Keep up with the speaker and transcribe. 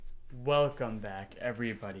Welcome back,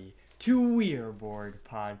 everybody, to We're Bored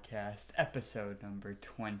Podcast, episode number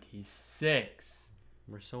 26.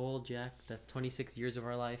 We're so old, Jack. That's 26 years of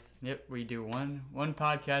our life. Yep, we do one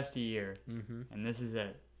podcast a year, and this is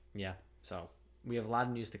it. Yeah, so we have a lot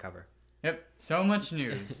of news to cover. Yep, so much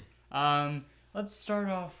news. Let's start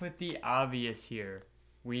off with the obvious here.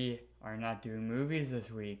 We are not doing movies this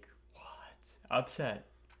week. What? Upset.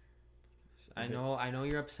 I know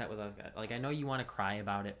you're upset with us, guys. Like, I know you want to cry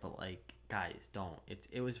about it, but like, guys, don't.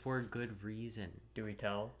 It was for a good reason. Do we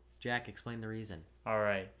tell? Jack, explain the reason. All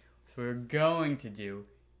right. So we're going to do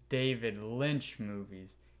David Lynch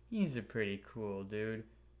movies. He's a pretty cool dude,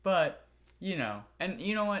 but and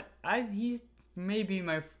you know what? He's maybe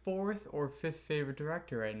my fourth or fifth favorite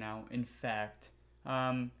director right now. In fact,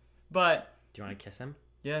 but Do you want to kiss him?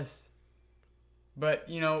 yes, but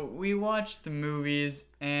we watched the movies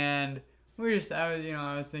and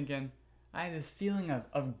I was thinking, I had this feeling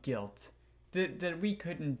of guilt that we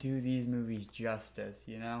couldn't do these movies justice.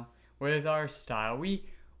 With our style, we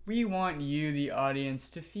want you, the audience,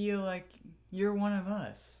 to feel like you're one of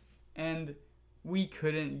us. And we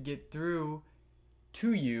couldn't get through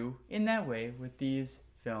to you in that way with these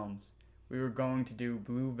films. We were going to do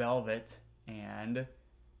Blue Velvet and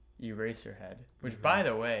Eraserhead, which, by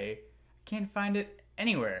the way, I can't find it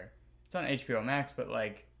anywhere. It's on HBO Max, but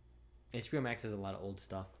HBO Max has a lot of old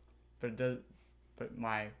stuff. but it does. But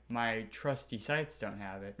my trusty sites don't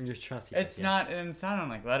have it. Your trusty. It's not on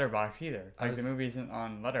Letterboxd either. The movie isn't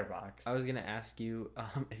on Letterboxd. I was gonna ask you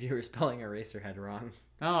if you were spelling Eraserhead wrong.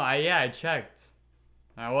 Oh, I checked.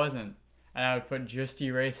 I wasn't, and I would put just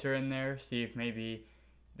Eraser in there, see if maybe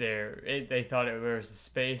they thought it was a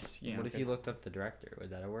space. What if you looked up the director? Would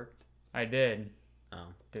that have worked? I did. Oh,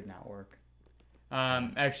 Did not work.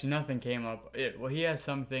 Actually, nothing came up. He has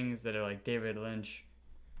some things that are like David Lynch,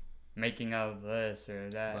 making of this or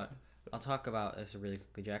that. but I'll talk about this really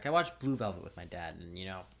quickly, Jack. I watched Blue Velvet with my dad, and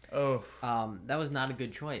Oh, that was not a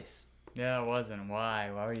good choice. yeah, it wasn't. Why?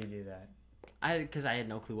 Why would you do that? Because I had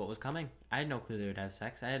no clue what was coming. I had no clue they would have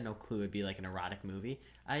sex. I had no clue it'd be like an erotic movie.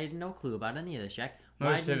 I had no clue about any of this, Jack.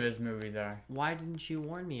 Most of his movies are. Why didn't you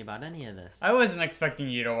warn me about any of this? I wasn't expecting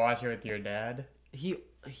you to watch it with your dad. He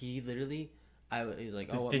literally, he was like,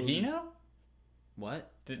 oh, what Did he movies? know?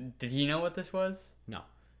 What? Did he know what this was? No.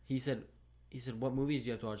 He said, what movies do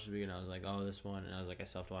you have to watch this week? And I was like, oh, this one. And I was like, I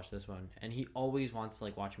still have to watch this one. And he always wants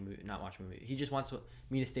to watch a movie, not watch a movie. He just wants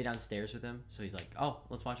me to stay downstairs with him. So he's like, oh,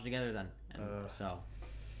 let's watch it together then. And so.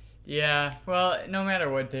 Yeah, well, no matter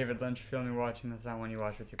what David Lynch film you're watching, that's not one you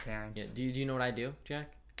watch with your parents. Yeah. Do you know what I do,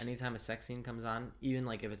 Jack? Anytime a sex scene comes on, even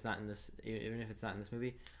if it's not in this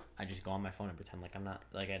movie, I just go on my phone and pretend like I'm not,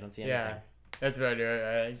 like I don't see anything. Yeah, that's what I do.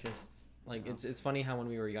 I just it's funny how when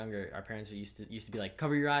we were younger, our parents used to be like,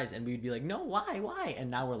 cover your eyes, and we'd be like, no, why?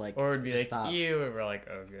 And now we're like, or it'd be like, stop. ew, and we're like,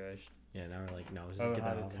 oh gosh. Yeah, now we're like, no, let's Oh, just get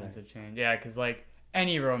how that out the of times there. have changed. Yeah, because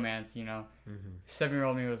any romance,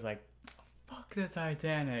 7-year-old me was like, fuck the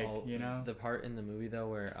Titanic, The part in the movie though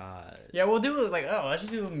where Yeah, we'll do let's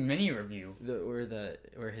just do a mini review.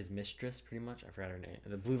 where his mistress, pretty much, I forgot her name,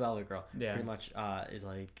 the Blue Velvet girl, Yeah. pretty much is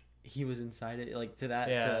like, he was inside it, like to that,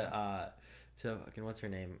 Yeah. to fucking, what's her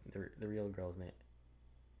name, the real girl's name?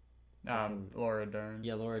 Laura Dern.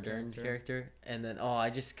 Yeah, Laura Dern's character. And then I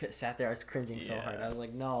just sat there, I was cringing so hard. I was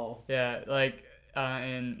like, no. Yeah,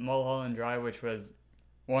 in Mulholland Drive, which was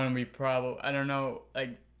one we probably, I don't know,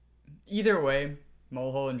 either way,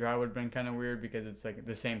 Mulholland Drive would have been kind of weird because it's like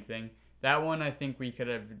the same thing. That one I think we could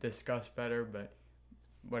have discussed better, but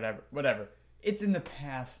whatever. It's in the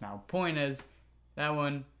past now. Point is, that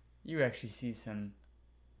one, you actually see some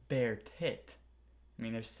bare tit. I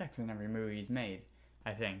mean, there's sex in every movie he's made,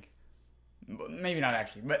 I think. Maybe not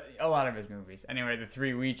actually, but a lot of his movies. Anyway, the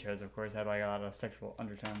 3 we chose, of course, had a lot of sexual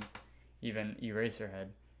undertones. Even Eraserhead.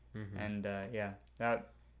 And that,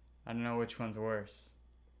 I don't know which one's worse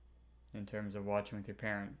in terms of watching with your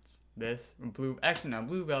parents. Blue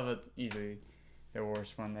Velvet's easily the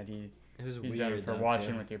worst one that he's weird done for though,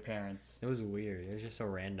 watching too. with your parents. It was weird. It was just so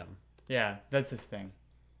random. Yeah, that's his thing.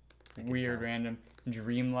 Weird, tell. random,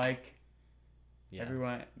 dreamlike. Yeah.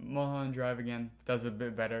 Everyone, Mulholland Drive again does a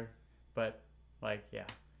bit better, but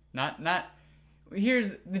not.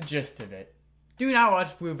 Here's the gist of it: do not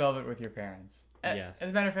watch Blue Velvet with your parents. Yes. As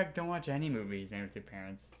a matter of fact, don't watch any movies made with your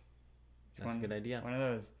parents. That's a good idea. One of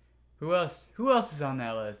those. Who else is on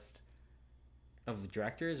that list? Of the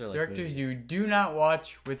directors or like Directors movies? you do not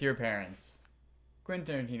watch with your parents.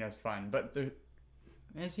 Quentin Tarantino's fun, but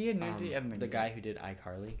is he a nudity? I don't think the he's guy who did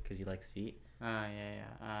iCarly because he likes feet.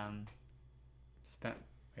 Yeah.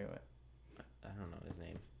 Wait, what? I don't know his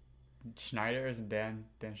name. Schneider? Is it Dan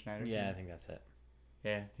Schneider? Yeah, I think that's it.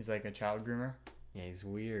 Yeah, he's like a child groomer. Yeah, he's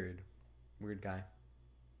weird. Weird guy.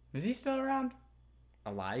 Is he still around?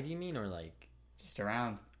 Alive, you mean, or like? Just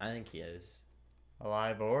around. I think he is.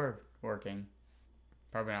 Alive or working.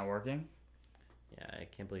 Probably not working. Yeah, I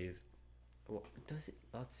can't believe. Well, does it?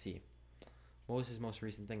 Let's see. What was his most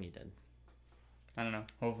recent thing he did? I don't know.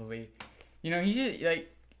 Hopefully. He's just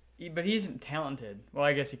like, but he isn't talented. Well,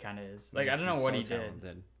 I guess he kind of is. Like, Yes, I don't know he's what so he did.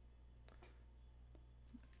 talented.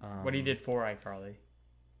 What he did for iCarly.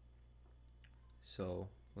 So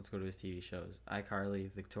let's go to his TV shows: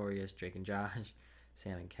 iCarly, Victorious, Drake and Josh,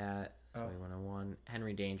 Sam and Cat, Zoe 101,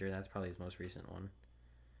 Henry Danger. That's probably his most recent one.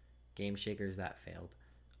 Game Shakers, that failed.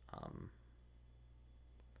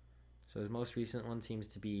 So his most recent one seems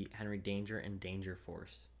to be Henry Danger and Danger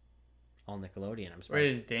Force, all Nickelodeon. I'm surprised.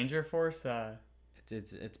 Wait, is Danger Force?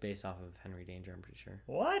 It's based off of Henry Danger. I'm pretty sure.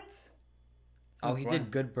 What? Oh, Since he when?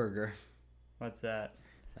 did Good Burger. What's that?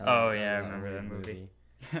 That Oh, yeah, I that remember that weird movie.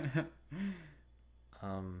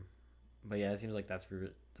 But yeah, it seems like that's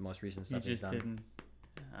the most recent He stuff he's just done. didn't.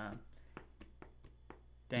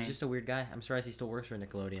 Dang. He's just a weird guy. I'm surprised he still works for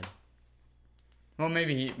Nickelodeon. Well,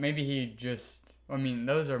 maybe he just. I mean,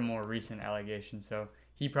 those are more recent allegations, so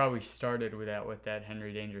he probably started with that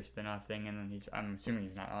Henry Danger spinoff thing, and then I'm assuming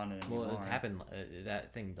he's not on it anymore. Well, it's happened.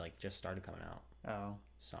 That thing like just started coming out. Oh,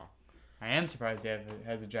 So I am surprised he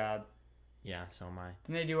has a job. yeah, so am I.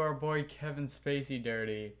 And they do our boy Kevin Spacey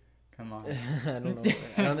dirty. Come on, I don't know.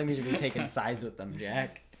 I don't think we should be taking sides with them,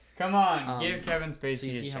 Jack. come on, give Kevin Spacey So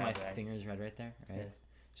you see his how my shot back. finger is red right there, right? Yes.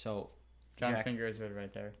 So John's Jack- finger is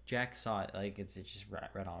right there. Jack saw it, like it's just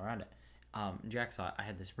red all around it. Jack saw it. I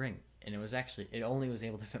had this ring, and it only was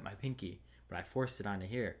able to fit my pinky, but I forced it onto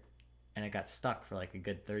here, and it got stuck for like a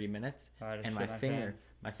good 30 minutes. Oh, I just And shit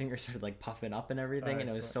my finger started like puffing up and everything, and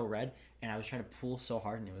it was so red, and I was trying to pull so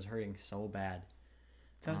hard, and it was hurting so bad.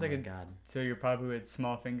 Sounds oh like my a. god. So you're probably with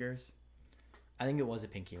small fingers. I think it was a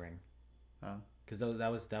pinky ring. Oh. Because that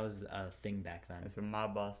was a thing back then. That's what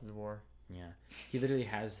mob bosses wore. Yeah, he literally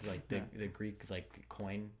has like the Greek like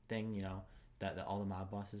coin thing, that all the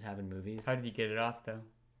mob bosses have in movies. How did you get it off though?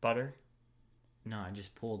 Butter. No, I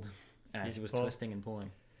just pulled, and I You was pulled? twisting and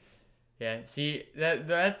pulling. Yeah. See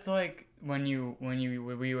that's like when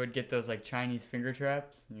we would get those like Chinese finger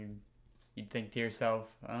traps. You'd think to yourself,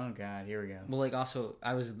 oh god, here we go. Well, like also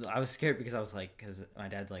I was scared because I was like, because my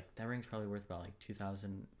dad's like, that ring's probably worth about like $2,500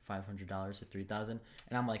 or $3,000, and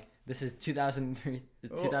I'm like, this is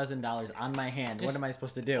 $2,000 on my hand. What Just- am I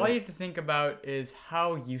supposed to do? All you have to think about is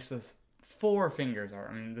how useless 4 fingers are.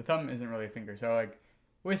 I mean, the thumb isn't really a finger, so like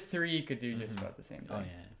with 3 you could do just about the same thing. Oh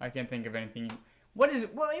yeah. I can't think of anything. What could you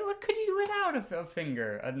do without a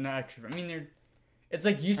finger? An extra. I mean, it's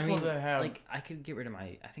like useful to have. Like I think I could get rid of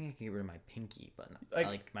my pinky, but Like-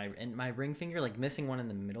 like my ring finger, like missing one in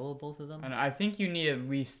the middle of both of them. And I think you need at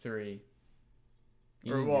least 3.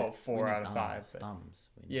 You Or, need well, your- 4 we need out of 5, but- Thumbs.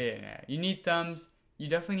 Yeah. You need thumbs. You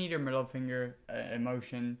definitely need your middle finger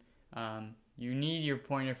emotion. You need your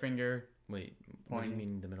pointer finger Wait, what do you Pointing.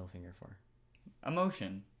 mean the middle finger for?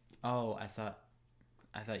 emotion. Oh, I thought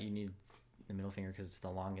you need the middle finger because it's the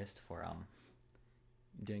longest for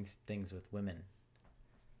doing things with women.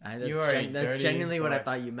 You are a That's dirty genuinely what I boy.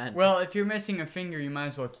 thought you meant. Well, if you're missing a finger, you might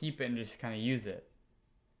as well keep it and just kind of use it.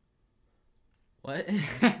 What?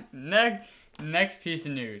 Next piece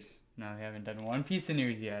of news. No, we haven't done one piece of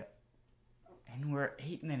news yet. And we're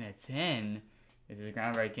 8 minutes in. This is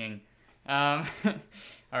groundbreaking. All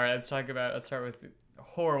right, let's start with a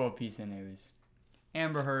horrible piece of news.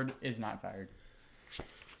 Amber Heard is not fired.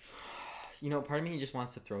 Part of me just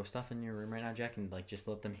wants to throw stuff in your room right now, Jack, and like just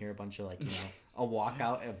let them hear a bunch of like a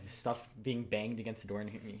walkout of stuff being banged against the door and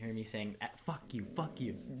hear me saying "fuck you, fuck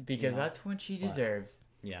you," Because that's what she deserves.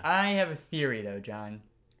 Yeah. I have a theory, though, John.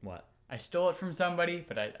 What? I stole it from somebody,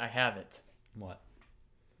 but I have it. What?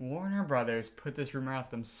 Warner Brothers put this rumor out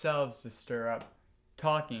themselves to stir up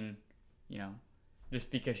talking, just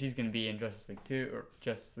because she's going to be in Justice League 2 or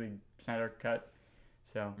Justice League Snyder Cut.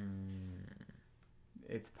 So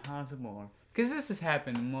it's possible. Because this has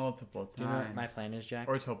happened multiple times. Do you know what my plan is, Jack?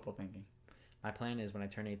 Or it's hopeful thinking. My plan is when I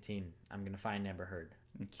turn 18, I'm gonna find Amber Heard.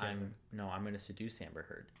 And kill her. I'm gonna seduce Amber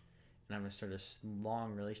Heard, and I'm gonna start a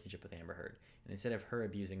long relationship with Amber Heard. And instead of her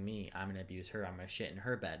abusing me, I'm gonna abuse her. I'm gonna shit in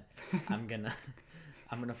her bed. I'm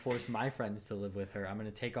gonna force my friends to live with her. I'm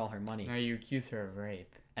gonna take all her money. Now you accuse her of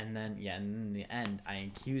rape. And then in the end,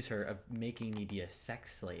 I accuse her of making me be a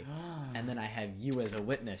sex slave. And then I have you as a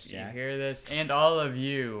witness, You Jack. hear this? And all of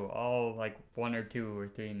you, all like 1 or 2 or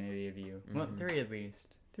 3 maybe of you. Well, 3 at least.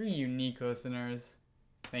 3 unique listeners.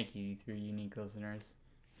 Thank you, 3 unique listeners.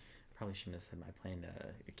 Probably shouldn't have said my plan to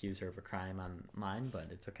accuse her of a crime online, but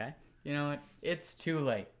it's okay. you know what? It's too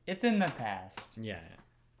late. It's in the past. Yeah.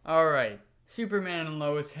 All right. Superman and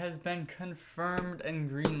Lois has been confirmed and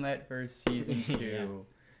greenlit for season 2.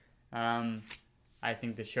 I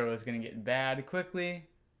think the show is going to get bad quickly.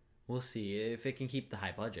 We'll see if it can keep the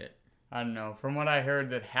high budget. I don't know. From what I heard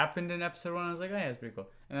that happened in episode 1, I was like, oh, yeah, that's pretty cool.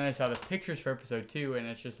 And then I saw the pictures for episode 2, and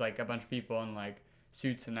it's just like a bunch of people in like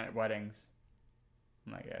suits and at weddings.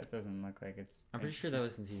 I'm like, yeah, it doesn't look like it's... I'm pretty sure that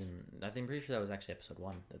was in season... I'm pretty sure that was actually episode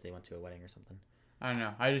 1, that they went to a wedding or something. I don't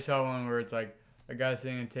know. I just saw one where it's like a guy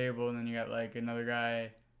sitting at a table, and then you got like another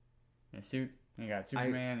guy in a suit, and you got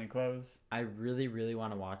Superman in clothes. I really, really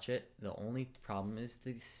want to watch it. The only problem is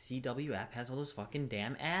the CW app has all those fucking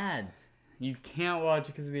damn ads. You can't watch it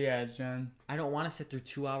because of the ads, John. I don't want to sit through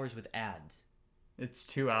 2 hours with ads. It's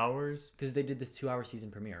 2 hours? Because they did this 2-hour season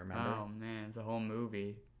premiere, remember? Oh, man. It's a whole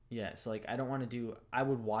movie. Yeah, so like I don't want to do... I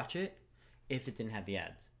would watch it if it didn't have the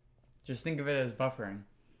ads. Just think of it as buffering.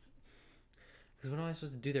 Because what am I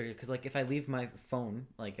supposed to do there? Because like if I leave my phone,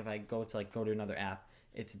 like if I go to another app,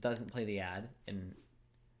 it doesn't play the ad, and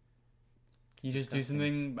you just do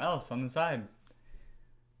something else on the side.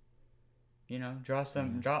 You know, draw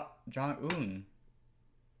some John Oon.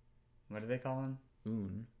 What do they call him?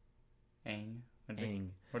 Oon. Aang.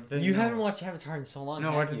 What did you haven't watched Avatar in so long.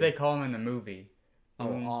 No, what did they call him in the movie? Oh,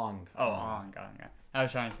 Ong. Oh, Ong. I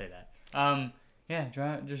was trying to say that.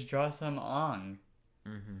 Yeah, just draw some Ong.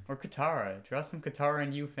 Mm-hmm. Or Katara. Draw some Katara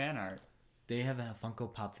and you fan art. They have a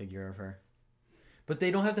Funko Pop figure of her. But they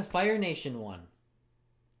don't have the Fire Nation one.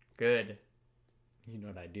 Good. You know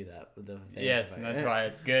what I do that with the... Yes, and that's why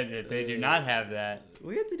it's good that they do not have that.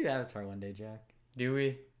 We have to do Avatar one day, Jack. Do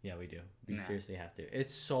we? Yeah, we do. We seriously have to.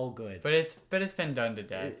 It's so good. But it's been done to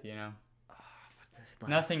death, you know?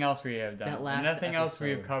 Nothing else we have done. Nothing else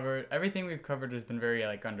we've covered. Everything we've covered has been very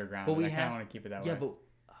like underground. But I kind of want to keep it that way. Yeah, but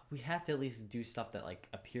we have to at least do stuff that like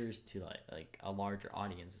appears to like a larger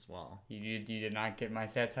audience as well. You did not get my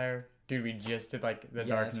satire, dude. We just did like the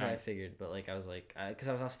Dark Knight. That's what I figured, but like I was like, because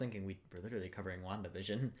I was also thinking we're literally covering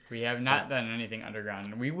WandaVision. We have not done anything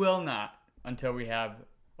underground. We will not until we have.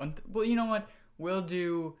 Well, you know what? We'll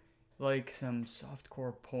do like some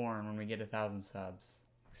softcore porn when we get 1,000 subs.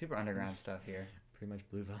 Super underground stuff here. Pretty much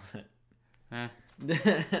Blue Velvet.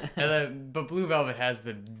 But Blue Velvet has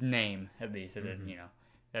the name at least. Mm-hmm. You know,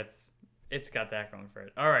 it's got that going for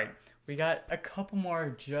it. All right, we got a couple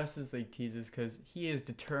more Justice League teases because he is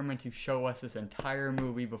determined to show us this entire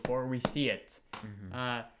movie before we see it.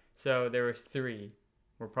 Mm-hmm. So there was 3.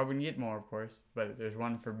 We're probably gonna get more, of course, but there's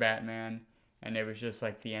one for Batman, and it was just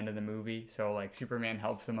like the end of the movie. So like Superman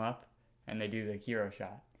helps him up, and they do the hero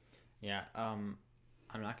shot. Yeah.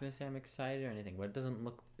 I'm not going to say I'm excited or anything, but it doesn't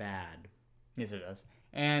look bad. Yes, it does.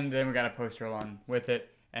 And then we got a poster along with it,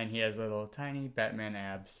 and he has little tiny Batman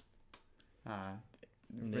abs.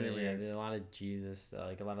 Really weird. A lot of Jesus,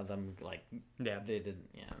 like a lot of them, like, yeah. They didn't,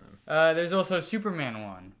 yeah. There's also a Superman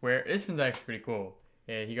one, where this one's actually pretty cool.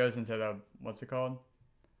 Yeah, he goes into the, what's it called?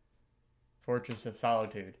 Fortress of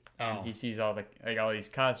Solitude. And he sees all these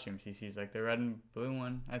costumes. He sees like the red and blue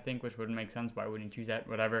one, I think, which wouldn't make sense. Why wouldn't you choose that?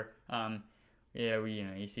 Whatever. Yeah,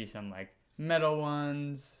 you see some like metal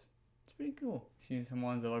ones. It's pretty cool. You see some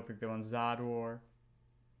ones that look like the ones Zod wore.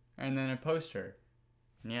 And then a poster.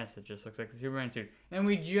 And yes, it just looks like the Superman suit. And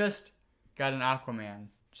we just got an Aquaman.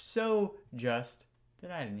 So just that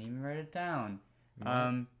I didn't even write it down.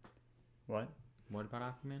 What? What about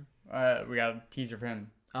Aquaman? We got a teaser of him.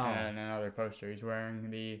 And another poster. He's wearing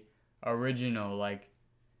the original, like,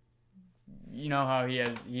 you know how he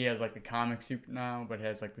has like the comic suit now, but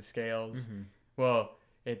has like the scales. Mm-hmm. Well,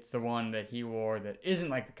 it's the one that he wore that isn't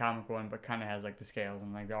like the comic one, but kind of has like the scales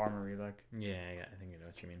and like the armory look. Yeah, I think I know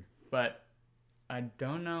what you mean. But I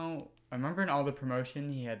don't know. I remember in all the promotion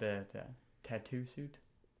he had the tattoo suit.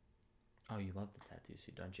 Oh, you love the tattoo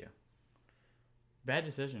suit, don't you? Bad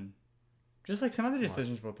decision. Just like some other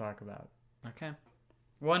decisions we'll talk about. Okay.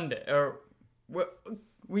 One day, or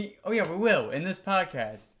we will in this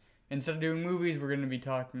podcast. Instead of doing movies, we're going to be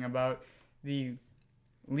talking about the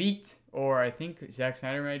leaked, or I think Zack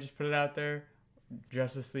Snyder may just put it out there,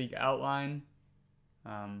 Justice League outline.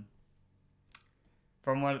 From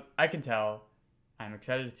what I can tell, I'm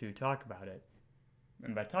excited to talk about it.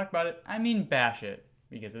 And by talk about it, I mean bash it,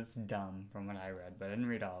 because it's dumb from what I read, but I didn't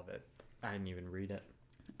read all of it. I didn't even read it.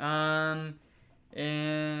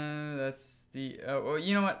 And that's the... well,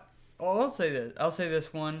 you know what? Well, I'll say this. I'll say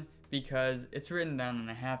this one because it's written down and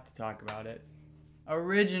I have to talk about it.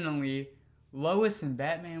 Originally, Lois and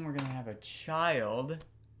Batman were going to have a child,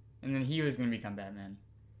 and then he was going to become Batman.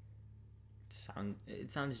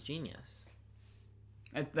 It sounds genius.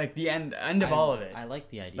 Like the end of all of it. I like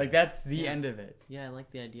the idea. Like that's the end of it. Yeah, I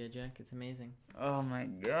like the idea, Jack. It's amazing. Oh my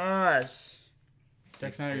gosh.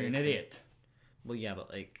 Zack Snyder, you're an idiot. Well, yeah, but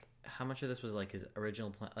like, how much of this was like his original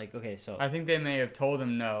plan? Like, okay, so I think they may have told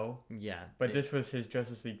him no, yeah, but this was his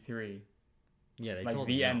Justice League 3. yeah, they like, told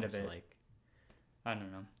the him end no, of so, it. Like, I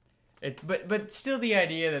don't know. But still the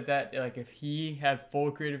idea that like if he had full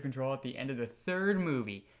creative control at the end of the third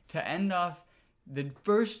movie to end off the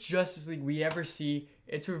first Justice League we ever see,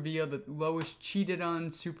 it's revealed that Lois cheated on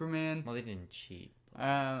Superman. well, they didn't cheat.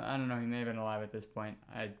 I don't know. He may have been alive at this point.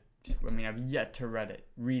 I mean, I've yet to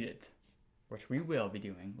read it, which we will be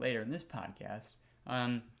doing later in this podcast.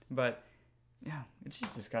 But yeah, it's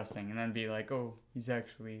just disgusting. And then be like, oh, he's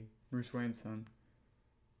actually Bruce Wayne's son,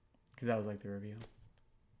 because that was like the reveal.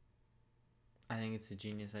 I think it's a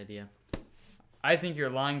genius idea. I think you're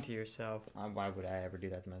lying to yourself. Why would I ever do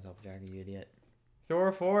that to myself, Jack? You idiot.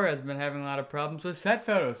 Thor 4 has been having a lot of problems with set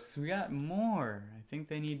photos. So we got more. I think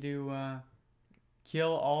they need to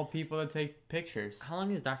kill all people that take pictures. How long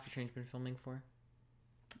has Doctor Strange been filming for?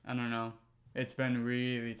 I don't know. It's been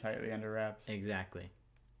really tightly under wraps. Exactly.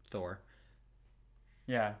 Thor.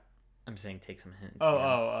 Yeah. I'm saying take some hints.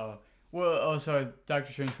 Oh. Well, also,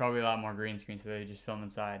 Doctor Strange probably a lot more green screen, so they just film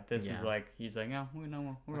inside. This is like, he's like, no, we're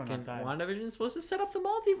going outside. WandaVision is supposed to set up the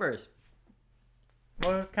multiverse.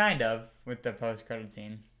 Well, kind of, with the post-credit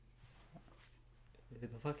scene. The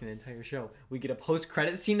fucking entire show. We get a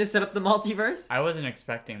post-credit scene to set up the multiverse? I wasn't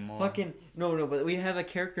expecting more. Fucking, no, but we have a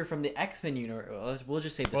character from the X-Men universe. We'll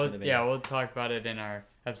just save this for the video. Yeah, we'll talk about it in our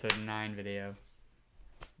episode 9 video.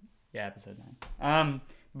 Yeah, episode 9.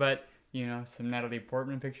 But... You know, some Natalie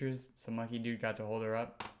Portman pictures. Some lucky dude got to hold her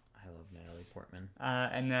up. I love Natalie Portman.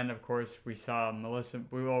 And then, of course, we saw Melissa...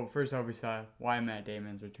 First off, we saw why Matt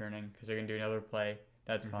Damon's returning, because they're going to do another play.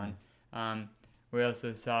 That's fun. We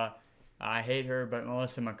also saw... I hate her, but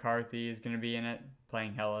Melissa McCarthy is going to be in it,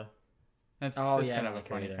 playing Hela. That's kind of a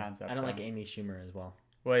funny concept. I don't like Amy Schumer as well.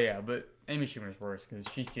 Well, yeah, but Amy Schumer's worse, because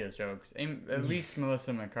she steals jokes. At least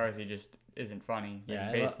Melissa McCarthy just... isn't funny.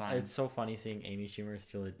 Yeah, baseline. It's so funny seeing Amy Schumer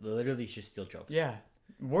literally just steal jokes. Yeah,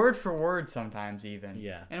 word for word sometimes even.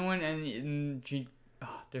 Yeah, and she,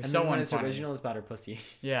 there's and so when unfunny. it's original, it's about her pussy.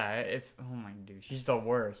 Yeah, oh my dude, she's the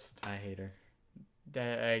worst. I hate her.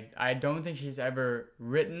 I don't think she's ever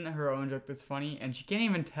written her own joke that's funny, and she can't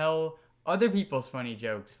even tell other people's funny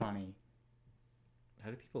jokes funny.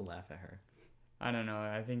 How do people laugh at her? I don't know.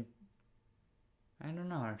 I don't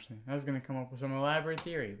know, actually. I was going to come up with some elaborate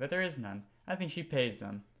theory, but there is none. I think she pays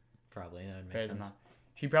them. Probably, that would make sense.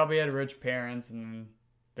 She probably had rich parents, and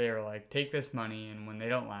they were like, take this money, and when they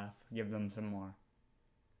don't laugh, give them some more.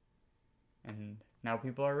 And now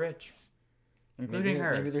people are rich. Including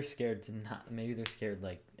her. Maybe they're scared Maybe they're scared,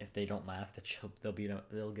 like, if they don't laugh, that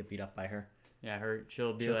they'll get beat up by her. Yeah,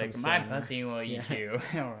 she'll be like, my pussy will eat you.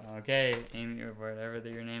 Okay, Amy, or whatever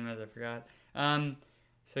your name is, I forgot.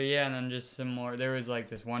 So yeah, and then just some more. There was like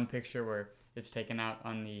this one picture where it's taken out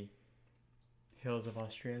on the hills of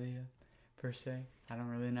Australia, per se. I don't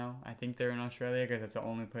really know. I think they're in Australia because that's the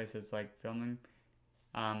only place that's like filming,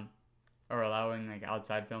 or allowing like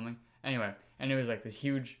outside filming. Anyway, and it was like this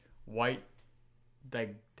huge white,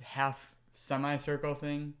 like half semicircle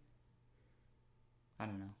thing. I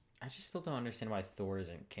don't know. I just still don't understand why Thor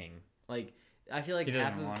isn't king. Like, I feel like he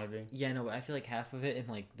doesn't want to be. Yeah, no, but I feel like half of it in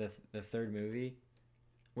like the third movie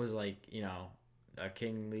was like, you know, a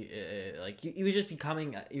king. Like he was just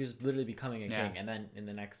becoming. He was literally becoming a king, and then in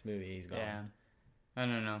the next movie he's gone. Yeah. I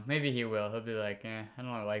don't know. Maybe he will. He'll be like, I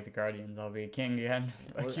don't really like the Guardians. I'll be a king again.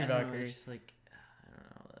 Well, it's just like, I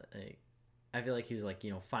don't know. Like, I feel like he was like,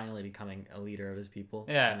 you know, finally becoming a leader of his people.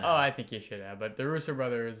 Yeah. I think he should have. But the Russo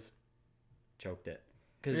brothers choked it.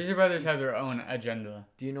 The Russo brothers have their own agenda.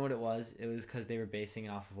 Do you know what it was? It was because they were basing it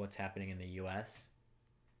off of what's happening in the U.S.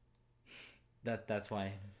 That's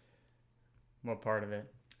why. What part of it?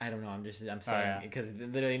 I don't know. I'm saying because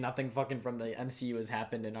literally nothing fucking from the MCU has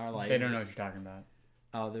happened in our lives. They don't know what you're talking about.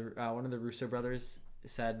 One of the Russo brothers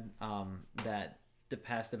said that the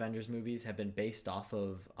past Avengers movies have been based off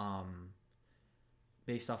of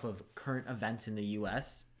current events in the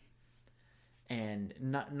U.S. And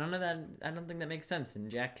none of that. I don't think that makes sense.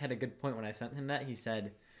 And Jack had a good point when I sent him that. He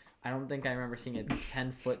said, "I don't think I remember seeing a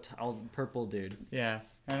 10-foot tall purple dude." Yeah,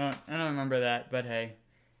 I don't remember that. But hey,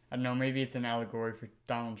 I don't know. Maybe it's an allegory for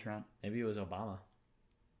Donald Trump. Maybe it was Obama.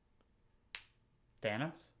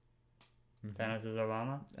 Thanos. Mm-hmm. Thanos is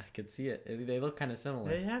Obama. I could see it. They look kind of similar.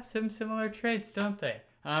 They have some similar traits, don't they?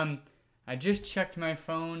 I just checked my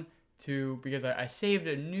phone because I saved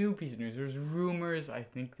a new piece of news. There's rumors. I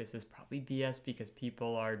think this is probably BS because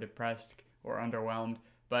people are depressed or underwhelmed.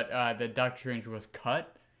 but that Doctor Strange was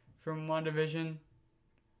cut from WandaVision.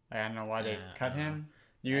 I don't know why they cut him.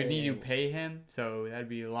 You would need to pay him, so that'd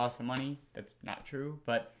be a loss of money. That's not true,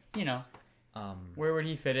 but you know, where would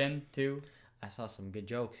he fit in too? I saw some good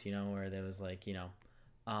jokes, you know, where there was like, you know,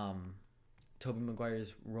 Tobey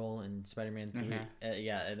Maguire's role in Spider-Man 3.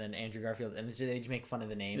 And then Andrew Garfield, and they just make fun of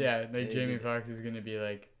the names. Yeah, like Jamie Foxx is gonna be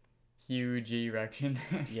like huge erection.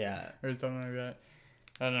 Yeah, or something like that.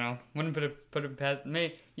 I don't know. Wouldn't put it past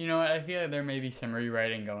me. You know what? I feel like there may be some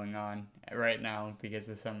rewriting going on right now because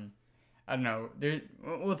of some. I don't know.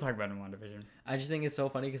 We'll talk about it in WandaVision. I just think it's so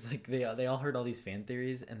funny because like they all heard all these fan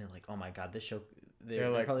theories and they're like, oh my god, this show. They're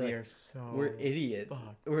like, we are so. We're idiots.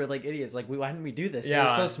 Fucked. We're like idiots. Like, why didn't we do this? Yeah, they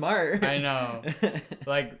were so smart. I know.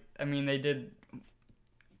 Like, I mean, they did.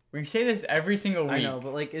 We say this every single week. I know,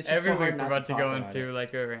 but like, it's just every so hard week we're not about to go about into it.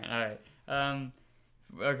 like a rant. All right.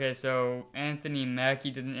 Okay, so Anthony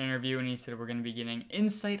Mackie did an interview and he said we're going to be getting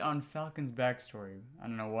insight on Falcon's backstory. I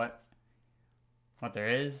don't know what there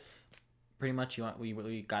is. Pretty much,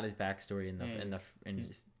 we got his backstory in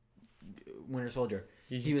Winter Soldier.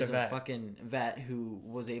 He was a fucking vet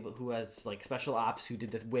who has like special ops who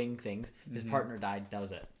did the wing things. His partner died. That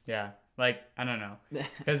was it. Yeah, like I don't know,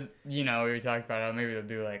 because you know we were talking about how maybe they'll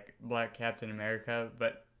do like Black Captain America,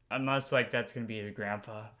 but unless like that's gonna be his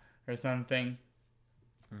grandpa or something.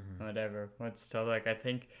 Whatever. What's still like I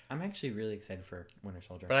think I'm actually really excited for Winter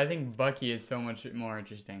Soldier. But I think Bucky is so much more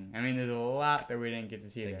interesting. I mean, there's a lot that we didn't get to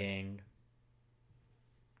see. The there. gang.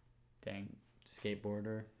 Dang.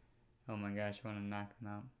 Skateboarder. Oh my gosh, I want to knock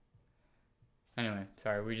them out. Anyway,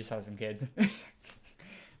 sorry, we just saw some kids.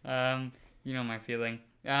 You know my feeling.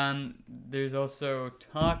 There's also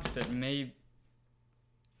talks that may.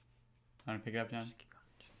 Want to pick it up, John? Just keep going.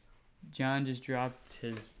 John just dropped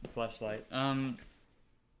his flashlight.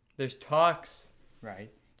 There's talks,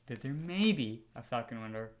 right, that there may be a Falcon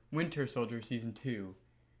Winter Soldier season 2.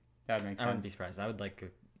 That would make sense. I wouldn't be surprised. I would like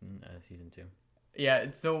a season 2. Yeah,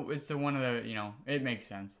 it's the one of the it makes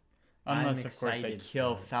sense, unless of course they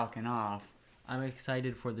kill Falcon off. I'm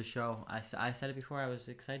excited for the show. I said it before. I was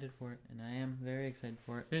excited for it, and I am very excited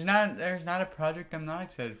for it. There's not a project I'm not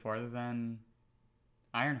excited for other than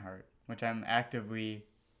Ironheart, which I'm actively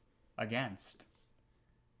against.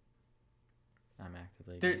 I'm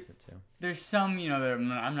actively against it too. There's some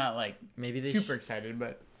that I'm not like maybe they super excited,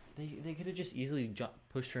 but they could have just easily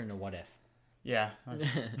pushed her into What If. Yeah.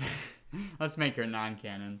 Let's make her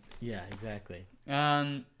non-canon. Yeah, exactly.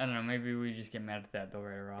 I don't know. Maybe we just get mad at that. They'll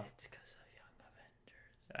write her off. It's because of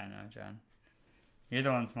I Young Avengers. know, John. You're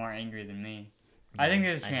the one that's more angry than me. Yeah, I think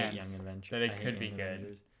there's a chance that it could be good.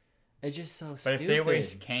 Avengers. It's just so stupid. But if they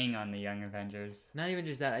waste Kang on the Young Avengers... Not even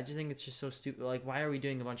just that. I just think it's just so stupid. Like, why are we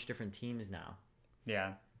doing a bunch of different teams now?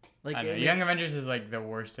 Yeah. Like, I know. Young Avengers is like the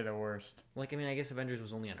worst of the worst. Like, I mean, I guess Avengers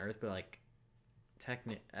was only on Earth, but like...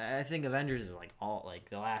 I think Avengers is like all like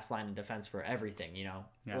the last line of defense for everything, Yeah.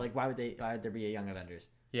 Like why would there be a Young Avengers?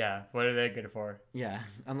 Yeah, what are they good for? Yeah,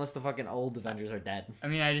 unless the fucking old Avengers are dead. I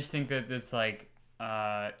mean, I just think that it's like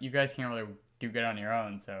you guys can't really do good on your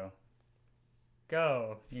own, so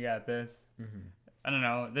go. You got this. Mm-hmm. I don't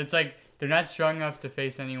know. It's like they're not strong enough to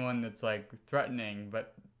face anyone that's like threatening,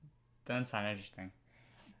 but that's not interesting.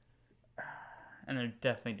 And they're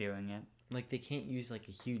definitely doing it. Like, they can't use, like,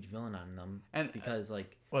 a huge villain on them. And because,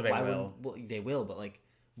 like... Well, they will. Well, they will, but, like,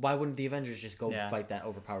 why wouldn't the Avengers just go fight that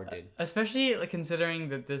overpowered dude? Especially, like, considering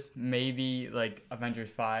that this may be, like, Avengers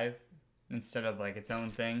 5 instead of, like, its own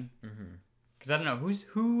thing. Because I don't know,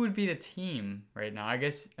 who would be the team right now? I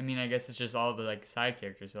guess it's just all the, like, side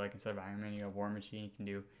characters. So, like, instead of Iron Man, you have War Machine. You can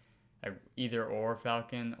do, like, either or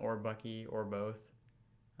Falcon or Bucky or both.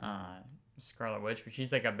 Scarlet Witch, but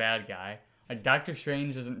she's, like, a bad guy. Like, Doctor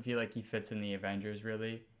Strange doesn't feel like he fits in the Avengers,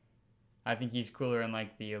 really. I think he's cooler in,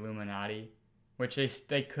 like, the Illuminati, which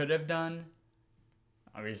they could have done.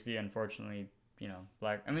 Obviously, unfortunately,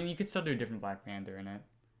 Black... I mean, you could still do a different Black Panther in it.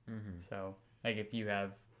 So, like, if you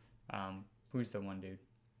have... who's the one dude?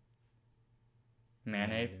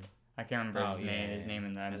 Manape? I can't remember his name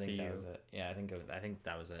in the MCU. I think that was it. Yeah, I think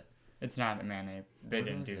that was it. It's not a Manape. They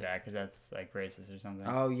didn't do that because that's like racist or something.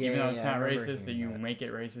 Oh yeah, even though it's not racist, that you make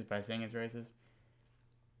it racist by saying it's racist.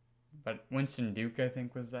 But Winston Duke, I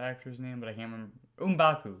think, was the actor's name, but I can't remember.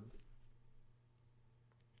 M'Baku.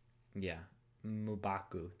 Yeah,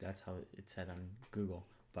 M'Baku. That's how it said on Google,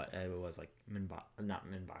 but it was like not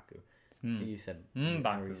M'Baku. You said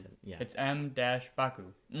M'Baku. Yeah, it's M-Baku.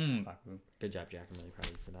 M'Baku. Good job, Jack. I'm really proud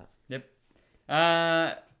of you for that.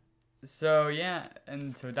 Yep. So, yeah,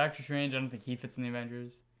 and so Doctor Strange, I don't think he fits in the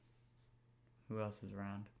Avengers. Who else is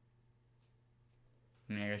around?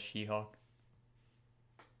 I mean, I guess She-Hulk.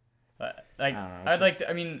 Like, I don't know, it's I'd like just- to.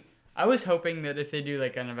 I mean, I was hoping that if they do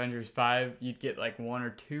like an Avengers 5, you'd get like one or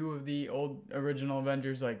two of the old original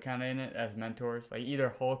Avengers like kind of in it as mentors, like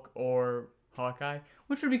either Hulk or Hawkeye,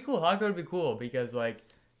 which would be cool. Hawkeye would be cool because like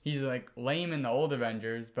he's like lame in the old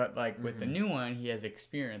Avengers, but like with the new one, he has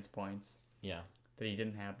experience points Yeah. that he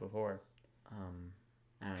didn't have before, I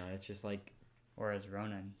don't know. It's just like or as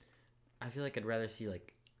Ronan. I feel like I'd rather see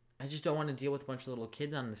like I just don't want to deal with a bunch of little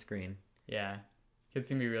kids on the screen. Yeah, kids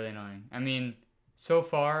can be really annoying. I mean, so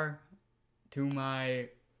far, to my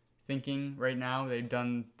thinking right now, they've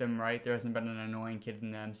done them right. There hasn't been an annoying kid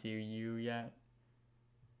in the MCU yet.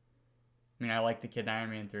 I mean, I like the kid in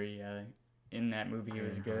Iron Man 3. In that movie, he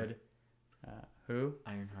was Ironheart. good. Who?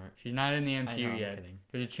 Ironheart. She's not in the I know, MCU I'm yet. kidding.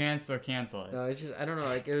 There's a chance they'll cancel it. No, it's just I don't know.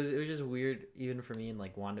 Like it was just weird even for me in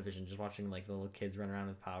like WandaVision, just watching like the little kids run around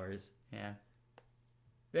with powers. Yeah.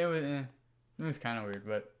 It was kind of weird,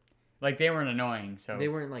 but like they weren't annoying. So They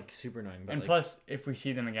weren't like super annoying, but and like, plus, if we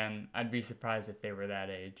see them again, I'd be surprised if they were that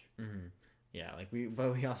age. yeah, like we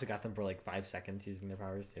also got them for like 5 seconds using their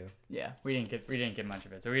powers too. Yeah, we didn't get much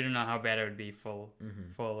of it, so we don't know how bad it would be full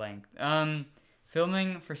length.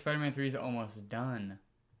 Filming for Spider-Man 3 is almost done,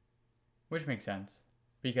 which makes sense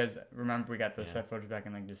because remember we got the set footage back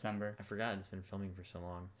in like December, I forgot it's been filming for so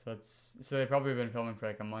long. so they probably been filming for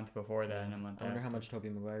like a month before that and a month. I wonder how after. much Tobey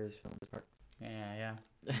Maguire's filmed this part. Yeah,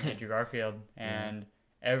 Andrew Garfield and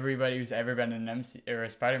everybody who's ever been in an MC or a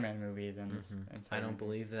Spider-Man movies and I don't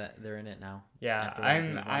believe that they're in it now. Yeah, after what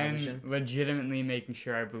happened with I'm WandaVision. legitimately making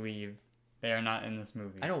sure I believe they are not in this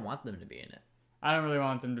movie. I don't want them to be in it. I don't really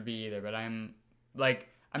want them to be either, but I'm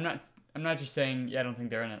not just saying I don't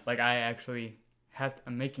think they're in it. Like I actually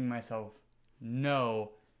I'm making myself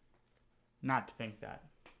know not to think that.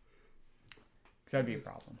 Cuz that'd be a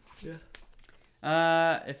problem. Yeah.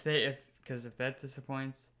 If that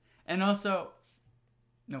disappoints. And also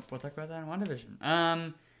nope, we'll talk about that in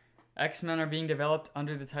WandaVision. X-Men are being developed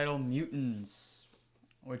under the title Mutants,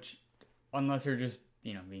 which unless they're just,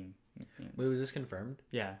 being Wait, was this confirmed?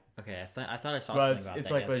 yeah. Okay, I thought I saw Well, something about it's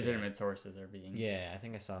that like yesterday. legitimate sources are being. Yeah, I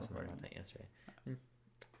think I saw something Recording. about that yesterday.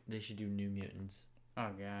 They should do New Mutants. Oh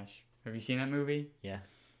gosh, have you seen that movie? Yeah.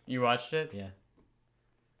 You watched it? Yeah.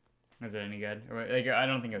 Was it any good? Like I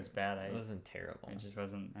don't think it was bad. It wasn't terrible. It just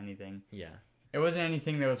wasn't anything. Yeah. It wasn't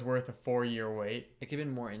anything that was worth a 4-year wait. It could have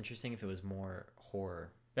been more interesting if it was more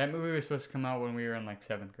horror. That movie was supposed to come out when we were in like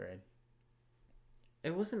 7th grade.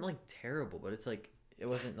 It wasn't like terrible, but it's like it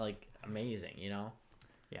wasn't like amazing, you know?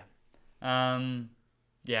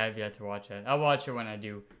 Yeah, I've yet to watch it. I'll watch it when I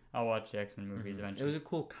do. I'll watch the X-Men movies It eventually. was a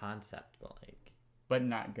cool concept, but like But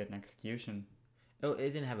not good in execution. it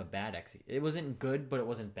didn't have a bad It wasn't good, but it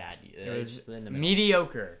wasn't bad. It was just in the middle.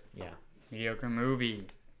 mediocre. Yeah. Mediocre movie.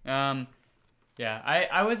 Yeah,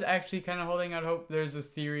 I was actually kind of holding out hope. There's this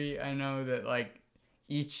theory I know that like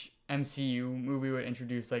each MCU movie would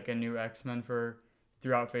introduce like a new X-Men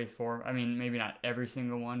throughout Phase 4. I mean, maybe not every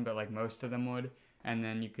single one, but like most of them would. And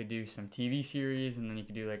then you could do some TV series, and then you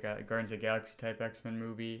could do like a Guardians of the Galaxy type X-Men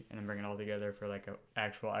movie, and then bring it all together for like a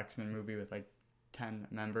actual X-Men movie with like 10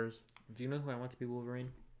 members. Do you know who I want to be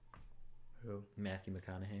Wolverine? Who? Matthew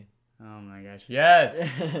McConaughey. Oh my gosh,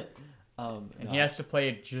 yes! And no. he has to play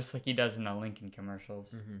it just like he does in the Lincoln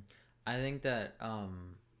commercials. I think that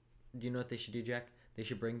do you know what they should do, Jack? They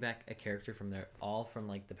should bring back a character from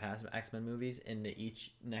like the past X-Men movies into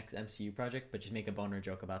each next MCU project, but just make a boner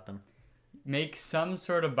joke about them. Make some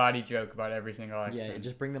sort of body joke about every single X-Men. Yeah,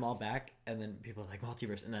 just bring them all back, and then people are like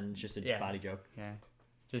multiverse, and then it's just a body joke. Yeah,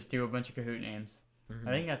 just do a bunch of Kahoot names. I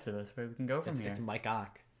think that's the best way we can go from here. It's Mike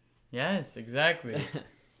Ock. Yes, exactly.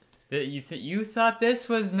 You thought this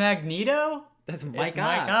was Magneto? That's Mike It's Ock.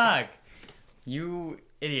 Mike Ock. You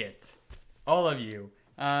idiots, all of you.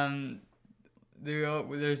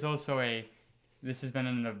 There's also this has been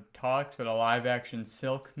in the talks, but a live-action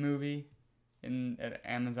Silk movie at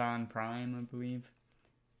Amazon Prime, I believe.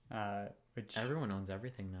 Which Everyone owns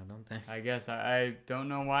everything now, don't they? I guess I don't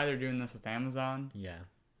know why they're doing this with Amazon. Yeah.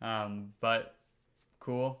 But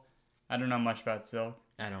cool. I don't know much about Silk.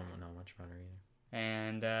 I don't know much about her either.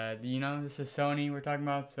 And, this is Sony we're talking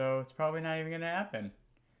about, so it's probably not even going to happen.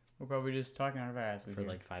 We're probably just talking out of our asses For here.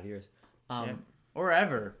 like 5 years. Yeah. Or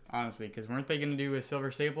ever, honestly, because weren't they going to do a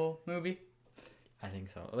Silver Sable movie? I think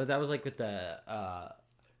so. But that was like with the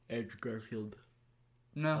Andrew Garfield.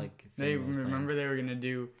 No. Like, They thing was remember they were going to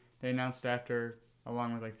do, they announced after,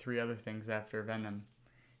 along with like 3 other things after Venom.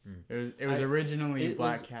 It was originally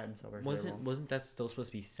Black Cat and Silver Sable. Wasn't that still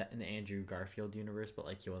supposed to be set in the Andrew Garfield universe, but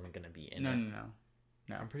like he wasn't gonna be in No.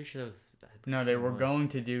 it? I'm pretty sure that was. No, they were going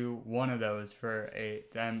to do one of those for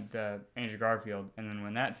the Andrew Garfield, and then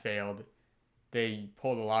when that failed, they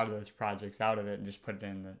pulled a lot of those projects out of it and just put it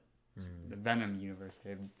in the Venom universe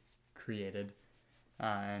they've created.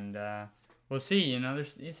 And we'll see. You know,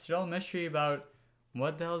 there's still a mystery about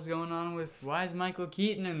what the hell's going on with why is Michael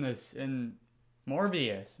Keaton in this in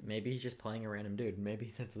Morbius. Maybe he's just playing a random dude.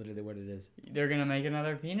 Maybe that's literally what it is. They're gonna make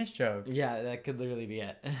another penis joke. Yeah, that could literally be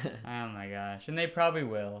it. Oh my gosh, and they probably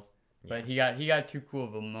will. But he got too cool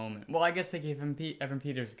of a moment. Well, I guess they gave him Evan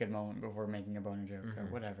Peters a good moment before making a boner joke. So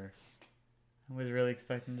whatever. I was really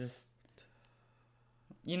expecting just.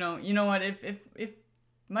 You know what? If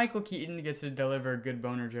Michael Keaton gets to deliver a good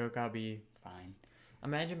boner joke, I'll be fine.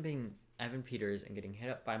 Imagine being Evan Peters and getting hit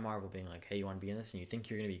up by Marvel, being like, "Hey, you want to be in this?" And you think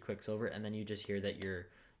you're gonna be Quicksilver, and then you just hear that you're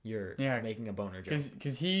making a boner joke.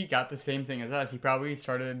 Because he got the same thing as us. He probably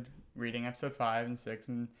started reading episode 5 and 6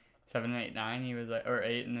 and 7 and 8, 9. He was like, or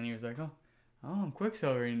 8, and then he was like, oh, I'm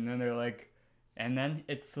Quicksilver. And then they're like, and then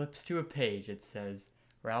it flips to a page. It says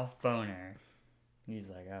Ralph Boner. And he's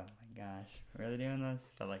like, oh my gosh, really doing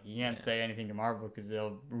this? But like, he can't say anything to Marvel because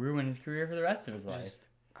they'll ruin his career for the rest of his life.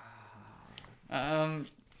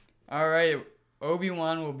 All right,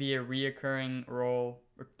 Obi-Wan will be a reoccurring role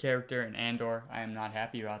or character in Andor. I am not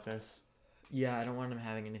happy about this. Yeah, I don't want him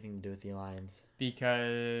having anything to do with the Alliance.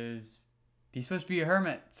 Because he's supposed to be a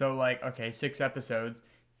hermit. So, like, okay, 6 episodes.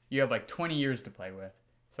 You have, like, 20 years to play with.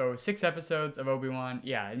 So, 6 episodes of Obi-Wan.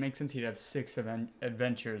 Yeah, it makes sense he'd have 6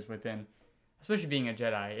 adventures within, especially being a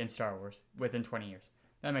Jedi in Star Wars, within 20 years.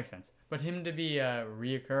 That makes sense. But him to be a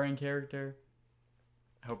reoccurring character,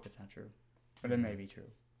 I hope it's not true. But it may be true.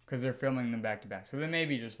 Because they're filming them back to back. So they may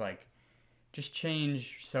be just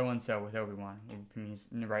change so-and-so with Obi-Wan. He's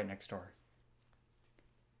right next door.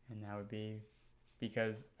 And that would be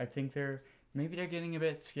because I think they're getting a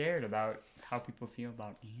bit scared about how people feel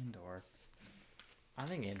about Andor. I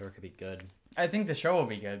think Andor could be good. I think the show will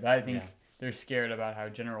be good, but I think they're scared about how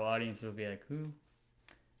general audiences will be like, who?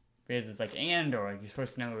 Because it's like Andor, like you're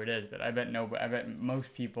supposed to know who it is, but I bet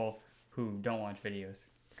most people who don't watch videos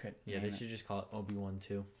could. Yeah, they should just call it Obi-Wan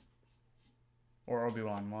 2. Or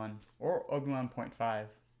Obi-Wan 1. Or Obi-Wan 0.5.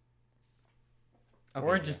 Okay,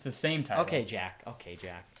 or just the same title. Okay, Jack.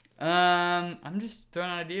 I'm just throwing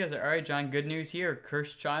out ideas. All right, John, good news here.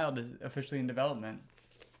 Cursed Child is officially in development.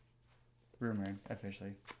 Rumored,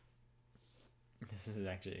 officially. This is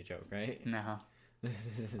actually a joke, right? No.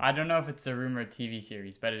 I don't know if it's a rumored TV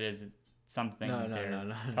series, but it is something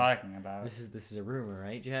they're talking about. This is a rumor,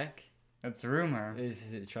 right, Jack? It's a rumor.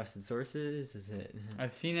 Is it trusted sources? Is it?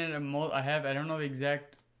 I've seen it. I don't know the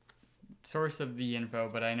exact source of the info,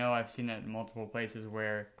 but I know I've seen it in multiple places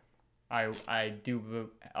where I'll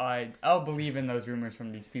believe in those rumors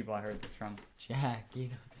from these people I heard this from. Jack,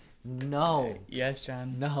 no. Yes,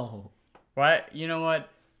 John. No. What? You know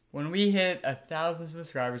what? When we hit 1,000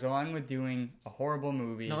 subscribers, along with doing a horrible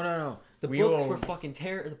movie. No. The books were fucking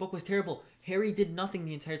terrible. The book was terrible. Harry did nothing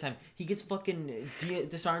the entire time. He gets fucking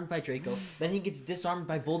disarmed by Draco. Then he gets disarmed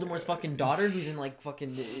by Voldemort's fucking daughter, who's in like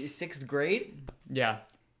fucking 6th grade. Yeah.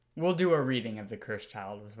 We'll do a reading of The Cursed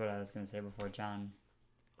Child, was what I was going to say before John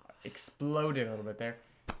exploded a little bit there.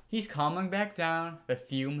 He's calming back down. The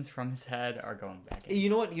fumes from his head are going back in. You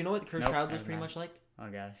know what Cursed Child was pretty much like? Oh,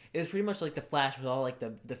 gosh. It was pretty much like The Flash with all like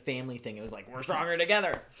the family thing. It was like, we're stronger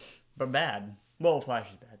together. But bad. Well, Flash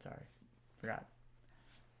is bad, sorry. Forgot.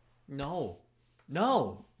 No,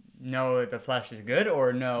 the Flash is good,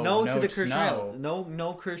 or no to the Cursed Child.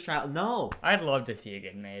 No Cursed Child. No. I'd love to see it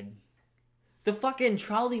get made. The fucking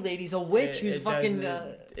trolley lady's a witch who's fucking...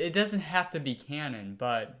 It doesn't have to be canon,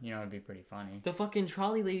 but, it'd be pretty funny. The fucking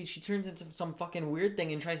trolley lady, she turns into some fucking weird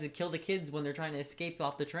thing and tries to kill the kids when they're trying to escape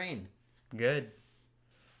off the train. Good.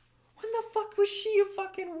 When the fuck was she a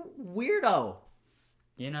fucking weirdo?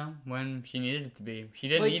 When she needed it to be. She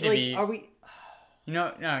didn't need to be... Are we...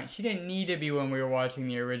 No, she didn't need to be when we were watching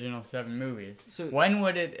the original 7 movies. So when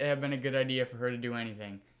would it have been a good idea for her to do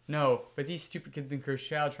anything? No, but these stupid kids in Cursed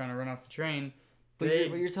Child trying to run off the train. But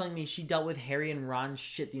you're telling me she dealt with Harry and Ron's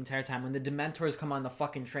shit the entire time. When the Dementors come on the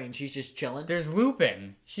fucking train, she's just chilling? There's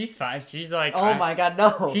Lupin. She's fine. She's like... Oh my god,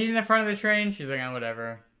 no. She's in the front of the train. She's like,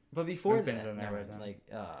 whatever. But before Lupin's that... in there with them. Like,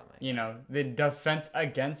 oh my god. The defense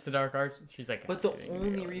against the dark arts. She's like... But the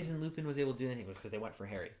only reason Lupin was able to do anything was because they went for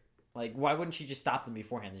Harry. Like, why wouldn't she just stop them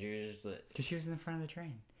beforehand? Because she was in the front of the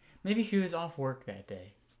train. Maybe she was off work that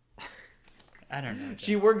day. I don't know.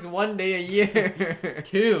 She works 1 day a year.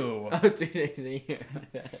 2. Oh, 2 days a year.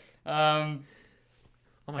 Oh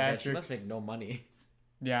my god, she must make no money.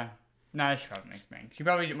 Yeah. Nah, she probably makes bank.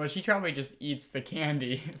 She probably just eats the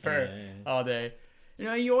candy for all day.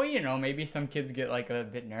 Maybe some kids get like a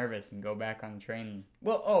bit nervous and go back on the train.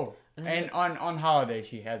 Well, and on holiday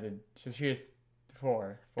she has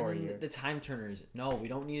Four And then years. the time turners. No, we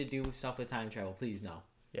don't need to do stuff with time travel. Please, no.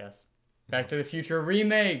 Yes. Back to the Future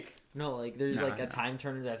remake. No, like there's No, like no. a time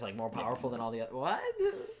turner that's like more powerful than all the other. What?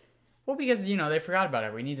 Well, because they forgot about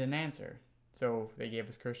it. We need an answer, so they gave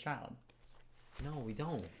us Cursed Child. No, we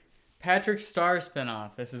don't. Patrick Star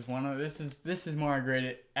spinoff. This is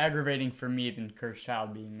more aggravating for me than Cursed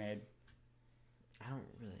Child being made. I don't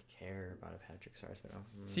really care about a Patrick Star spinoff.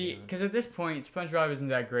 See, because at this point, SpongeBob isn't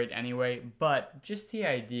that great anyway. But just the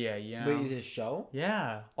idea, Wait, is it a show?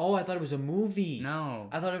 Yeah. Oh, I thought it was a movie. No.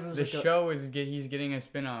 I thought it was The like show he's getting a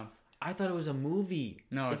spinoff. I thought it was a movie.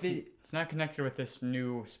 No, it's not connected with this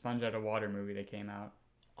new Sponge Out of Water movie that came out.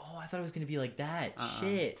 Oh, I thought it was gonna be like that. No.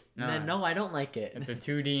 Shit. Then no, I don't like it. It's a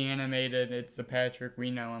 2D animated. It's the Patrick we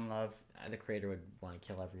know and love. The creator would want to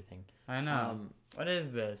kill everything. I know. What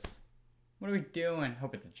is this? What are we doing?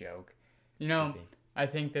 Hope it's a joke. Should be. I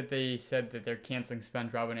think that they said that they're canceling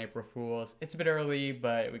SpongeBob on April Fools. It's a bit early,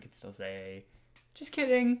 but we could still say, just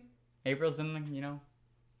kidding. April's in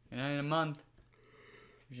a month.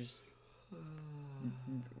 Just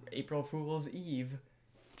April Fool's Eve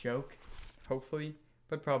joke, hopefully,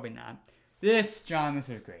 but probably not. This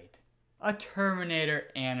is great. A Terminator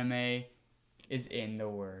anime is in the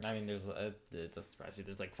works. I mean, it doesn't surprise me.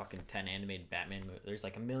 There's like fucking 10 animated Batman movies. There's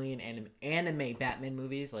like a million anime Batman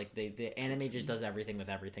movies. Like the anime just does everything with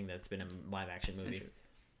everything that's been a live action movie.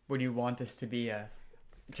 Would you want this to be a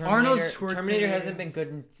Arnold Schwarzenegger? Terminator hasn't been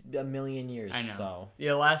good in a million years. I know. So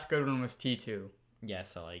The last good one was T2. yeah,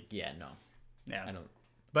 so like no. Yeah. I don't.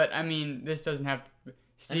 But I mean, this doesn't have to.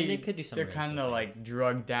 See, I mean, they could do something. They're really kind cool of thing. like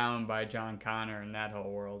drugged down by John Connor and that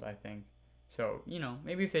whole world, I think. So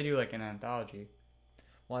maybe if they do like an anthology.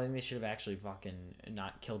 Well, I think they should have actually fucking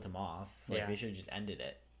not killed him off. Like Yeah. they should have just ended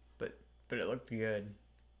it. But it looked good.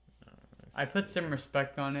 I put some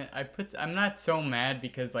respect on it. I'm not so mad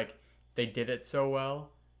because like they did it so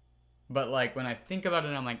well. But like when I think about it,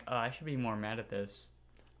 I'm like, oh, I should be more mad at this.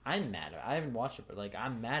 I'm mad. I haven't watched it, but like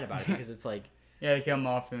I'm mad about it because it's like Yeah, they kill him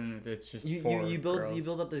off and it's just you girls.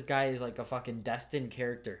 build up this guy as like a fucking destined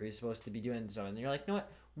character who's supposed to be doing so, and you're like, you know what?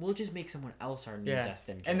 We'll just make someone else our new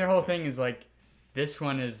destined character. And their whole thing is like, this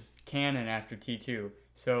one is canon after T2.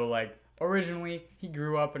 So like originally he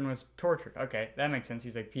grew up and was tortured. Okay, that makes sense.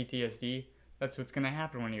 He's like PTSD. That's what's gonna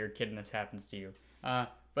happen when you're a kid and this happens to you.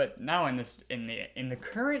 But now in the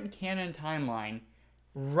current canon timeline,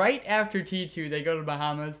 right after T2, they go to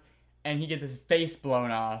Bahamas, and he gets his face blown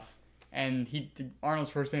off, and Arnold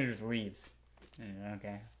Schwarzenegger just leaves.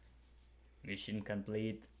 Okay, mission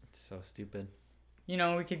complete. It's so stupid.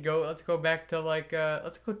 Let's go back to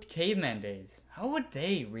let's go to caveman days. How would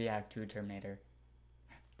they react to a Terminator?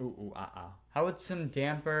 How would some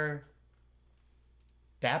dapper,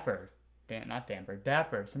 some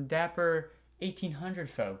dapper 1800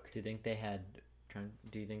 folk? Do you think they had?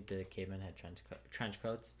 Do you think the cavemen had trench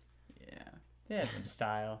coats? Yeah, they had some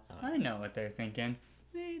style. I know what they're thinking.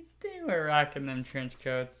 They were rocking them trench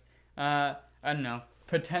coats. I don't know.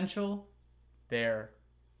 Potential there.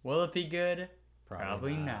 Will it be good?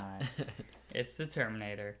 Probably not. It's the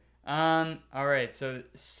Terminator. Alright, so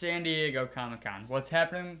San Diego Comic-Con. What's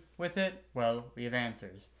happening with it? Well, we have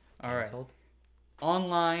answers. Alright.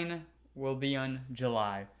 Online will be on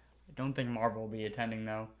July. I don't think Marvel will be attending,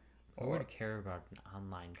 though. Who would care about an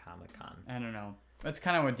online Comic-Con? I don't know. That's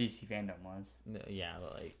kind of what DC fandom was. Yeah,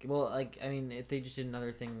 I mean, if they just did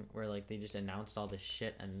another thing where, like, they just announced all this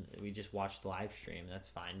shit and we just watched the live stream, that's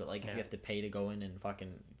fine. But, like, if you have to pay to go in and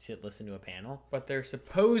fucking listen to a panel. But there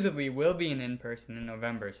supposedly will be an in-person in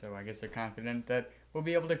November, so I guess they're confident that we'll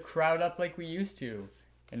be able to crowd up like we used to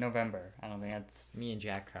in November. I don't think that's... Me and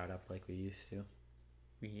Jack crowd up like we used to.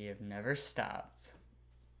 We have never stopped.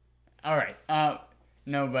 Alright,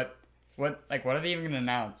 no, but what are they even going to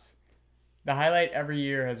announce? The highlight every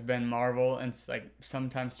year has been Marvel and like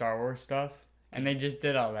sometimes Star Wars stuff, and they just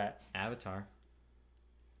did all that. Avatar.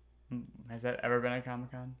 Has that ever been at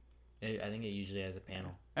Comic-Con? I think it usually has a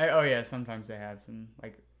panel. Oh yeah, sometimes they have some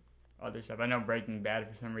like other stuff. I know Breaking Bad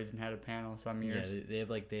for some reason had a panel some years. Yeah, they have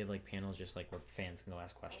like panels just like where fans can go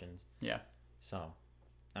ask questions. Yeah. So,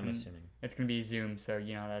 I'm assuming it's gonna be Zoom, so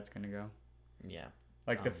you know how that's gonna go. Yeah.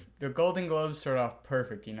 Like the Golden Globes start off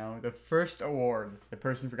perfect, the first award, the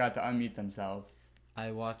person forgot to unmute themselves. I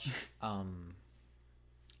watched I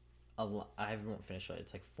won't finish it.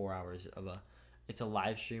 It's like 4 hours of it's a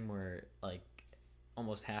live stream where like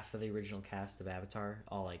almost half of the original cast of Avatar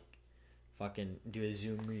all like fucking do a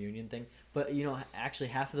Zoom reunion thing. But actually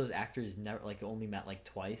half of those actors never like only met like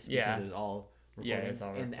twice because it was all recordings. It's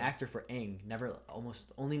all and the actor for Aang never almost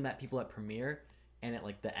only met people at premiere and at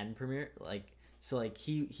like the end premiere. Like So like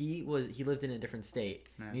he lived in a different state.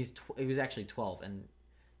 Yeah. And he was actually 12, and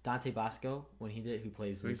Dante Bosco, who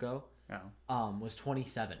plays Zuko, was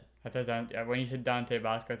 27. I thought when you said Dante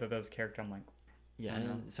Bosco, I thought that was a character. I'm like, yeah, and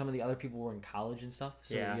then some of the other people were in college and stuff.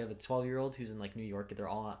 So you have a 12-year-old who's in like New York, they're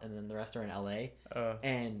all, and then the rest are in LA.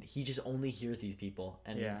 And he just only hears these people,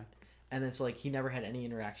 and then so like he never had any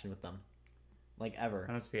interaction with them, like ever.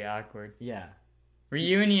 That must be awkward. Yeah.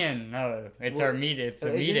 Reunion. No, it's our meeting. It's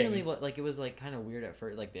the meeting. Genuinely, like it was like kind of weird at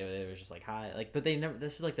first. Like they was just like hi, like but they never.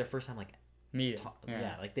 This is like their first time like meeting.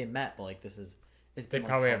 Like they met, but like this is. It's they been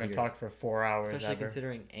probably like haven't years. talked for 4 hours. Especially ever.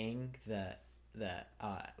 Considering Aang, that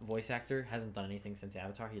voice actor, hasn't done anything since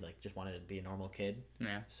Avatar. He like just wanted to be a normal kid.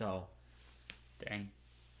 Yeah. So. Dang,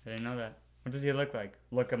 I didn't know that. What does he look like?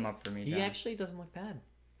 Look him up for me. He John. actually doesn't look bad.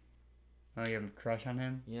 Oh, you have a crush on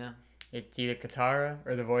him? Yeah. It's either Katara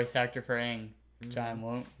or the voice actor for Aang.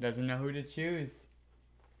 John doesn't know who to choose.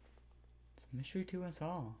 It's a mystery to us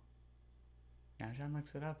all. Now John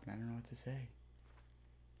looks it up and I don't know what to say.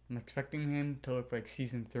 I'm expecting him to look like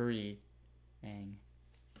season 3 Aang.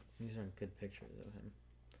 These are good pictures of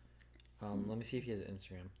him. Let me see if he has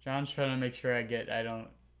Instagram. John's trying to make sure I don't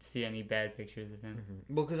see any bad pictures of him.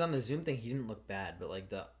 Well, because on the Zoom thing he didn't look bad, but like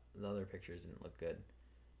the other pictures didn't look good.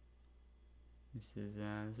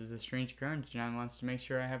 This is a strange occurrence. John wants to make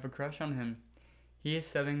sure I have a crush on him. He is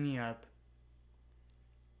setting me up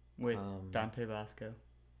with Dante Bosco.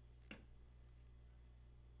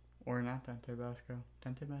 Or not Dante Bosco.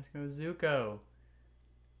 Dante Bosco is Zuko.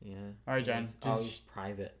 Yeah. Alright, John. He's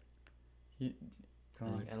private. I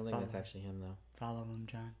don't think that's actually him, though. Follow him,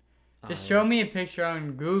 John. Just show me a picture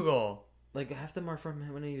on Google. Like, half them are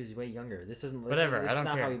from when he was way younger. This isn't... Whatever, I don't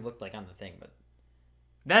not care. how he looked like on the thing, but...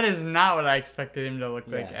 That is not what I expected him to look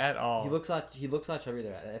like at all. He looks a lot chubbier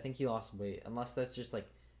there. I think he lost weight, unless that's just like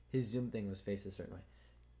his Zoom thing was faced a certain way.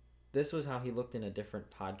 This was how he looked in a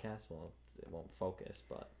different podcast. Well, it won't focus,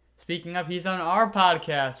 but speaking of, he's on our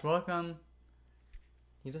podcast. Welcome.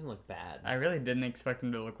 He doesn't look bad. I really didn't expect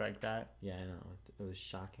him to look like that. Yeah, I know. It was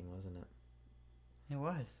shocking, wasn't it? It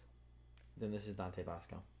was. Then this is Dante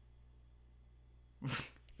Bosco.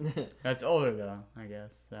 That's older though, I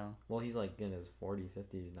guess. So. Well, he's like in his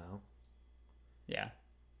 50s now. Yeah.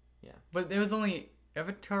 Yeah. But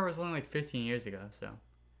Avatar was only like 15 years ago, so.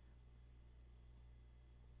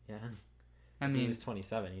 Yeah. I mean, he was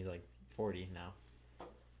 27. He's like 40 now.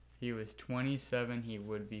 He was 27. He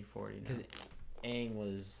would be 40 now. Because Aang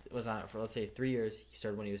was on it for, let's say, 3 years. He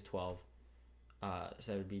started when he was 12. So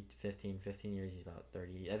that would be 15 years. He's about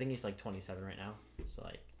 30. I think he's like 27 right now. So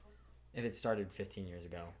like, if it started 15 years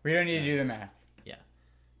ago. We don't need to do the math. Yeah.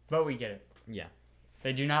 But we get it. Yeah.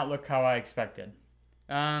 They do not look how I expected.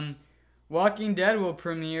 Walking Dead will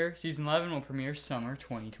premiere, season 11 will premiere summer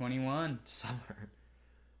 2021. Summer.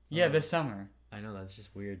 Yeah, this summer. I know, that's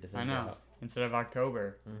just weird to think I know. about. Instead of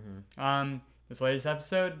October. Mm-hmm. This latest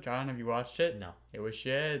episode, John, have you watched it? No. It was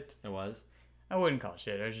shit. It was? I wouldn't call it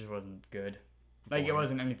shit. It just wasn't good. Like, Boring. it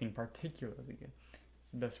wasn't anything particularly good. It's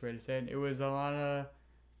the best way to say it. It was a lot of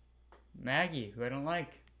Maggie, who I don't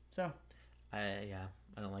like. So. I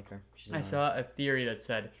don't like her. She's I saw a theory that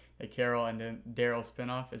said that Carol and Daryl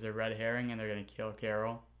spinoff is a red herring and they're going to kill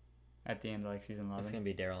Carol at the end of like season 11. It's going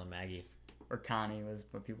to be Daryl and Maggie. Or Connie was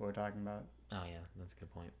what people were talking about. Oh, yeah. That's a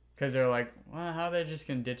good point. Because they're like, well, how are they just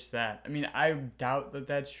going to ditch that? I mean, I doubt that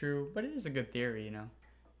that's true, but it is a good theory, you know?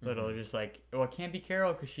 Little just like, well, it can't be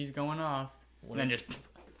Carol because she's going off. What and then just...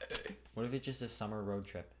 What if it's just a summer road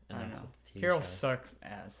trip? And I don't that's know. what the TV Carol show is? sucks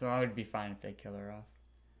ass, so I would be fine if they kill her off.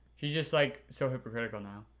 She's just like so hypocritical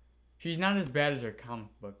now. She's not as bad as her comic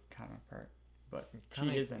book counterpart, but she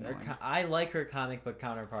is annoying. I like her comic book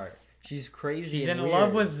counterpart. She's crazy. She's and in weird.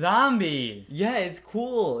 love with zombies. Yeah, it's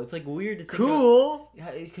cool. It's like weird to think Cool.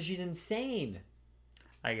 because she's insane.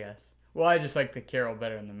 I guess. Well, I just like the Carol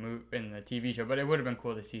better in the TV show, but it would have been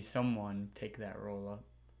cool to see someone take that role up.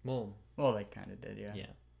 Well, they kind of did, yeah. Yeah.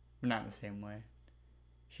 But not in the same way.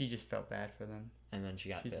 She just felt bad for them. And then she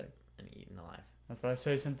got She's bit like- and eaten alive. I was about to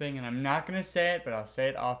say something, and I'm not going to say it, but I'll say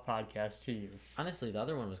it off podcast to you. Honestly, the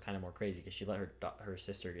other one was kind of more crazy because she let her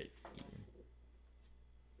sister get eaten.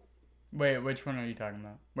 Wait, which one are you talking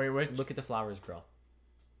about? Wait, which? Look at the Flowers girl.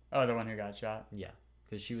 Oh, the one who got shot. Yeah,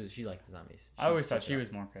 because she liked the zombies. I always thought she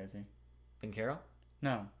was more crazy. Than Carol?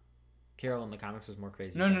 No. Carol in the comics was more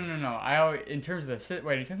crazy. No. I always, in terms of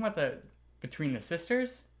wait, are you talking about between the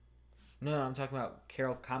sisters? No, I'm talking about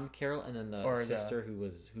Carol, comic Carol, and then the sister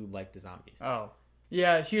who liked the zombies. Oh,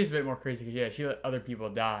 yeah, she was a bit more crazy because she let other people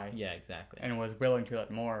die. Yeah, exactly. And was willing to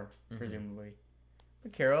let more, presumably.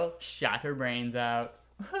 But Carol shot her brains out.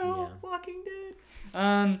 Oh, yeah. Walking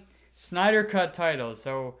Dead. Snyder Cut titles.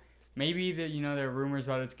 So maybe there are rumors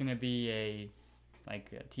about it's gonna be a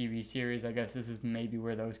TV series. I guess this is maybe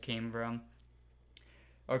where those came from.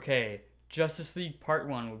 Okay, Justice League Part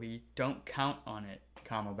 1 will be Don't Count on It,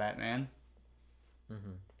 Batman.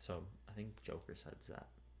 So I think Joker says that.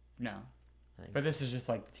 No. I think But this is just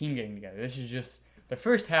like the team getting together. This is just the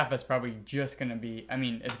first half is probably just gonna be. I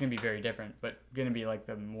mean, it's gonna be very different, but gonna be like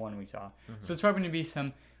the one we saw. So it's probably gonna be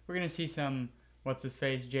some. We're gonna see some. What's his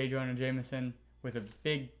face? J. Jonah Jameson with a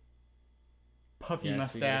big puffy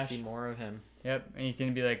mustache. We see more of him. Yep, and he's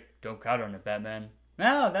gonna be like, "Don't count on it, Batman."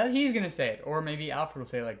 No, that he's gonna say it, or maybe Alfred will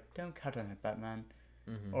say like, "Don't count on it, Batman,"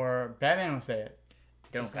 or Batman will say it,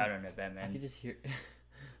 "Don't count on it, Batman." I could just hear.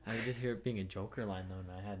 I could just hear it being a Joker line though in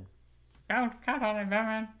my head. Don't count on it,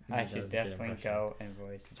 Batman. Yeah, I that should was a good definitely impression. go and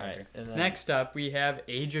voice the Joker. Alright, and then- Next up, we have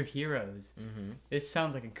Age of Heroes. This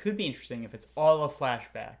sounds like it could be interesting if it's all a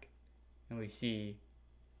flashback, and we see,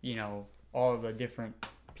 all the different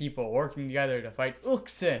people working together to fight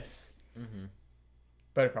Uxas.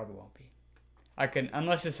 But it probably won't be.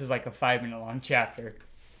 Unless this is like a 5-minute long chapter.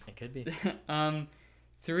 It could be.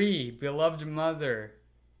 3, beloved mother,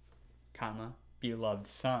 beloved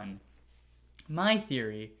son. My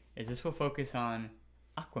theory is this will focus on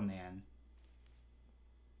Aquaman.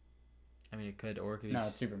 I mean, it could, or it could be. No,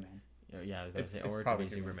 it's Superman. Yeah, I was about to say, it's or it could probably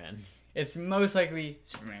be Superman. It's most likely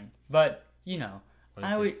Superman. But, What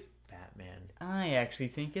I if would. it's Batman? I actually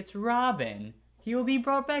think it's Robin. He will be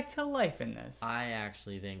brought back to life in this. I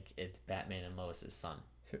actually think it's Batman and Lois's son.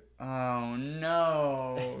 Oh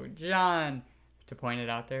no, John. To point it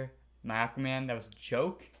out there, my Aquaman, that was a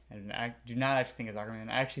joke. I do not actually think it's Aquaman.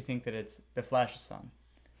 I actually think that it's the Flash's son.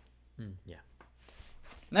 Yeah.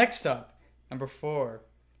 Next up, number 4,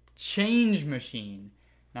 Change Machine.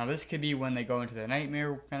 Now this could be when they go into the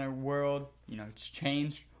nightmare kind of world. It's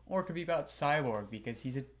changed. Or it could be about Cyborg because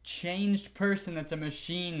he's a changed person that's a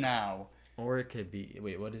machine now. Or it could be.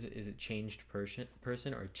 Wait, what is it? Is it changed person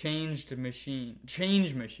or Changed machine.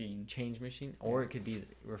 Change machine. change machine? Or it could be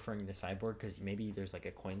referring to Cyborg because maybe there's like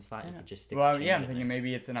a coin slot and you could just stick. Well, change yeah, I'm in thinking there.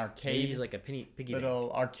 maybe it's an Maybe arcade. he's like a piggy bank.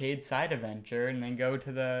 Little arcade side adventure, and then go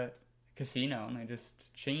to the casino and they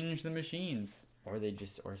just change the machines. Or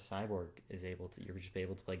Cyborg is able to. You're just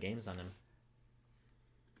able to play games on him.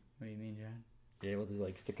 What do you mean, John? You're able to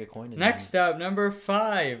like stick a coin in. Next up, number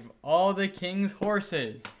 5, All the King's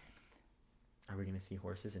Horses. Are we gonna see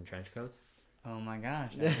horses in trench coats? Oh my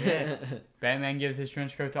gosh, that's it. Batman gives his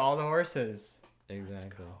trench coat to all the horses.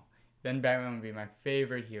 Exactly. Then Batman would be my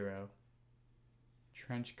favorite hero.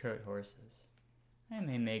 Trench coat horses. I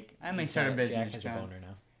may start a business, Jack has a John. boner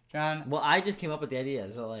now. John. Well, I just came up with the idea,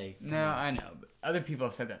 so like. No, I know, but other people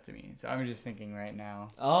have said that to me, so I'm just thinking right now.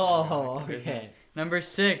 Oh, okay. Number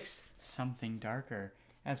 6, Something Darker.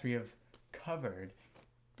 As we have covered,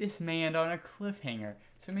 this may end on a cliffhanger.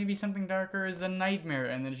 So maybe Something Darker is the nightmare,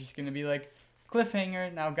 and then it's just going to be like,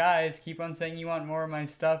 cliffhanger. Now, guys, keep on saying you want more of my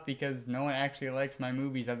stuff because no one actually likes my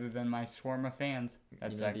movies other than my swarm of fans.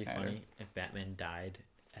 That's It'd be Zack Snyder. funny if Batman died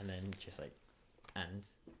and then just like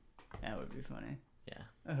ends. That would be funny. Yeah.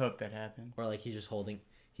 I hope that happens. Or like he's holding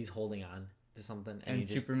on to something and And you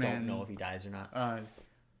just Superman- don't know if he dies or not.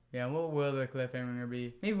 Yeah, what will the cliffhanger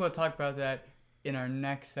be? Maybe we'll talk about that in our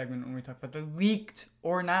next segment when we talk about the leaked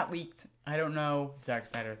or not leaked, I don't know, Zack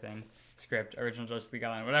Snyder thing, script, original Justice League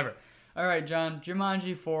Outline, whatever. All right, John,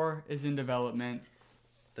 Jumanji 4 is in development.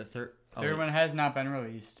 The third One has not been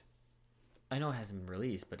released. I know it hasn't been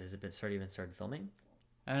released, but has it been started filming?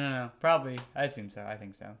 I don't know. Probably. I assume so. I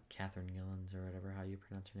think so. Catherine Gillens or whatever, how you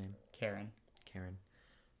pronounce her name? Karen.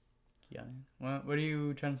 Yeah. What are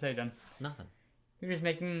you trying to say, John? Nothing. You're just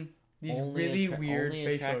making these Only really weird only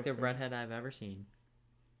facial attractive expressions. redhead I've ever seen.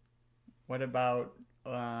 What about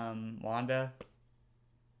Wanda?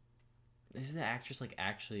 Isn't the actress like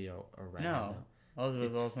actually a redhead? No. though? Elizabeth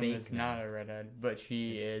It's Olsen fake is not now. a redhead, but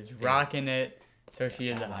she It's is fake. rocking it. So she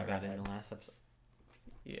is Oh a my hot god! redhead. In the last episode.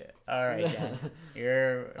 Yeah. All right, John.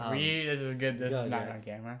 This is good. This go is not ahead. on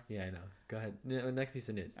camera. Yeah, I know. Go ahead. Next piece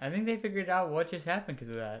of news. I think they figured out what just happened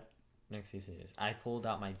because of that. Next piece of news. I pulled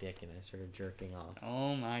out my dick and I started jerking off.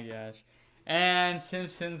 Oh my gosh. And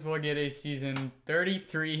Simpsons will get a season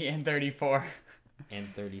 33 and 34.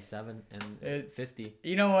 And 37 and It- 50.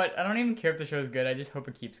 You know what? I don't even care if the show's good. I just hope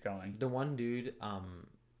it keeps going. The one dude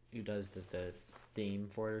who does the theme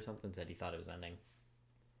for it or something said he thought it was ending.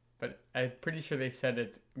 But I'm pretty sure they've said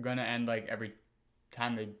it's gonna end like every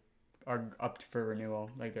time they are up for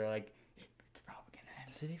renewal. Like they're like, it's probably gonna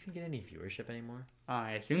end. Does it even get any viewership anymore?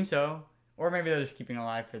 I assume so. Or maybe they're just keeping it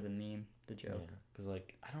alive for the meme, the joke. Yeah, because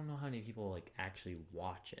like I don't know how many people like actually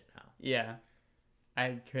watch it now. Yeah.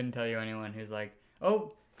 I couldn't tell you anyone who's like,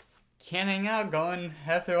 oh, can't hang out,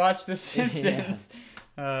 have to watch The Simpsons.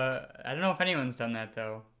 I don't know if anyone's done that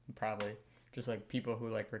though. Probably just like people who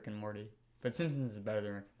like Rick and Morty. But Simpsons is better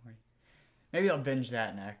than Rick and Morty. Maybe I'll binge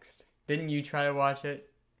that next. Didn't you try to watch it?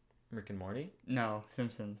 Rick and Morty? No,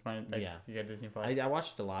 Simpsons. Yeah. You got Disney Plus. I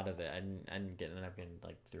watched a lot of it. I didn't get end up getting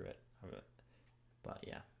like through it. But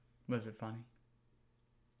yeah. Was it funny?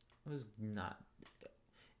 It was not.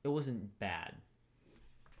 It wasn't bad.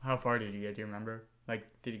 How far did you get? Do you remember? Like,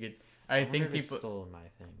 did you get? I think people stole my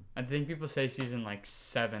thing. I think people say season like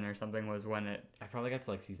 7 or something was when it. I probably got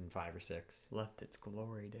to like season 5 or 6. Left its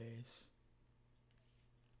glory days.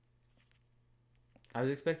 I was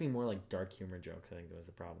expecting more like dark humor jokes. I think that was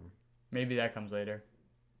the problem. Maybe that comes later.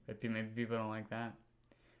 Maybe people don't like that.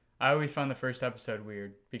 I always found the first episode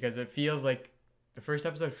weird because it feels like the first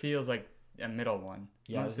episode feels like a middle one.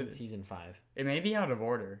 Yeah, it was in season 5. It may be out of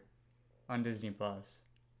order on Disney Plus.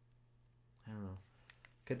 I don't know.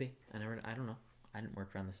 Could be. I don't know. I didn't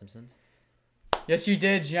work around The Simpsons. Yes, you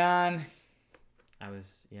did, John.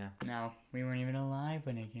 Yeah. No, we weren't even alive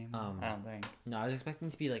when it came out. I don't think. No, I was expecting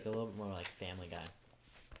it to be like a little bit more like Family Guy.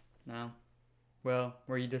 No. Well,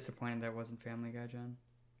 were you disappointed that wasn't Family Guy, John?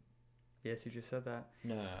 Yes, you just said that.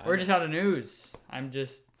 No. We're just out of news. I'm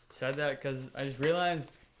just said that because I just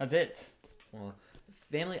realized that's it. Well,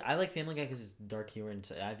 I like Family Guy because it's dark humor, and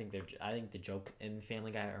so I think the jokes in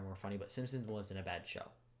Family Guy are more funny. But Simpsons wasn't a bad show.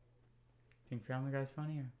 Think Family Guy's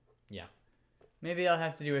funnier? Yeah. Maybe I'll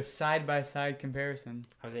have to do a side-by-side comparison.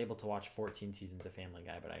 I was able to watch 14 seasons of Family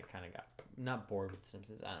Guy, but I kind of got not bored with The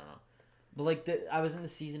Simpsons. I don't know. But like I was in the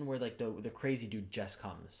season where like the crazy dude just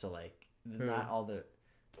comes, so like not all the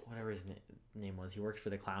whatever his name was. He works for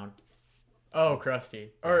the clown. Oh, Krusty.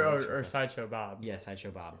 Or Sideshow Bob. Yeah,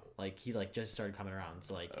 Sideshow Bob. Like he like just started coming around,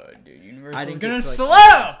 so like oh dude, Universal's gonna like,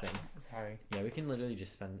 slow. Sorry. Yeah, we can literally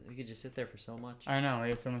we could just sit there for so much. I know, we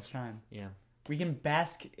have so much time. Yeah. We can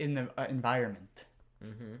bask in the environment.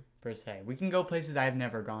 Mm-hmm. Per se. We can go places I've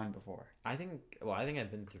never gone before. I think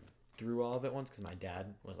I've been through all of it once because my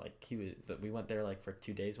dad was like we went there like for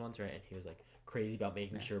 2 days once, right? And he was like crazy about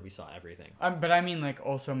making sure we saw everything. But I mean like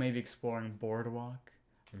also maybe exploring Boardwalk.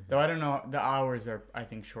 Mm-hmm. Though I don't know, the hours are I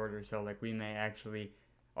think shorter, so like we may actually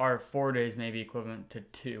our 4 days may be equivalent to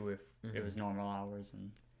 2 if it was normal hours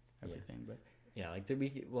and everything. But yeah, like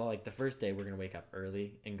the first day we're gonna wake up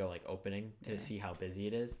early and go like opening to see how busy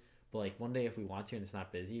it is. But like one day if we want to and it's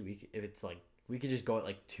not busy, we could just go at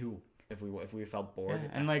like 2 if we felt bored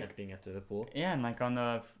and like being after the pool. Yeah, and like on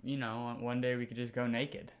the one day we could just go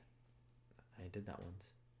naked. I did that once.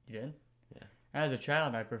 You did? Yeah. As a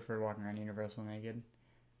child, I preferred walking around Universal naked.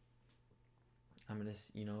 I'm gonna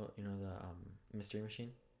the mystery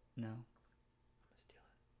machine. No. I'm gonna steal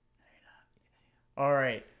it. No, you're not. All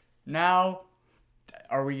right, now,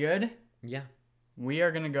 are we good? Yeah. We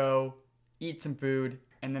are gonna go eat some food,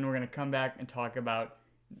 and then we're gonna come back and talk about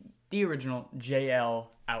the original JL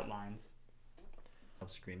outlines. I'm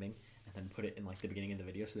screaming, and then put it in like the beginning of the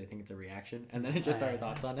video so they think it's a reaction, and then just our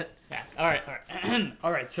thoughts on it. Yeah. All right.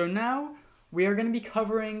 All right. So now we are gonna be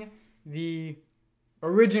covering the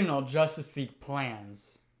original Justice League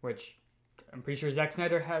plans, which I'm pretty sure Zack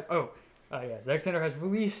Snyder has. Zack Snyder has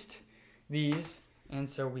released these, and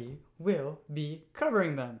so we will be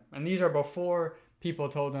covering them. And these are before people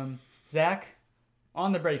told him, Zack,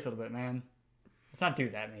 on the brakes a little bit, man. Let's not do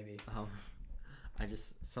that, maybe.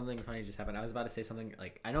 Something funny just happened. I was about to say something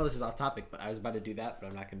like, I know this is off topic, but I was about to do that, but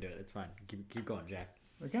I'm not gonna do it. It's fine. Keep going, Jack.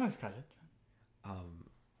 We can always cut it.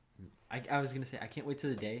 I was gonna say I can't wait to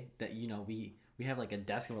the day that we have like a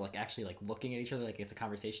desk and we're like actually like looking at each other like it's a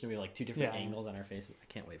conversation. We have like 2 different angles on our faces. I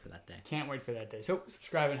can't wait for that day. Can't wait for that day. So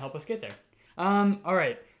subscribe and help us get there. All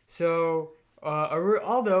right. So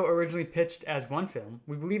although originally pitched as one film,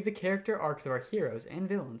 we believe the character arcs of our heroes and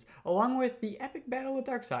villains, along with the epic battle with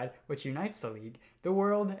Darkseid, which unites the League, the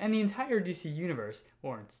world, and the entire DC universe,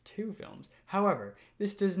 warrants 2 films. However,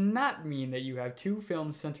 this does not mean that you have 2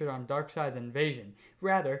 films centered on Darkseid's invasion.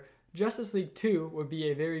 Rather, Justice League 2 would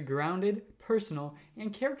be a very grounded, personal,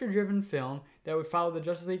 and character-driven film that would follow the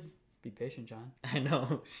Justice League. Be patient, John. I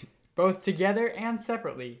know. Both together and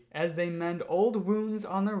separately, as they mend old wounds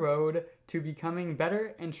on the road to becoming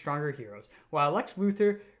better and stronger heroes, while Lex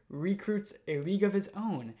Luthor recruits a league of his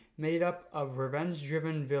own, made up of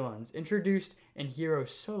revenge-driven villains introduced in hero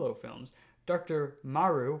solo films. Dr.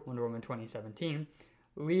 Maru, Wonder Woman 2017,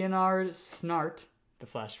 Leonard Snart, The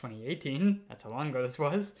Flash 2018, that's how long ago this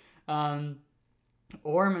was,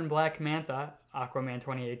 Orm and Black Manta, Aquaman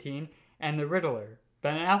 2018, and the Riddler,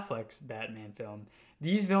 Ben Affleck's Batman film.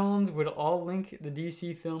 These villains would all link the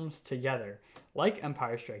DC films together. Like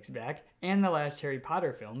Empire Strikes Back and the last Harry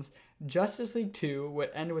Potter films, Justice League 2 would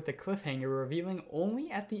end with a cliffhanger revealing only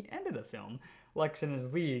at the end of the film Lex and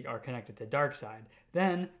his League are connected to Darkseid.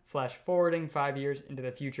 Then, flash forwarding 5 years into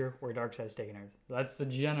the future where Darkseid's taken Earth. So that's the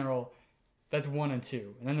general, that's 1 and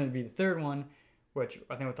 2. And then there'd be the third one, which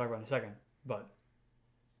I think we'll talk about in a second. But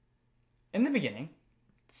in the beginning,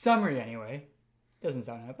 summary anyway, doesn't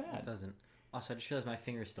sound that bad. It doesn't. Also, I just realized my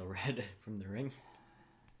finger's still red from the ring.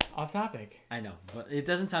 Off topic. I know, but it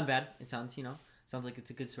doesn't sound bad. It sounds, sounds like it's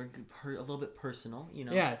a good story, a little bit personal,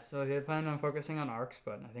 Yeah, so they plan on focusing on arcs,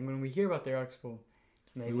 but I think when we hear about their arcs,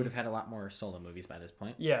 we would have had a lot more solo movies by this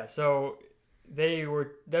point. Yeah, so they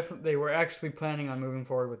were actually planning on moving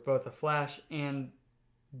forward with both the Flash and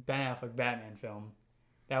Ben Affleck Batman film.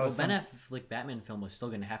 Ben Affleck Batman film was still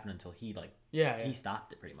going to happen until he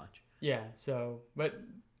stopped it pretty much. Yeah, so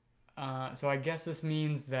I guess this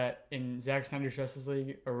means that in Zack Snyder's Justice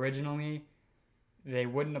League originally, they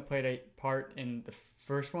wouldn't have played a part in the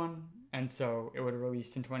first one, and so it would have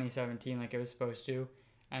released in 2017 like it was supposed to,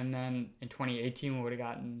 and then in 2018 we would have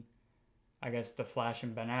gotten, I guess, the Flash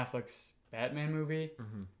and Ben Affleck's Batman movie,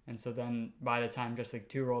 and so then by the time Justice League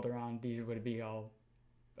 2 rolled around, these would be all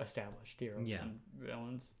established heroes and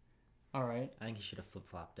villains. All right. I think he should have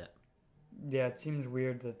flip-flopped it. Yeah, it seems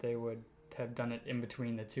weird that they would have done it in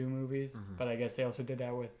between the two movies, but I guess they also did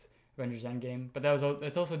that with Avengers Endgame. But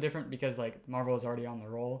it's also different because like Marvel is already on the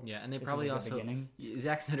roll. Yeah, and they probably also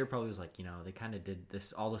Zack Snyder probably was like, they kind of did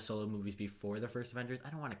this all the solo movies before the first Avengers. I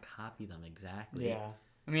don't want to copy them exactly. Yeah,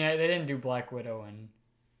 I mean they didn't do Black Widow and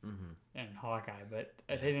Hawkeye, but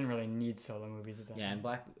they didn't really need solo movies at that point.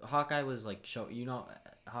 And Hawkeye was like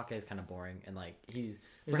Hawkeye is kind of boring and like there's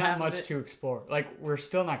not much to explore. Like we're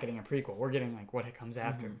still not getting a prequel. We're getting like what comes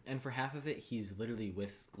after. And for half of it, he's literally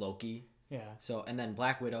with Loki. Yeah. So and then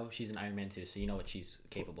Black Widow, she's an Iron Man too, so you know what she's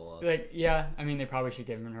capable of. Like I mean they probably should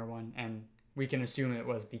give her one, and we can assume it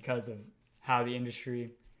was because of how the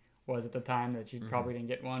industry was at the time that she probably didn't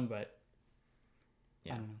get one, but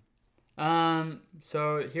I don't know.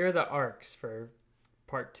 So here are the arcs for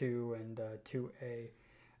part 2 and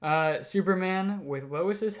 2A. Superman, with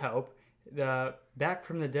Lois's help, the back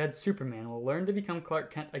from the dead Superman will learn to become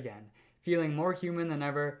Clark Kent again, feeling more human than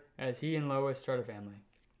ever as he and Lois start a family.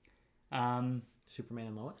 Superman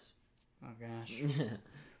and Lois? Oh gosh.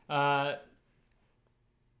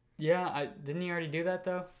 Didn't he already do that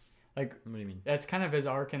though? Like, what do you mean? That's kind of his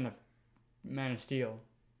arc in the Man of Steel,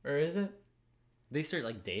 or is it? They start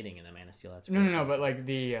like dating in the Man of Steel. That's no, but like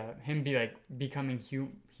the him becoming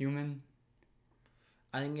human.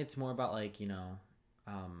 I think it's more about like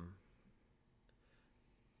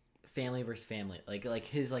family versus family, like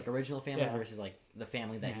his like original family versus like the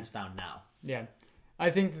family that he's found now. Yeah,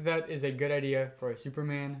 I think that is a good idea for a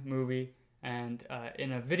Superman movie, and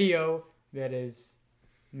in a video that is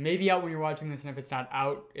maybe out when you're watching this, and if it's not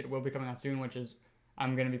out, it will be coming out soon. Which is,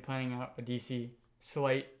 I'm gonna be planning out a DC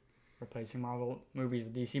slate, replacing Marvel movies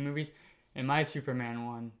with DC movies. And my Superman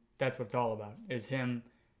one, that's what it's all about, is him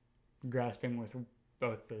grasping with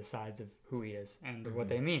both the sides of who he is and what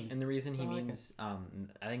they mean. And the reason he means, I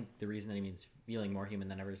think the reason that he means feeling more human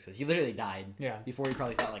than ever is because he literally died. Yeah. Before he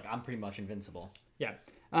probably thought, like, I'm pretty much invincible. Yeah.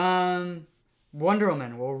 Wonder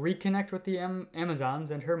Woman will reconnect with the Amazons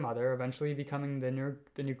and her mother, eventually becoming the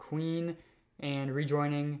new queen and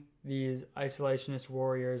rejoining these isolationist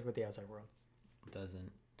warriors with the outside world.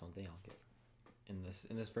 Don't they all get in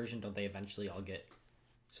this version? Don't they eventually all get?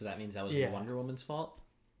 So that means that was Wonder Woman's fault.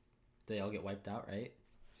 They all get wiped out, right?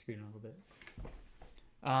 Scooting a little bit.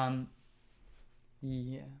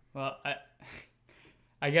 Yeah. Well,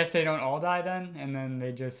 I guess they don't all die then, and then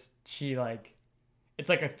it's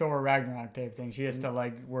like a Thor Ragnarok type thing. She has to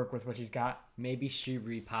like work with what she's got. Maybe she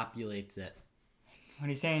repopulates it. What are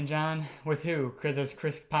you saying, John? With who? Does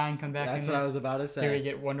Chris Pine come back? That's what I was about to say. Do we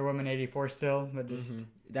get Wonder Woman 84 still? But just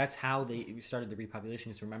that's how they started the repopulation.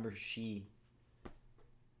 Is remember she.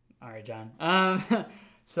 All right, John.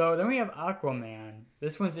 So then we have Aquaman.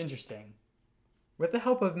 This one's interesting. With the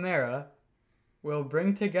help of Mera, will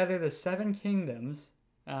bring together the 7 kingdoms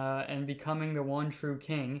and becoming the one true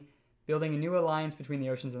king, building a new alliance between the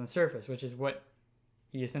oceans and the surface, which is what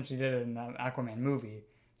he essentially did in the Aquaman movie.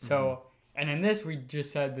 So, and in this, we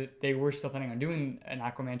just said that they were still planning on doing an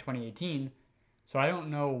Aquaman 2018. So I don't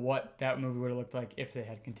know what that movie would have looked like if they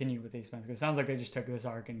had continued with the expense. Because it sounds like they just took this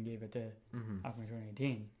arc and gave it to Aquaman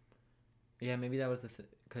 2018. Yeah, maybe that was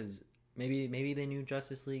because maybe they knew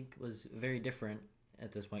Justice League was very different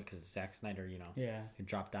at this point because Zack Snyder, had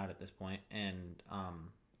dropped out at this point, and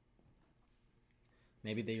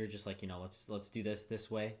Maybe they were just like, let's do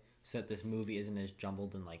this way so that this movie isn't as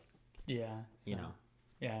jumbled and like, Yeah. you know.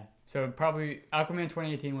 Yeah. So probably Aquaman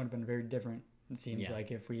 2018 would have been very different. It seems Yeah.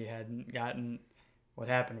 like if we hadn't gotten what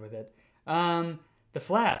happened with it. The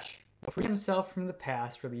Flash will free himself from the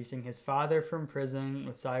past, releasing his father from prison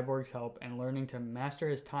with Cyborg's help and learning to master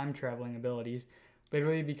his time traveling abilities,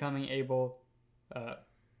 literally becoming able.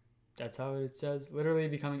 That's how it says. Literally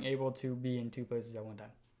becoming able to be in two places at one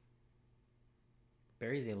time.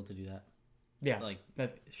 Barry's able to do that. Yeah. Like,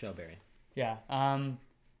 that, show Barry. yeah.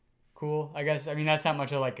 Cool. I guess. I mean, that's not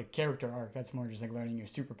much of like a character arc. That's more just like learning your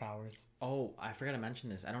superpowers. Oh, I forgot to mention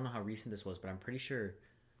this. I don't know how recent this was, but I'm pretty sure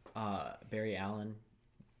Barry Allen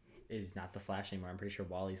is not the Flash anymore. I'm pretty sure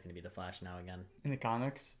Wally's going to be the Flash now again. In the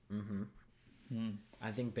comics? Mm-hmm.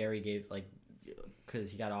 I think Barry gave, like, because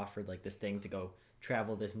he got offered, like, this thing to go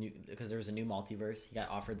travel this new, because there was a new multiverse. He got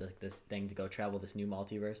offered, like, this thing to go travel this new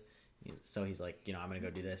multiverse. So he's like, I'm going to go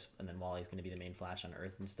do this, and then Wally's going to be the main Flash on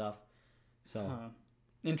Earth and stuff. So,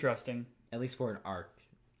 interesting. At least for an arc.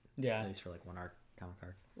 Yeah. At least for, like, one comic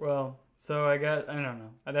arc. Well, so I guess, I don't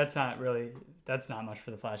know. That's not much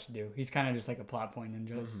for the Flash to do. He's kind of just like a plot point in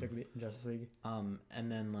Justice League.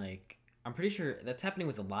 And then, like, I'm pretty sure that's happening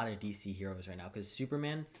with a lot of DC heroes right now, because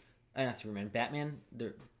Batman,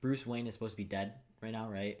 Bruce Wayne is supposed to be dead right now,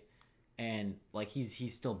 right? And, like, he's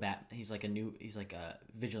still he's like a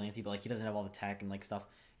vigilante, but, like, he doesn't have all the tech and, like, stuff,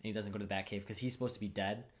 and he doesn't go to the Batcave because he's supposed to be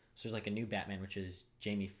dead. So there's, like, a new Batman, which is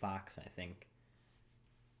Jamie Foxx, I think.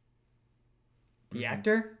 The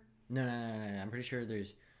actor? No. I'm pretty sure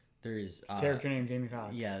there's character named Jamie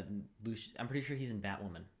Foxx. Yeah, I'm pretty sure he's in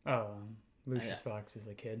Batwoman. Oh, Lucius Fox is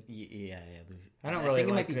a kid. Yeah. I don't really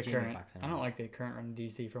like the current. I don't like the current run of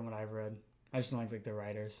DC from what I've read. I just don't like the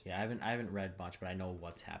writers. Yeah, I haven't read much, but I know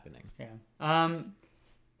what's happening. Yeah.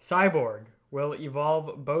 Cyborg will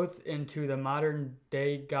evolve both into the modern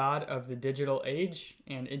day god of the digital age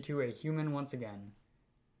and into a human once again.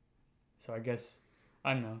 So I guess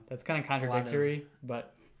I don't know. That's kind of contradictory,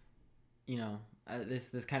 but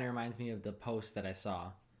this kind of reminds me of the post that I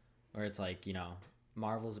saw, where it's like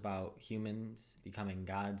Marvel's about humans becoming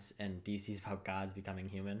gods and DC's about gods becoming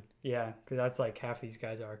human. Yeah, because that's like half these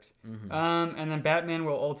guys' arcs. Mm-hmm. And then Batman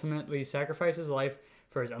will ultimately sacrifice his life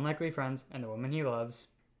for his unlikely friends and the woman he loves,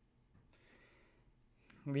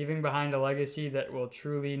 leaving behind a legacy that will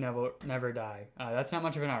truly never die. That's not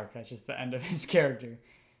much of an arc. That's just the end of his character.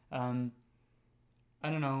 I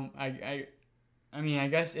don't know. I mean, I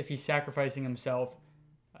guess if he's sacrificing himself,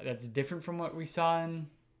 that's different from what we saw in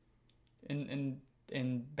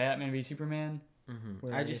Batman v Superman. Mm-hmm.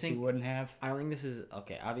 Where I just think he wouldn't have. I don't think this is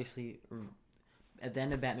okay. Obviously, at the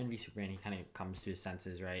end of Batman v Superman, he kind of comes to his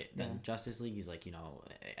senses, right? Yeah. Then Justice League, he's like,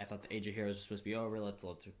 I thought the Age of Heroes was supposed to be over. Let's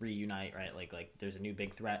reunite, right? Like there's a new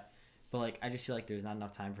big threat, but like I just feel like there's not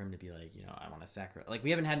enough time for him to be like, I want to sacrifice. Like we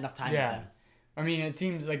haven't had enough time. Yeah. I mean, it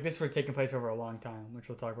seems like this would have taken place over a long time, which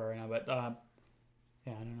we'll talk about right now. But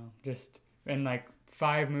yeah, I don't know. Just in like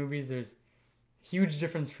 5 movies, there's huge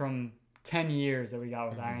difference from 10 years that we got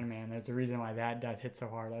with Iron Man. There's a reason why that death hit so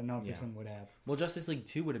hard. I don't know if this one would have. Well, Justice League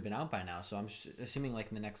 2 would have been out by now, so I'm assuming like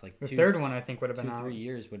in the next the third one I think would have been 2-3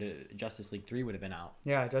 years Justice League 3 would have been out.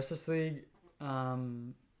 Yeah, Justice League.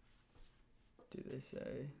 Do they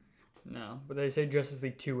say no? But they say Justice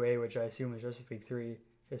League 2A, which I assume is Justice League 3,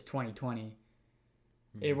 is 2020.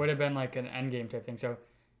 It would have been like an Endgame type thing. So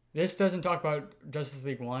this doesn't talk about Justice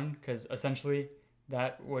League 1 because essentially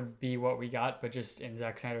that would be what we got, but just in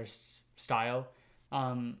Zack Snyder's style.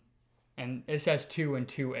 And it says 2 and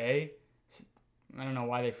 2A. I don't know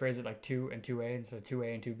why they phrase it like 2 and 2A instead of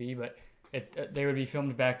 2A and 2B, but they would be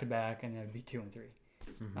filmed back to back, and it would be 2 and 3.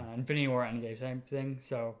 Infinity War Endgame type thing.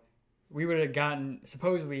 So we would have gotten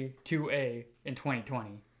supposedly 2A in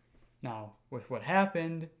 2020. Now with what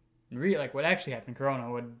happened. Like what actually happened, Corona,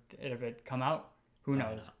 would it have it come out? Who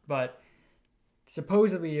knows? But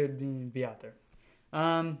supposedly it would be out there.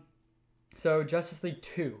 So Justice League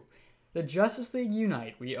 2. The Justice League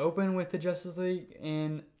unite. We open with the Justice League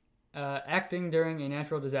in acting during a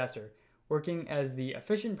natural disaster, working as the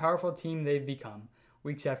efficient, powerful team they've become.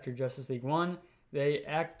 Weeks after Justice League 1, they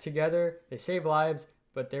act together, they save lives,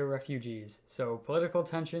 but they're refugees. So political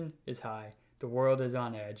tension is high. The world is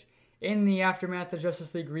on edge. In the aftermath, the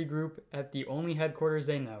Justice League regroup at the only headquarters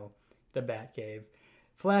they know, the Batcave.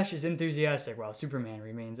 Flash is enthusiastic while Superman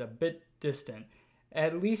remains a bit distant,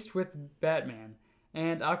 at least with Batman.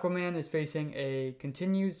 And Aquaman is facing a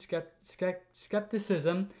continued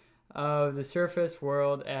skepticism of the surface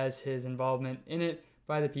world as his involvement in it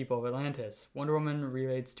by the people of Atlantis. Wonder Woman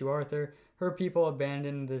relates to Arthur. Her people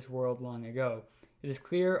abandoned this world long ago. It is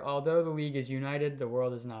clear, although the League is united, the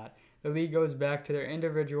world is not. the League goes back to their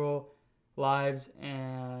individual lives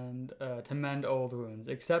and to mend old wounds,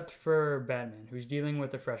 except for Batman, who's dealing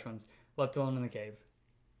with the fresh ones, left alone in the cave.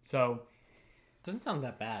 So, Doesn't sound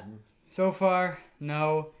that bad. so far,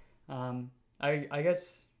 no. I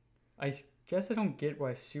guess I don't get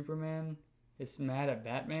why Superman is mad at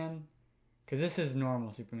Batman, because this is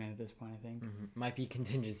normal Superman at this point. I think Might be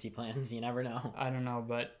contingency plans. You never know. I don't know,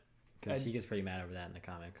 but Because he gets pretty mad over that in the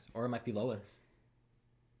comics. Or it might be Lois.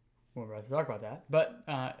 we're about to talk about that. But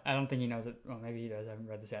I don't think he knows it. Well, maybe he does. I haven't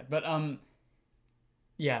read this yet. But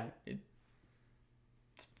yeah.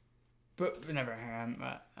 But never.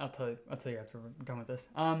 I'll tell you after we're done with this.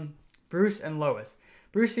 Bruce and Lois.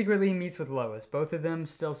 Bruce secretly meets with Lois. Both of them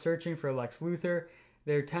still searching for Lex Luthor.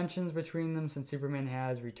 There are tensions between them since Superman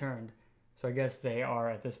has returned. So I guess they are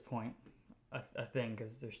at this point a thing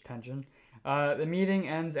because there's tension. The meeting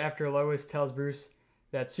ends after Lois tells Bruce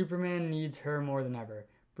that Superman needs her more than ever.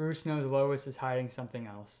 Bruce knows Lois is hiding something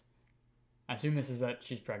else. I assume this is that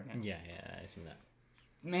she's pregnant. Yeah, I assume that.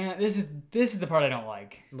 Man, this is the part I don't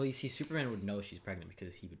like. Well, you see, Superman would know she's pregnant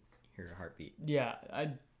because he would hear her heartbeat. Yeah,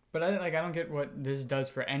 I don't get what this does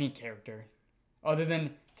for any character, other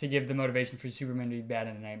than to give the motivation for Superman to be bad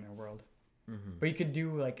in a nightmare world. Mm-hmm. But you could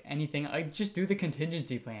do like anything, like just do the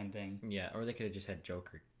contingency plan thing. Yeah, or they could have just had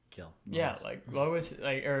Joker kill Lois. Yeah, like Lois,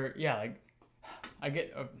 I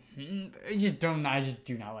get, I just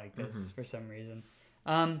do not like this for some reason.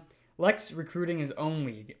 Lex recruiting his own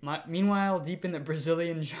league. Meanwhile, deep in the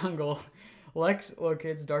Brazilian jungle, Lex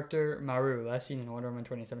locates Dr. Maru, last seen in Wonder Woman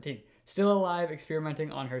 2017. Still alive,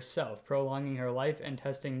 experimenting on herself, prolonging her life and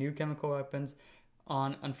testing new chemical weapons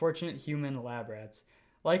on unfortunate human lab rats.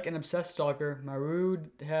 Like an obsessed stalker, Maru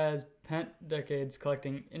has spent decades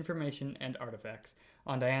collecting information and artifacts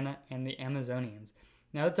on Diana and the Amazonians.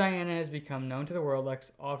 Now that Diana has become known to the world,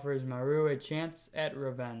 Lex offers Maru a chance at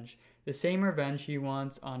revenge. The same revenge he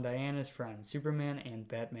wants on Diana's friends, Superman and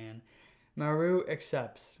Batman. Maru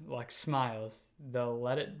accepts. Lex smiles. Then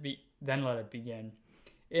let it begin.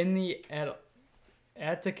 In the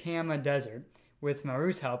Atacama Desert, with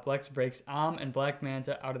Maru's help, Lex breaks and Black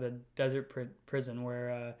Manta out of the desert prison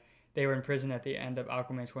where they were in prison at the end of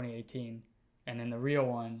Aquaman 2018. And in the real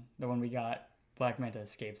one, the one we got, Black Manta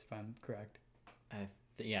escapes, if I'm correct. I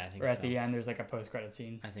think so. Or at the end, there's like a post-credit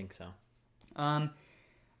scene. I think so.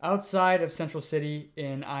 Outside of Central City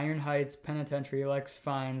in Iron Heights Penitentiary, Lex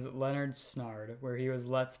finds Leonard Snard, where he was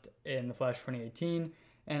left in The Flash 2018,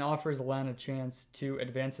 and offers Len a chance to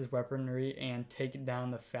advance his weaponry and take down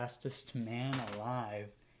the fastest man alive.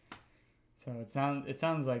 So it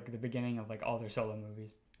sounds like the beginning of like all their solo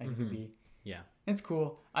movies. Like it could be. Yeah. It's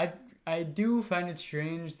cool. I do find it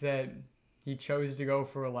strange that he chose to go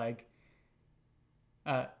for like.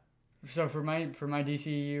 So for my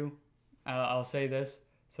DCU, I'll say this.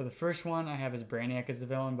 So the first one I have is Brainiac as the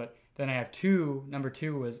villain, but then I have number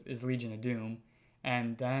two is Legion of Doom,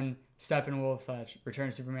 and then Steppenwolf / Return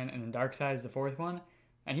of Superman, and then Darkseid is the fourth one.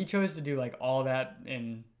 And he chose to do like all that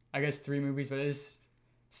in, I guess, 3 movies, but it's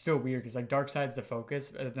still weird because like Darkseid's the focus,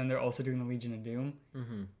 but then they're also doing the Legion of Doom.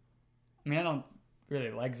 Mm-hmm. I mean, I don't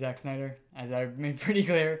really like Zack Snyder, as I've made pretty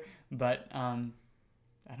clear, but I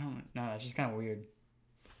don't know. That's just kind of weird.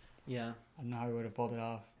 Yeah. I don't know how he would have pulled it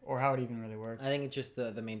off, or how it even really works. I think it's just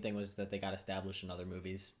the main thing was that they got established in other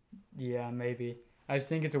movies. Yeah, maybe. I just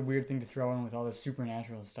think it's a weird thing to throw in with all this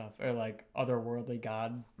supernatural stuff, or like otherworldly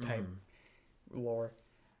god type lore.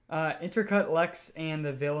 Intercut Lex and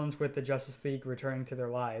the villains with the Justice League returning to their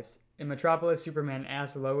lives. In Metropolis, Superman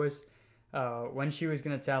asks Lois when she was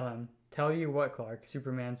going to tell him. Tell you what, Clark,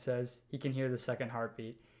 Superman says. He can hear the second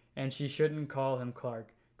heartbeat. And she shouldn't call him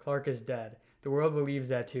Clark. Clark is dead. The world believes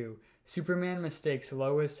that too. Superman mistakes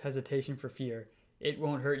Lois' hesitation for fear. It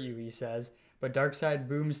won't hurt you, he says. But Darkseid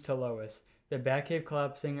booms to Lois, the Batcave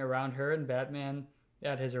collapsing around her and Batman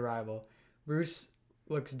at his arrival. Bruce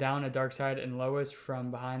looks down at Darkseid and Lois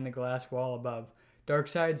from behind the glass wall above.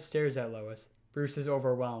 Darkseid stares at Lois. Bruce is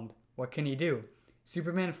overwhelmed. What can he do?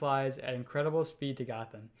 Superman flies at incredible speed to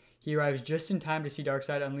Gotham. He arrives just in time to see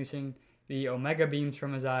Darkseid unleashing the Omega beams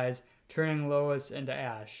from his eyes, turning Lois into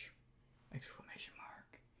ash. Exclamation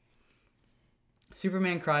mark.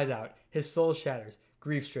 Superman cries out. His soul shatters.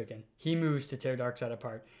 Grief-stricken, he moves to tear Darkseid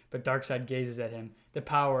apart, but Darkseid gazes at him, the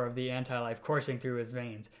power of the anti-life coursing through his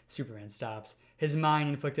veins. Superman stops. His mind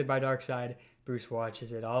inflicted by Darkseid. Bruce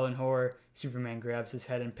watches it all in horror. Superman grabs his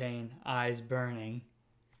head in pain, eyes burning.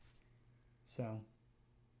 So,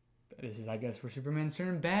 this is, I guess, where Superman's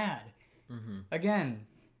turning bad. Mm-hmm. Again,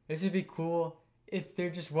 this would be cool if there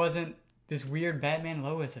just wasn't this weird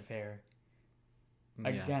Batman-Lois affair. Yeah.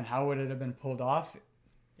 Again, how would it have been pulled off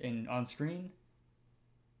on screen?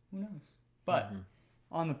 Who knows? But Mhm.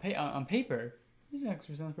 on paper, these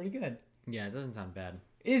extras sound pretty good. Yeah, it doesn't sound bad.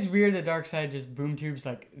 It is weird that Darkseid just boom tubes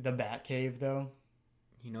like the Batcave though.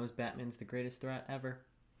 He knows Batman's the greatest threat ever.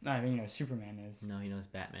 I think Superman is. No, he knows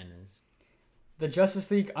Batman is. The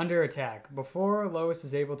Justice League under attack. Before Lois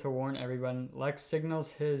is able to warn everyone, Lex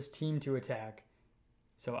signals his team to attack.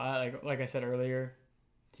 So like I said earlier,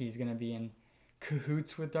 he's gonna be in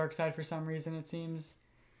cahoots with Darkseid for some reason it seems,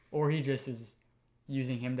 or he just is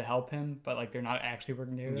using him to help him, but like they're not actually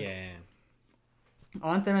working together. Yeah.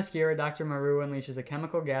 On Themyscira, Dr. Maru unleashes a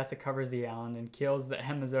chemical gas that covers the island and kills the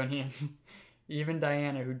Amazonians. Even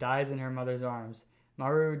Diana, who dies in her mother's arms.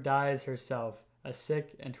 Maru dies herself, a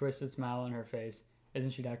sick and twisted smile on her face.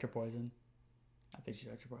 Isn't she Dr. Poison? I think she's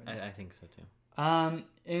Dr. Poison. I think so too.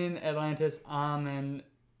 In Atlantis, and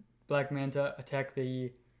Black Manta attack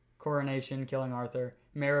the Coronation, killing Arthur.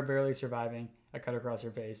 Mara barely surviving, a cut across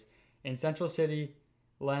her face. In Central City,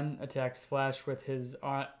 Len attacks Flash with his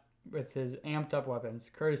amped up weapons,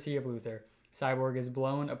 courtesy of Luthor. Cyborg is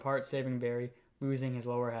blown apart, saving Barry, losing his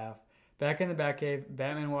lower half. Back in the Batcave,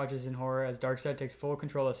 Batman watches in horror as Darkseid takes full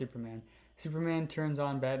control of Superman. Superman turns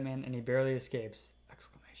on Batman and he barely escapes!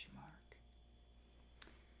 Exclamation mark.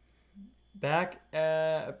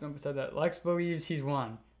 Beside that, Lex believes he's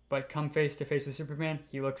won, but come face to face with Superman,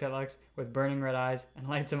 he looks at Lex with burning red eyes and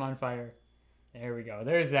lights him on fire. There we go.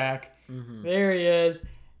 There's Zach. Mm-hmm. There he is.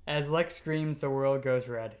 As Lex screams, the world goes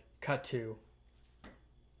red. Cut to.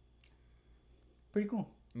 Pretty cool.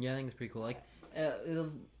 Yeah, I think it's pretty cool. Like,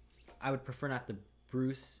 I would prefer not the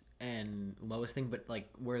Bruce and Lois thing, but like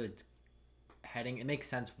where it's heading, it makes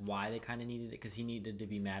sense why they kind of needed it, because he needed to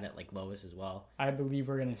be mad at like Lois as well. I believe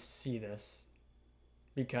we're gonna see this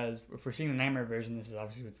because if we're seeing the Nightmare version, this is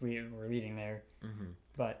obviously what's we're leading there. Mm-hmm.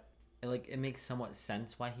 But it makes somewhat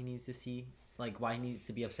sense why he needs to see, like, why he needs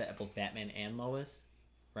to be upset at both Batman and Lois,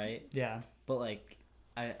 right? Yeah. But like,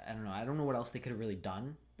 I don't know. I don't know what else they could have really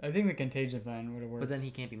done. I think the Contagion plan would have worked. But then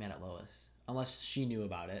he can't be mad at Lois unless she knew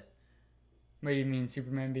about it. What do you mean,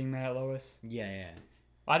 Superman being mad at Lois? Yeah.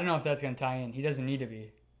 I don't know if that's gonna tie in. He doesn't need to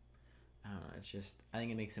be. I don't know. It's just, I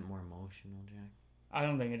think it makes it more emotional, Jack. I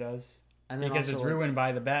don't think it does. And then because also, it's ruined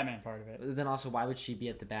by the Batman part of it. Then also, why would she be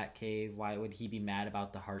at the Batcave? Why would he be mad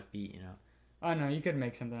about the heartbeat? You know. Oh no, you could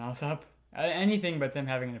make something else up. Anything but them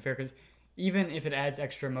having an affair. Because even if it adds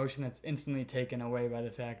extra emotion, that's instantly taken away by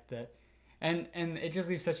the fact that, and it just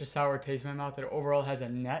leaves such a sour taste in my mouth that it overall has a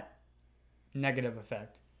net negative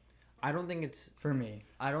effect. I don't think it's for me.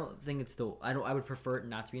 I don't think it's the. I would prefer it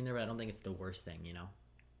not to be in there, but I don't think it's the worst thing. You know.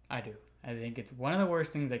 I do. I think it's one of the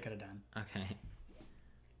worst things they could have done. Okay.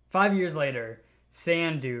 5 years later,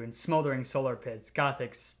 sand dunes, smoldering solar pits,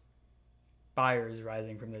 Gothic spires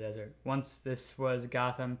rising from the desert. Once this was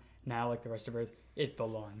Gotham, now like the rest of Earth, it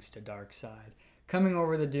belongs to Darkseid. Coming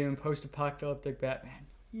over the dune, post-apocalyptic Batman.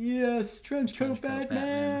 Yes, Trenchcoat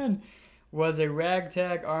Batman! Was a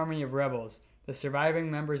ragtag army of rebels. The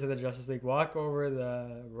surviving members of the Justice League walk over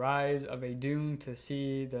the rise of a dune to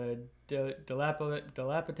see the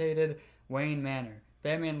dilapidated Wayne Manor.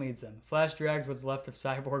 Batman leads them. Flash drags what's left of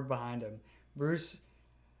Cyborg behind him. Bruce...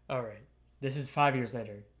 Alright, this is 5 years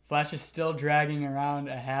later. Flash is still dragging around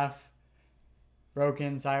a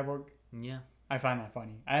half-broken Cyborg. Yeah. I find that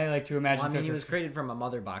funny. I like to imagine... Well, I mean, he was created from a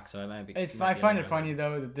mother box, so it might be... I find it funny,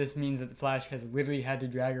 though, that this means that the Flash has literally had to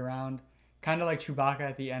drag around, kind of like Chewbacca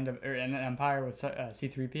at the end of an Empire with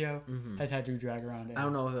C-3PO, has had to drag around. I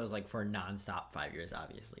don't know if it was, like, for non-stop 5 years,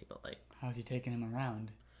 obviously, but, like... How's he taking him around?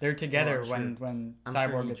 They're together when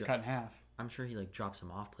Cyborg gets cut in half. I'm sure he, like, drops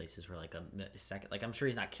him off places for, like, a second. Like, I'm sure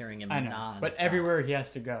he's not carrying him I know, non-stop. but everywhere he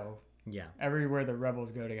has to go. Yeah. Everywhere the rebels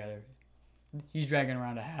go together. He's dragging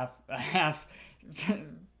around a half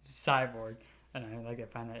Cyborg. I don't know, I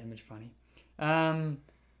find that image funny.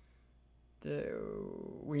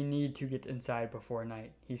 We need to get inside before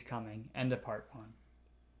night. He's coming. End of part 1.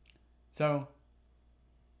 So,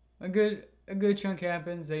 a good chunk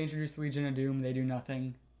happens. They introduce Legion of Doom. They do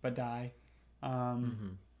nothing but die.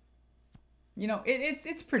 You know,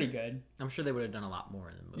 it's pretty good. I'm sure they would have done a lot more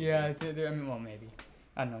in the movie. Yeah, I mean, well, maybe.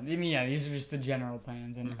 I don't know. I mean, yeah, these are just the general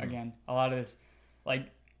plans. And again, a lot of this,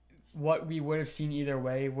 like, what we would have seen either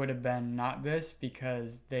way would have been not this,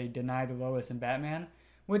 because they denied the Lois and Batman,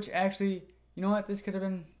 which actually, you know what? This could have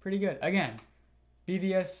been pretty good. Again,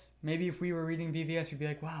 BVS, maybe if we were reading BVS, we'd be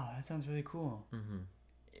like, wow, that sounds really cool.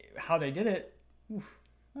 How they did it,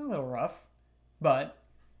 a little rough, but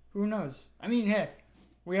who knows? I mean, heck,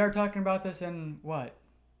 we are talking about this in what?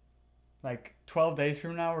 Like 12 days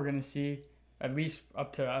from now, we're going to see at least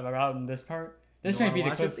up to around this part. This may be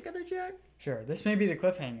the cliff together, Jack? Sure, this may be the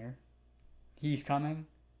cliffhanger. He's coming,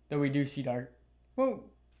 though we do see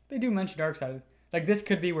they do mention Darkseid. Like, this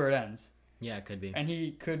could be where it ends. Yeah, it could be. And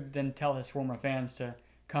he could then tell his swarm of fans to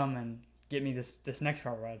come and get me this next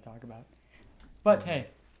part we're about to talk about. But hey,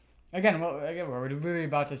 again, we're literally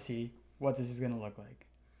about to see what this is going to look like.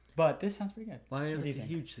 But this sounds pretty good. Well, I mean, What if do it's a you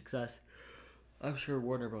think? huge success, I'm sure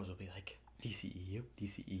Warner Bros. Will be like, DCEU,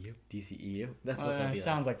 DCEU, DCEU. That's what they'll It be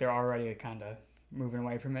sounds like they're already kind of moving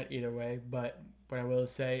away from it either way. But what I will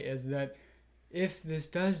say is that if this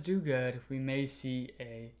does do good, we may see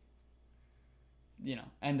a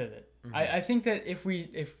end of it. Mhm. I think that if we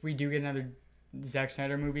do get another Zack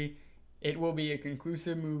Snyder movie, it will be a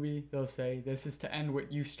conclusive movie. They'll say this is to end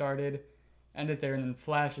what you started, end it there, and then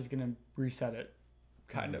Flash is gonna reset it,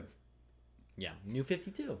 kind of. Yeah, New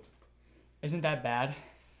 52. Isn't that bad?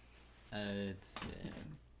 It's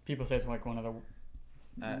People say it's like one of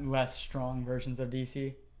the less strong versions of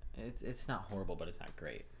DC. it's not horrible, but it's not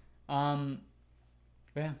great.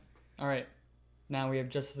 Yeah. All right. Now we have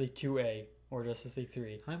Justice League 2A or Justice League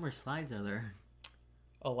 3. How many more slides are there?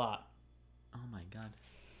 A lot. Oh my god.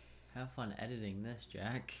 Have fun editing this,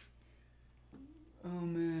 Jack. Oh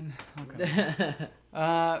man. Okay.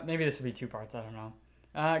 Maybe this would be 2 parts. I don't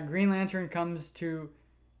know. Green Lantern comes to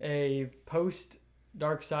a post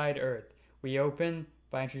Darkseid Earth. We open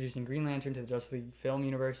by introducing Green Lantern to the Justice League film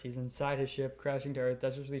universe. He's inside his ship, crashing to Earth,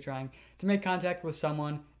 desperately trying to make contact with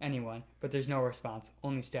someone, anyone, but there's no response,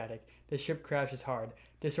 only static. The ship crashes hard.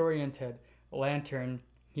 Disoriented, Lantern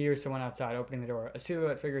hears someone outside opening the door. A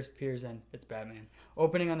silhouette figure peers in. It's Batman.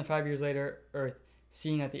 Opening on the 5 years later Earth,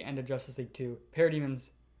 seen at the end of Justice League 2. Parademons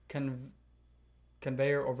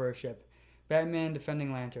conveyor over a ship. Batman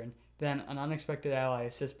defending Lantern. Then an unexpected ally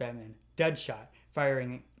assists Batman. Deadshot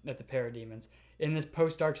firing at the Parademons. In this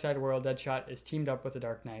post-Darkseid world, Deadshot is teamed up with the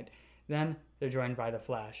Dark Knight. Then they're joined by the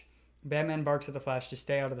Flash. Batman barks at the Flash to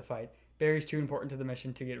stay out of the fight. Barry's too important to the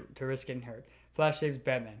mission to risk getting hurt. Flash saves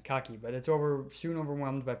Batman, cocky, but it's soon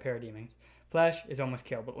overwhelmed by Parademons. Flash is almost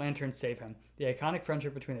killed, but Lantern save him. The iconic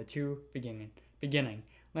friendship between the two beginning.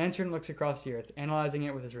 Lantern looks across the Earth, analyzing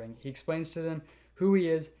it with his ring. He explains to them who he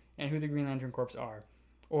is and who the Green Lantern Corps are,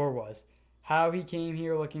 or was. How he came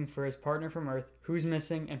here looking for his partner from Earth, who's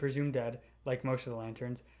missing and presumed dead, like most of the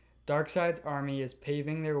Lanterns. Darkseid's army is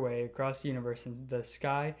paving their way across the universe. In the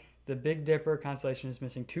sky, the Big Dipper constellation is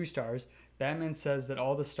missing 2 stars. Batman says that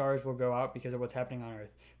all the stars will go out because of what's happening on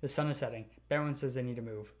Earth. The sun is setting. Batman says they need to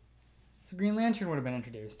move. So Green Lantern would have been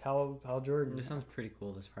introduced. Hal Jordan. This sounds pretty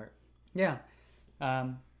cool, this part. Yeah.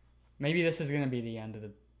 Maybe this is going to be the end of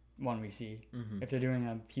the one we see. Mm-hmm. If they're doing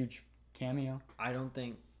a huge cameo. I don't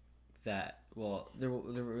think that... Well,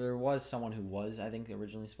 there was someone who was, I think,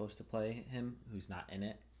 originally supposed to play him, who's not in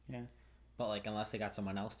it. Yeah. But, like, unless they got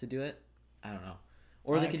someone else to do it, I don't know.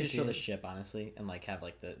 Or they could just show the ship, honestly, and, like, have,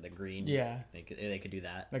 like, the green. Yeah. They could do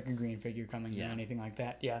that. Like a green figure coming or anything like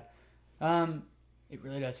that. Yeah. It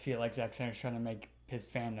really does feel like Zack Snyder's trying to make his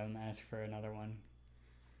fandom ask for another one.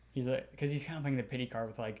 He's like, because he's kind of playing the pity card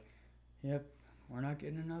with like, yep, we're not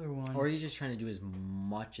getting another one. Or he's just trying to do as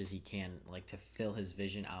much as he can, like, to fill his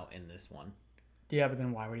vision out in this one. Yeah, but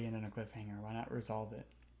then why would he end on a cliffhanger? Why not resolve it?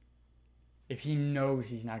 If he knows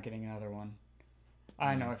he's not getting another one.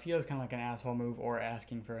 I know, it feels kind of like an asshole move or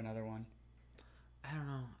asking for another one. I don't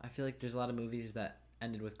know. I feel like there's a lot of movies that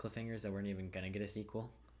ended with cliffhangers that weren't even going to get a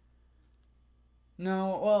sequel.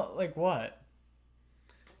 No, well, like what?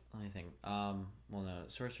 Let me think. Well, no,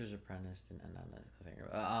 Sorcerer's Apprentice didn't end on a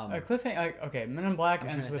cliffhanger. A cliffhanger, like, okay, Men in Black I'm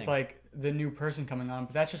ends trying to with, think. like, the new person coming on,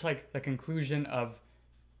 but that's just, like, the conclusion of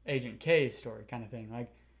Agent K's story kind of thing.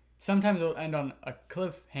 Like, sometimes it'll end on a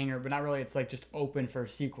cliffhanger, but not really. It's, like, just open for a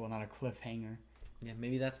sequel, not a cliffhanger. Yeah,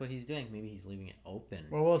 maybe that's what he's doing. Maybe he's leaving it open.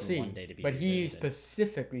 Well, we'll for see. One day to be But he revisited.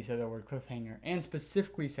 specifically said the word cliffhanger, and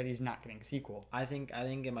specifically said he's not getting a sequel. I think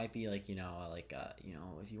it might be like,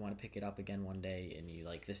 if you want to pick it up again one day and you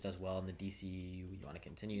like this does well in the DCU, you want to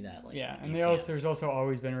continue that. Like, Yeah, you and can. there's also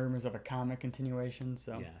always been rumors of a comic continuation.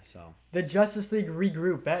 So Yeah, so the Justice League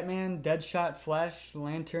regroup. Batman, Deadshot, Flash,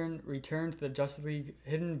 Lantern return to the Justice League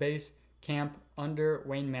hidden base camp under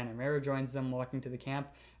Wayne Manor. Mara joins them, walking to the camp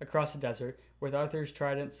across the desert, with Arthur's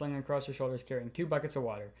trident slung across her shoulders, carrying 2 buckets of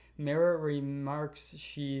water. Mara remarks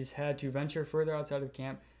she's had to venture further outside of the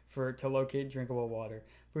camp to locate drinkable water.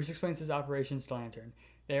 Bruce explains his operations to Lantern.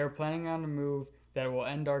 They are planning on a move that will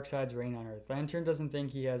end Darkseid's reign on Earth. Lantern doesn't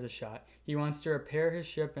think he has a shot. He wants to repair his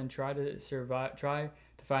ship and try to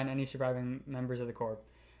find any surviving members of the Corps.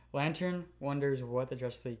 Lantern wonders what the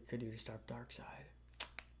Justice League could do to stop Darkseid.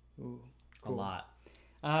 Ooh, cool. a lot.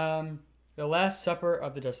 The Last Supper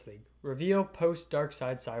of the Justice League. Reveal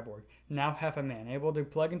post-Darkseid cyborg. Now half a man, able to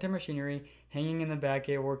plug into machinery, hanging in the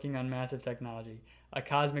Batcave working on massive technology. A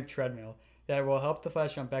cosmic treadmill. that will help the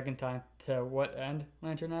Flash jump back in time. To what end?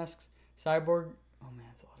 Lantern asks. Cyborg. Oh man,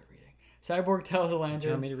 it's a lot of reading. Cyborg tells Lantern. Do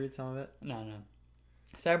you want me to read some of it? No.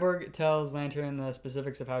 Cyborg tells Lantern the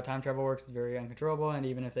specifics of how time travel works. It's very uncontrollable, and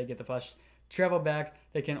even if they get the Flash to travel back,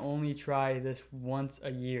 they can only try this once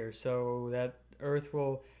a year, so that Earth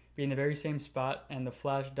will be in the very same spot, and the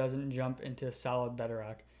Flash doesn't jump into solid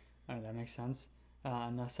bedrock. That makes sense.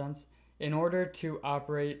 Enough sense. In order to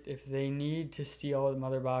operate, if they need to steal the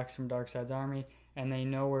Mother Box from Darkseid's army, and they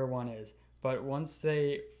know where one is, but once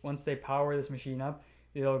they power this machine up,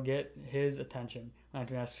 they'll get his attention.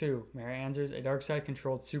 Lantern asks who. Mara answers, a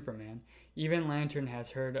Darkseid-controlled Superman. Even Lantern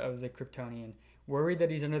has heard of the Kryptonian. Worried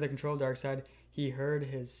that he's under the control of Darkseid, he heard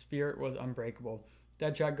his spirit was unbreakable.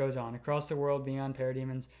 Deadshot goes on. Across the world beyond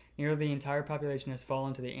parademons, nearly the entire population has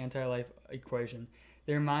fallen to the anti-life equation,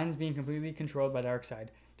 their minds being completely controlled by Darkseid.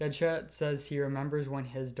 Deadshot says he remembers when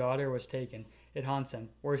his daughter was taken. It haunts him,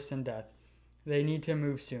 worse than death. They need to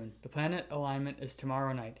move soon. The planet alignment is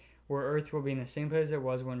tomorrow night, where Earth will be in the same place it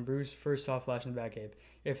was when Bruce first saw Flash in the Batcave.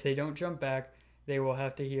 If they don't jump back, they won't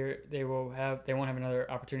have another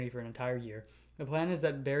opportunity for an entire year. The plan is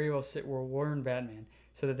that Barry will warn Batman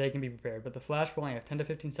so that they can be prepared, but the Flash will only have 10 to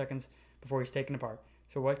 15 seconds before he's taken apart.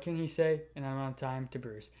 So what can he say in that amount of time to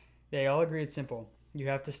Bruce? They all agree it's simple. You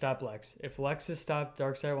have to stop Lex. If Lex is stopped,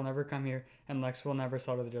 Darkseid will never come here, and Lex will never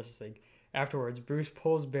slaughter the Justice League. Afterwards, Bruce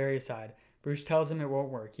pulls Barry aside. Bruce tells him it won't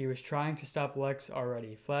work. He was trying to stop Lex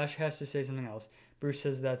already. Flash has to say something else. Bruce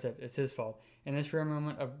says that's it. It's his fault. In this rare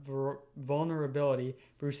moment of vulnerability,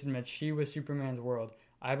 Bruce admits she was Superman's world.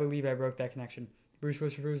 I believe I broke that connection. Bruce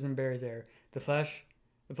whispers in Barry's ear. The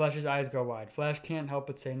Flash's eyes go wide. Flash can't help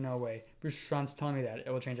but say no way. Bruce responds, telling me that.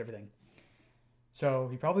 It will change everything. So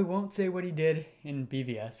he probably won't say what he did in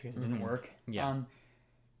BVS because it didn't work. Yeah.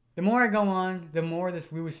 The more I go on, the more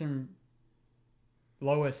this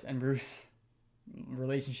Lois and Bruce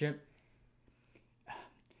relationship,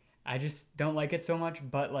 I just don't like it so much,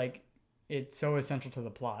 but like it's so essential to the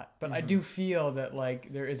plot. But I do feel that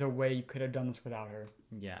like there is a way you could have done this without her.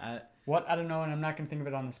 Yeah. I don't know, and I'm not gonna think of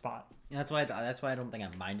it on the spot. That's why I don't think I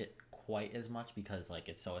mind it quite as much, because like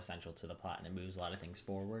it's so essential to the plot and it moves a lot of things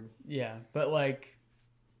forward. Yeah, but like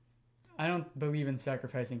I don't believe in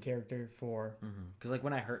sacrificing character for. Because like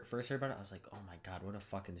when I first heard about it, I was like, oh my god, what a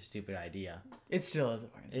fucking stupid idea. It still is a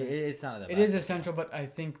fucking. It's not that. It is essential, but I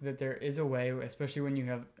think that there is a way, especially when you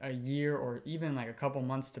have a year or even like a couple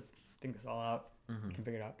months to think this all out. You can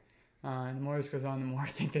figure it out. And the more this goes on, the more I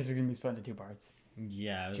think this is gonna be split into two parts.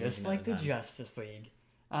 Yeah, just like the Justice League.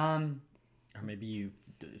 Or maybe you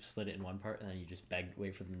split it in one part and then you just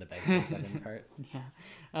wait for them to beg for the second part.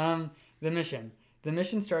 Yeah. The mission. The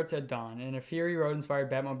mission starts at dawn. In a Fury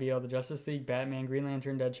Road-inspired Batmobile, the Justice League, Batman, Green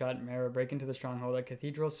Lantern, Deadshot, and Mara break into the Stronghold, a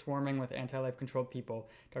cathedral swarming with anti-life-controlled people,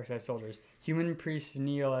 Darkseid soldiers. Human priests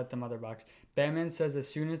kneel at the Mother Box. Batman says as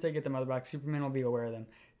soon as they get the Mother Box, Superman will be aware of them.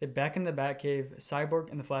 Back in the Batcave,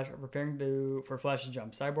 Cyborg and the Flash are preparing for Flash's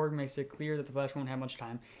jump. Cyborg makes it clear that the Flash won't have much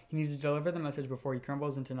time. He needs to deliver the message before he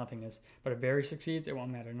crumbles into nothingness. But if Barry succeeds, it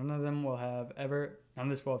won't matter. None of this will have ever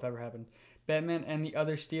happened. Batman and the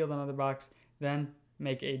others steal the Mother Box, then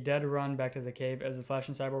make a dead run back to the cave as the Flash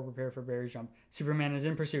and Cyborg prepare for Barry's jump. Superman is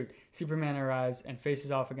in pursuit. Superman arrives and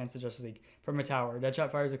faces off against the Justice League. From a tower,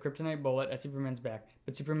 Deadshot fires a kryptonite bullet at Superman's back,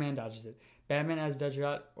 but Superman dodges it. Batman asks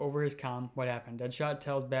Deadshot over his comm what happened. Deadshot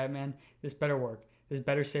tells Batman, this better work. This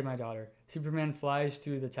better save my daughter. Superman flies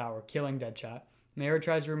through the tower, killing Deadshot. Mara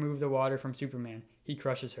tries to remove the water from Superman. He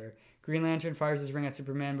crushes her. Green Lantern fires his ring at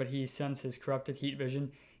Superman, but he sends his corrupted heat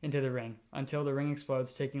vision into the ring, until the ring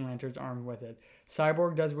explodes, taking Lantern's arm with it.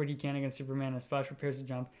 Cyborg does what he can against Superman as Flash prepares to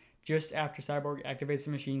jump. Just after Cyborg activates the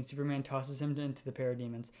machine, Superman tosses him into the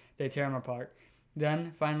parademons. They tear him apart.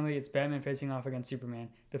 Then, finally, it's Batman facing off against Superman.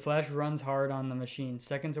 The Flash runs hard on the machine,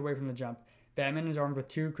 seconds away from the jump. Batman is armed with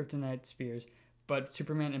 2 kryptonite spears, but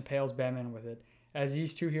Superman impales Batman with it. As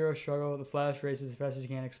these two heroes struggle, the Flash races as fast as he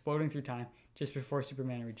can, exploding through time, just before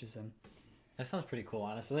Superman reaches him. That sounds pretty cool,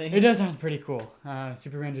 honestly. It does sound pretty cool.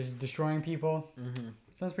 Superman just destroying people.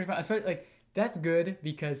 Sounds pretty fun. Especially, like, that's good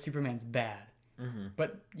because Superman's bad.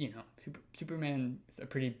 But, you know, Superman is a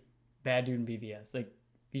pretty bad dude in BVS. Like,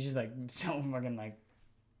 he's just, like, so fucking, like,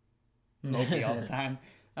 mopey all the time.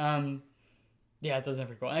 Yeah, it does sound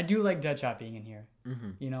pretty cool. And I do like Deadshot being in here.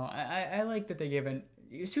 You know, I like that they gave an...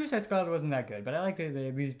 Suicide Squad wasn't that good, but I like that they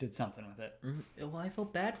at least did something with it. Well, I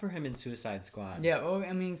felt bad for him in Suicide Squad. Yeah, well,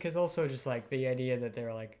 I mean, because also just, like, the idea that they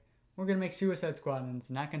were like, we're going to make Suicide Squad and it's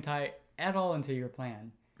not going to tie at all into your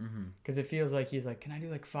plan. Because it feels like he's like, can I do,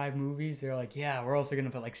 like, 5 movies? They're like, yeah, we're also going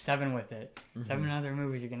to put, like, 7 with it. 7 other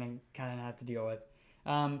movies you're going to kind of have to deal with.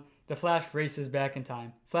 The Flash races back in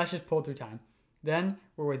time. Flash is pulled through time. Then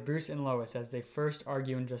we're with Bruce and Lois as they first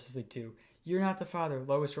argue in Justice League 2. You're not the father.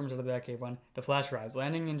 Lois storms out of the Batcave when the Flash arrives,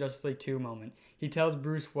 landing in Justice League 2 moment. He tells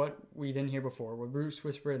Bruce what we didn't hear before, what Bruce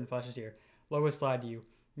whispered in Flash's ear. Lois lied to you.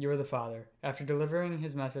 You're the father. After delivering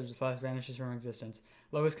his message, the Flash vanishes from existence.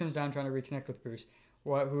 Lois comes down trying to reconnect with Bruce,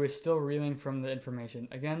 who is still reeling from the information.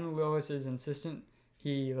 Again, Lois is insistent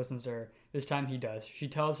he listens to her. This time he does. She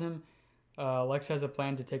tells him Lex has a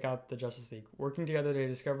plan to take out the Justice League. Working together, they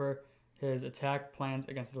discover his attack plans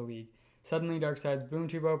against the League. Suddenly, Darkseid's boom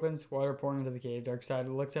tube opens, water pouring into the cave.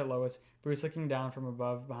 Darkseid looks at Lois, Bruce looking down from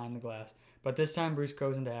above behind the glass. But this time, Bruce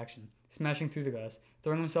goes into action, smashing through the glass,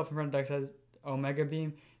 throwing himself in front of Darkseid's Omega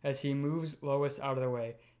Beam as he moves Lois out of the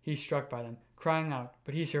way. He's struck by them, crying out,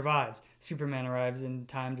 but he survives. Superman arrives in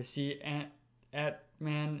time to see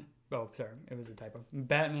Batman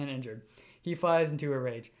injured. He flies into a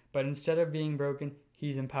rage, but instead of being broken,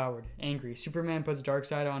 he's empowered, angry. Superman puts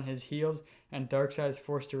Darkseid on his heels, and Darkseid is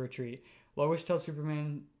forced to retreat. Lois tells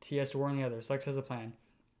Superman he has to warn the others. Lex has a plan.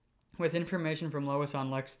 With information from Lois on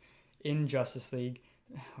Lex in Justice League,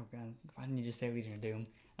 oh god, why didn't you just say Legion of Doom?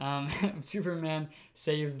 Superman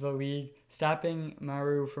saves the League, stopping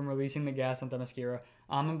Maru from releasing the gas on Themyscira,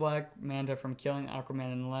 Almond Black Manta from killing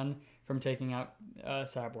Aquaman, and Len from taking out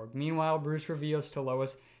Cyborg. Meanwhile, Bruce reveals to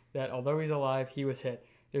Lois that although he's alive, he was hit.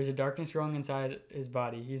 There's a darkness growing inside his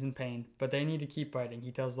body. He's in pain, but they need to keep fighting.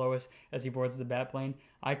 He tells Lois as he boards the Batplane,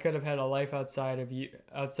 "I could have had a life outside of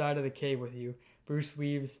the cave with you." Bruce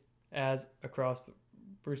leaves across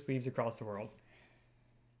the world.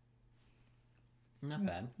 Not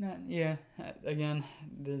bad. Again,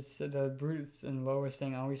 the Bruce and Lois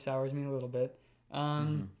thing always sours me a little bit.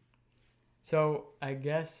 So I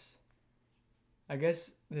guess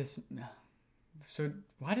this. So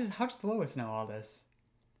how does Lois know all this?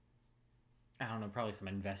 I don't know, probably some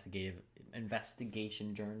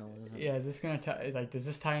investigation journalism. Yeah, is this gonna does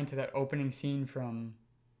this tie into that opening scene from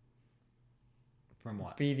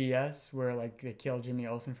what? BVS where like they kill Jimmy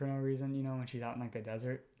Olsen for no reason, when she's out in like the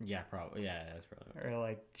desert? Yeah, probably. Yeah, that's probably. Or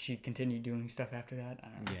like she continued doing stuff after that. I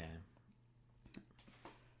don't know. Yeah.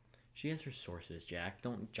 She has her sources, Jack.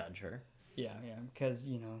 Don't judge her. Yeah, because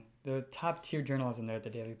the top tier journalism there at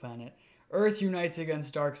the Daily Planet. Earth unites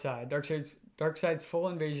against Darkseid. Darkseid's full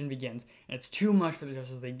invasion begins, and it's too much for the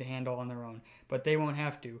Justice League to handle on their own, but they won't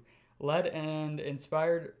have to. Led and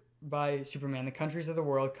inspired by Superman, the countries of the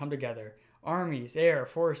world come together. Armies, Air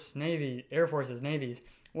Forces, navies.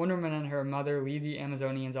 Wonder Woman and her mother lead the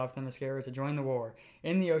Amazonians off Themyscira to join the war.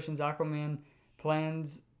 In the oceans, Aquaman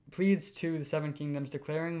pleads to the Seven Kingdoms,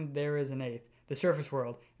 declaring there is an eighth, the surface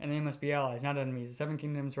world, and they must be allies, not enemies. The Seven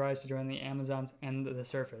Kingdoms rise to join the Amazons and the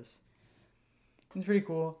surface. It's pretty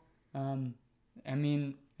cool.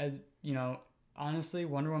 Honestly,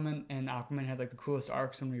 Wonder Woman and Aquaman had like the coolest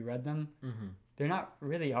arcs when we read them. Mm-hmm. They're not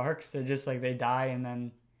really arcs. They're just like they die and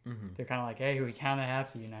then they're kind of like, hey, we kind of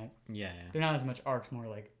have to unite. Yeah. They're not as much arcs, more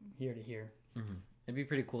like here to here. Mm-hmm. It'd be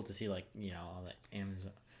pretty cool to see like all the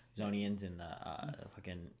Amazonians and the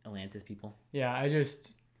fucking Atlantis people. Yeah, I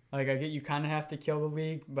get you kind of have to kill the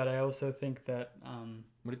League, but I also think that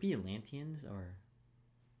would it be Atlanteans or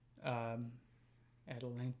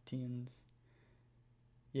Atlanteans?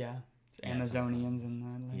 Yeah, it's Amazonians and the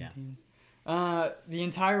Atlanteans. Yeah. The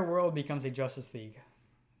entire world becomes a Justice League.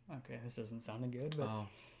 Okay, this doesn't sound good, but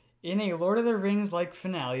in a Lord of the Rings-like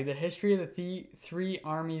finale, the history of the three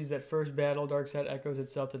armies that first battled Darkseid echoes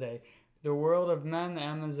itself today. The world of men, the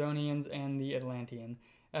Amazonians, and the Atlantean.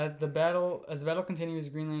 As the battle continues,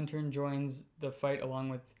 Green Lantern joins the fight along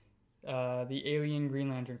with the alien Green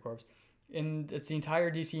Lantern Corps. It's the entire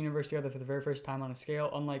DC universe together for the very first time on a scale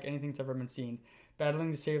unlike anything that's ever been seen,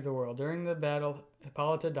 battling to save the world. During the battle,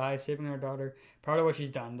 Hippolyta dies, saving her daughter. Proud of what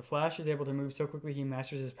she's done, the Flash is able to move so quickly he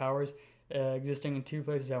masters his powers, existing in two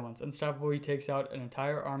places at once. Unstoppable, he takes out an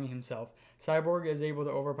entire army himself. Cyborg is able to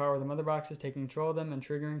overpower the Mother Boxes, taking control of them and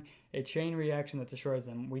triggering a chain reaction that destroys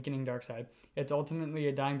them, weakening Darkseid. It's ultimately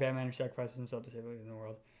a dying Batman who sacrifices himself to save the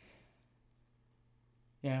world.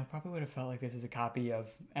 Yeah, probably would have felt like this is a copy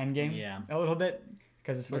of Endgame. Yeah. A little bit.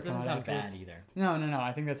 Because it's what doesn't sound bad either. No.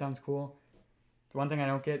 I think that sounds cool. The one thing I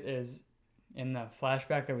don't get is in the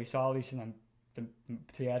flashback that we saw, at least in the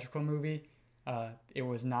theatrical movie, it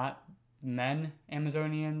was not men,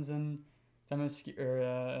 Amazonians, and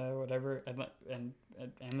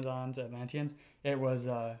Amazons, Atlanteans. It was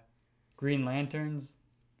Green Lanterns,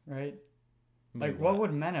 right? Like, what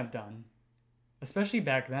would men have done? Especially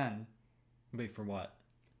back then. Wait, for what?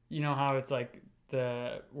 You know how it's like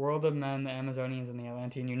the world of men, the Amazonians, and the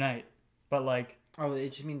Atlantean unite. But like, Oh, it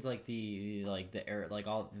just means like the air, like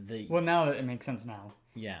all the. well, now that it makes sense now.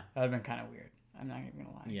 Yeah. That would have been kind of weird. I'm not even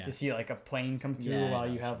gonna lie. Yeah. To see like a plane come through Yeah, I while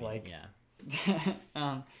know you what have mean. like.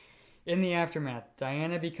 Yeah. In the aftermath,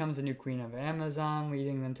 Diana becomes the new queen of Amazon,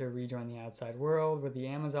 leading them to rejoin the outside world. With the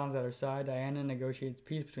Amazons at her side, Diana negotiates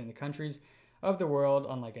peace between the countries of the world.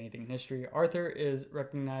 Unlike anything in history, Arthur is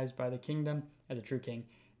recognized by the kingdom as a true king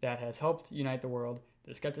that has helped unite the world.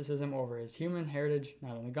 The skepticism over his human heritage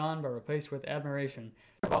not only gone, but replaced with admiration.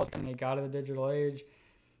 While becoming a god of the digital age,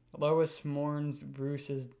 Lois mourns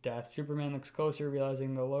Bruce's death. Superman looks closer,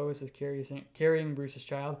 realizing that Lois is carrying Bruce's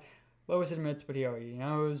child. Lois admits what he already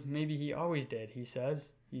knows. Maybe he always did, he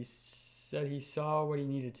says. He said he saw what he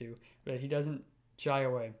needed to, but he doesn't shy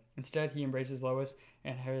away. Instead, he embraces Lois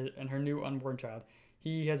and her new unborn child.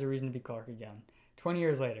 He has a reason to be Clark again. 20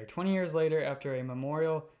 years later, after a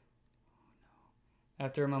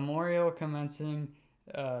memorial commencing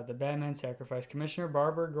the Batman sacrifice, Commissioner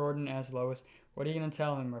Barbara Gordon asks Lois, "What are you going to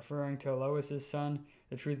tell him?" referring to Lois's son,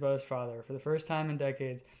 the truth about his father. For the first time in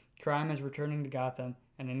decades, crime is returning to Gotham,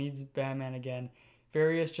 and it needs Batman again.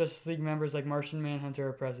 Various Justice League members like Martian Manhunter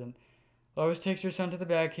are present. Lois takes her son to the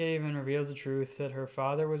Batcave and reveals the truth that her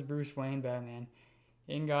father was Bruce Wayne Batman.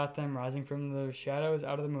 In Gotham, rising from the shadows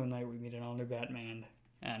out of the moonlight, we meet an all-new Batman.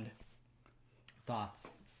 And Thoughts?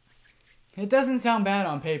 it doesn't sound bad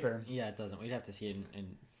on paper. Yeah, it doesn't. We'd have to see it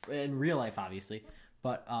in real life, obviously.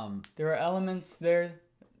 But There are elements there,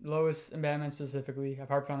 Lois and Batman specifically. I've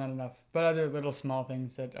harped on that enough. But other little small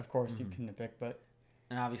things that, of course, you can nitpick. But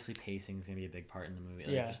and obviously pacing is gonna be a big part in the movie.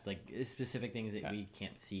 Like, Yeah. just like specific things that we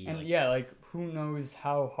can't see. and like, who knows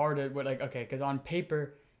how hard it would, okay, because on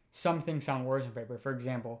paper, some things sound worse on paper. For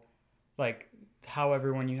example, like how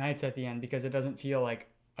everyone unites at the end, because it doesn't feel like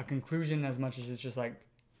a conclusion as much as it's just like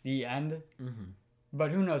the end. Mhm.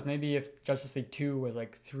 But who knows? Maybe if Justice League 2 was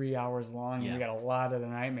like 3 hours long and Yeah. we got a lot of the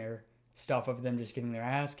nightmare stuff of them just getting their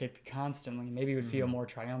ass kicked constantly, maybe it would feel more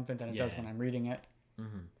triumphant than it does when I'm reading it.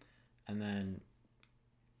 Mhm. And then,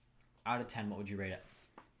 out of 10, what would you rate it?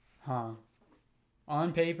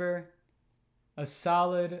 On paper, a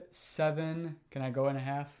solid 7. Can I go in a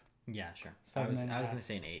half? Yeah, sure. I 7 was and a half. gonna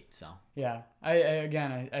say an 8. So. Yeah.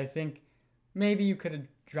 I think maybe you could have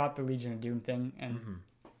dropped the Legion of Doom thing, and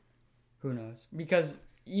who knows? Because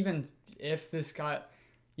even if this got,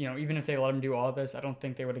 even if they let him do all this, I don't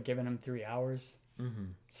think they would have given him 3 hours.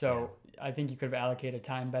 Mhm. So I think you could have allocated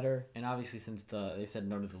time better. And obviously, since they said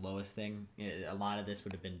no to the Lois thing, a lot of this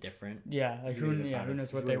would have been different. Yeah, like who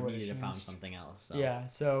knows what they would have needed to changed. found something else. So. Yeah,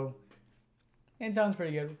 so it sounds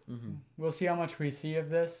pretty good. We'll see how much we see of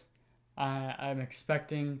this. I'm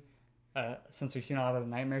expecting, since we've seen a lot of the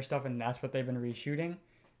Nightmare stuff, and that's what they've been reshooting,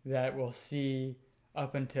 that we'll see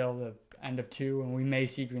up until the end of 2, and we may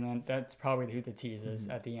see Green Lantern. That's probably who the tease is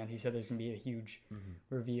at the end. He said there's going to be a huge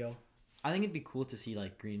reveal. I think it'd be cool to see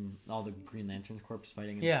like all the Green Lantern Corps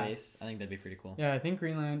fighting in space. I think that'd be pretty cool. Yeah, I think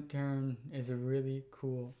Green Lantern is a really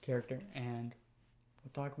cool character, and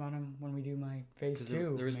we'll talk about him when we do my phase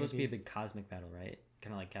 2. There was supposed to be a big cosmic battle, right?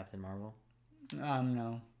 Kind of like Captain Marvel.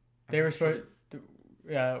 No. They were supposed.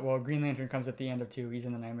 Yeah, well, Green Lantern comes at the end of 2. He's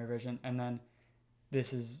in the Nightmare Vision, and then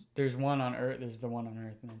there's one on Earth. There's the one on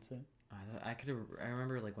Earth, and that's it. I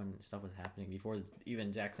remember like when stuff was happening before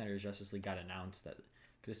even Zack Snyder's Justice League got announced, that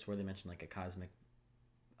could have swore they mentioned like a cosmic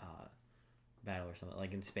battle or something,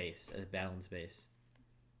 like in space, a battle in space.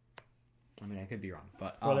 I mean, I could be wrong,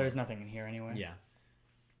 but there's nothing in here anyway. Yeah.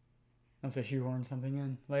 Unless they shoehorn something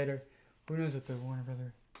in later. Who knows what the Warner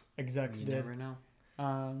Brother execs You did? never know.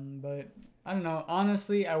 But I don't know.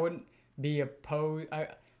 Honestly, I wouldn't be opposed.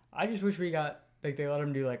 I just wish we got like they let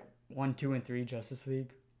them do like 1, 2, and 3 Justice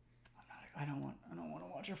League. I don't want to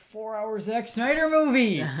watch a 4-hour Zack Snyder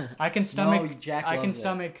movie. I can stomach. I can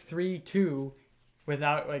stomach 3, 2,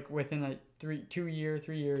 without like within a 3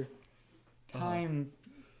 year time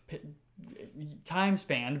time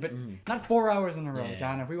span, but not 4 hours in a row,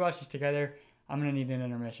 John. If we watch this together, I'm gonna need an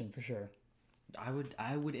intermission for sure. I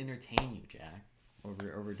would entertain you, Jack,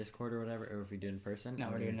 over Discord or whatever, or if we do it in person. No,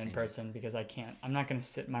 we're doing it in person because I can't. I'm not gonna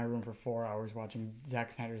sit in my room for 4 hours watching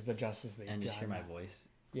Zack Snyder's The Justice League and just hear my voice.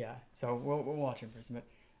 Yeah, so we'll watch it in person.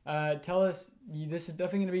 But tell us, this is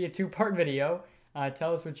definitely gonna be a 2-part video.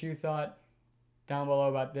 Tell us what you thought down below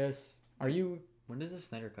about this. When does the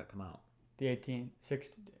Snyder Cut come out? The 18th,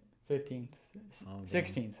 15th,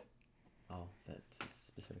 16th. Oh, that's a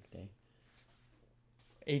specific day.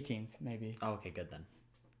 18th, maybe. Oh, okay, good then.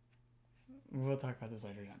 We'll talk about this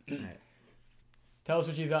later, John. All right. Tell us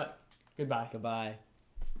what you thought. Goodbye. Goodbye.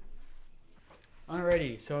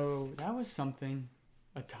 Alrighty, so that was something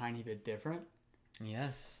a tiny bit different.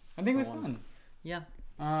 Yes. I think it was fun. Yeah.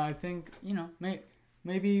 I think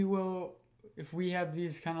maybe we'll, if we have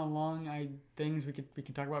these kind of long things we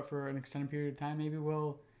can talk about for an extended period of time. Maybe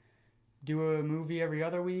we'll do a movie every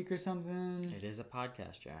other week or something. It is a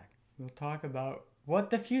podcast, Jack. We'll talk about what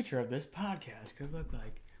the future of this podcast could look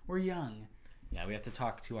like. We're young. Yeah, we have to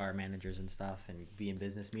talk to our managers and stuff and be in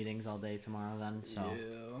business meetings all day tomorrow then. So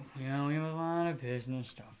Yeah, we have a lot of business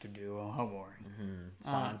stuff to do. Oh, how boring. Mm-hmm.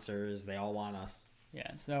 Sponsors, they all want us.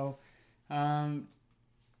 Yeah, so, yeah.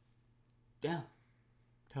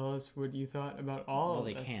 Tell us what you thought about all of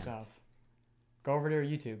that stuff. Go over to our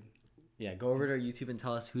YouTube. Yeah, go over to our YouTube and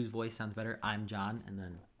tell us whose voice sounds better. I'm John, and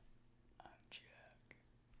then... I'm Jack.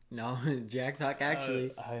 No, Jack talk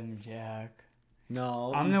actually. I'm Jack.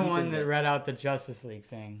 No. I'm the one that read out the Justice League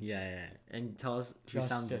thing. Yeah. And tell us who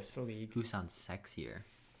sounds sexier.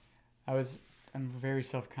 I'm very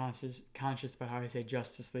conscious about how I say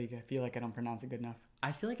Justice League. I feel like I don't pronounce it good enough.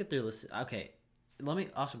 I feel like if they're listening... Okay, let me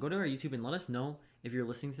also go to our YouTube and let us know if you're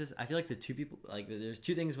listening to this. I feel like the two people... Like, there's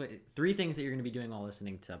three things that you're going to be doing while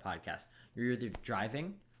listening to a podcast. You're either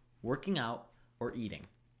driving, working out, or eating.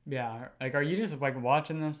 Yeah. Like, are you just, like,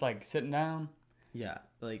 watching this, like, sitting down? Yeah.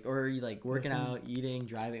 Like, or are you, like, working out, eating,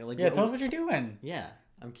 driving? Like, yeah, tell us what you're doing. Yeah.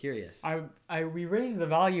 I'm curious. We raised the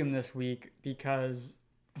volume this week because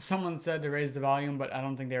someone said to raise the volume, but I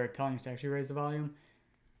don't think they were telling us to actually raise the volume.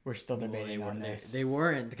 We're still debating on this. They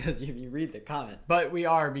weren't, because if you read the comment. But we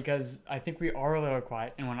are, because I think we are a little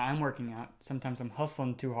quiet. And when I'm working out, sometimes I'm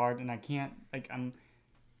hustling too hard and I can't, like,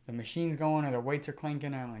 the machine's going or the weights are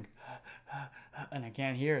clinking and I'm like, and I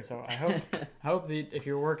can't hear it. So I hope that if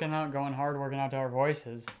you're working out to our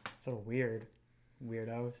voices, it's a little weird.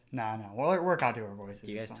 Weirdos. No. We'll work out to our voices.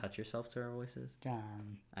 Do you guys touch yourself to our voices?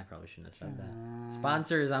 John. I probably shouldn't have said that.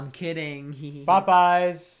 Sponsors, I'm kidding.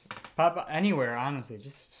 Popeyes. Anywhere, honestly.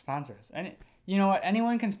 Just sponsor us. You know what?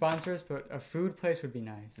 Anyone can sponsor us, but a food place would be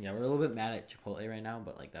nice. Yeah, we're a little bit mad at Chipotle right now,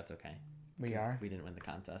 but, like, that's okay. We are? We didn't win the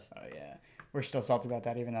contest. Oh, yeah. We're still salty about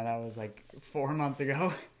that, even though that was, like, 4 months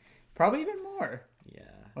ago. Probably even more. Yeah.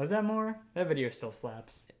 Was that more? That video still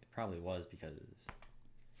slaps. It probably was because...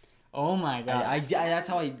 Oh my god! That's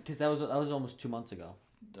how because that was almost 2 months ago.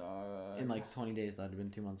 Dog. In like 20 days, that would have been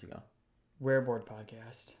 2 months ago. Wearboard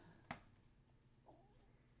podcast.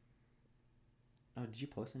 Oh, did you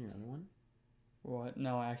post on your other one? What?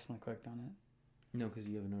 No, I accidentally clicked on it. No, because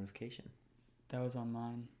you have a notification. That was on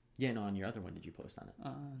mine. Yeah, no, on your other one, did you post on it?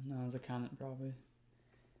 No, it was a comment probably.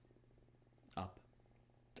 Up.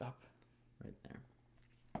 Right there.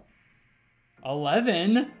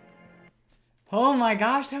 11. Oh my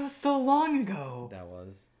gosh, that was so long ago. That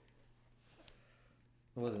was.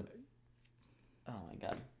 It wasn't. Oh my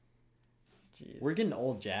god. Jeez. We're getting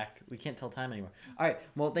old, Jack. We can't tell time anymore. All right.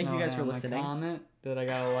 Well, thank you guys for listening. My comment that I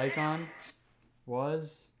got a like on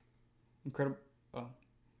was incredible. Oh,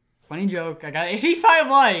 funny joke. I got 85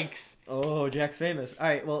 likes. Oh, Jack's famous. All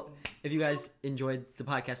right. Well, if you guys enjoyed the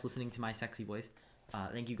podcast, listening to my sexy voice,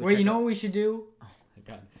 thank you. Wait, you know what we should do? Oh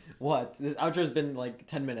my god. What? This outro's been like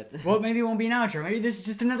 10 minutes. Well, maybe it won't be an outro. Maybe this is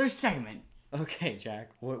just another segment. Okay,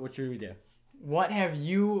 Jack. What should we do? What have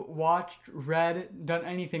you watched, read, done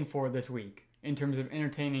anything for this week in terms of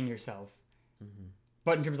entertaining yourself? Mm-hmm.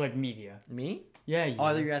 But in terms of like media. Me? Yeah, you. Oh,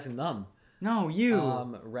 I thought you were asking them. No,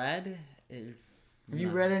 you. Read? Have you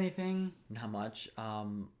read anything? Not much.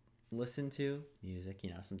 Listen to music,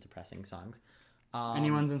 some depressing songs.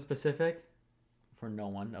 Anyone's in specific? For No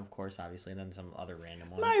One, of course, obviously, and then some other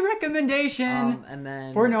random ones. My recommendation and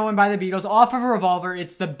then For No One by the Beatles, off of Revolver.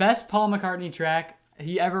 It's the best Paul McCartney track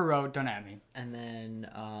he ever wrote. Don't at me. And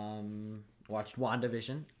then watched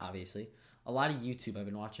WandaVision, obviously. A lot of YouTube. I've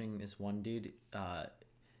been watching this one dude.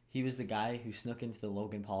 He was the guy who snuck into the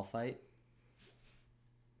Logan Paul fight.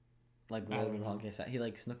 Like Logan Paul case, he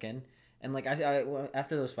like snuck in, and like I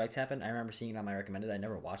after those fights happened, I remember seeing it on my recommended. I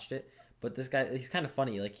never watched it. But this guy, he's kind of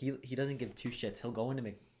funny. Like, he doesn't give two shits. He'll go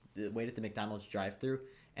into wait at the McDonald's drive-thru,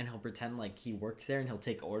 and he'll pretend like he works there, and he'll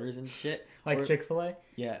take orders and shit. Like Chick-fil-A?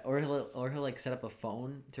 Yeah, or he'll like set up a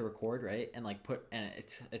phone to record, right? And like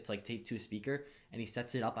it's like taped to a speaker, and he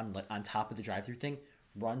sets it up on top of the drive-thru thing,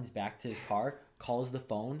 runs back to his car, calls the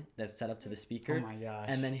phone that's set up to the speaker. Oh my gosh.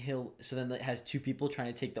 And then then it has two people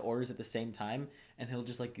trying to take the orders at the same time, and he'll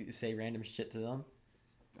just like say random shit to them.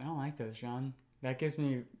 I don't like those, John. That gives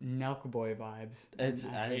me Nelk Boy vibes. I think it's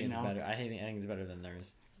better. I think it's better than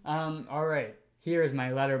theirs. All right. Here is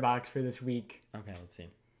my letterbox for this week. Okay, let's see.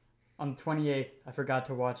 On the 28th, I forgot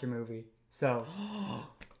to watch a movie, so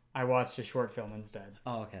I watched a short film instead.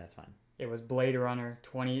 Oh, okay, that's fine. It was Blade Runner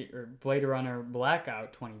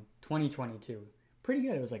Blackout 2022. Pretty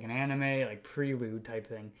good. It was like an anime, like prelude type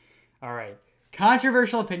thing. All right.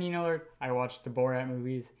 Controversial opinion alert. I watched the Borat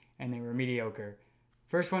movies and they were mediocre.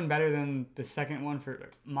 First one better than the second one for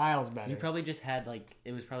miles better. You probably just had like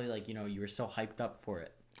it was probably like you were so hyped up for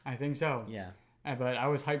it. I think so. Yeah. But I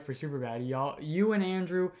was hyped for Superbad. You and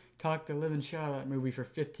Andrew talked the living shit out of that movie for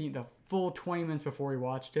the full 20 minutes before we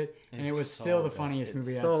watched it, and it was so still the good. funniest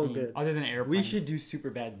movie It's I've so seen, good. other than Airplane. We should do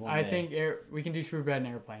Superbad one I day. think we can do Superbad and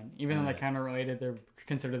Airplane, even though they're kind of related. They're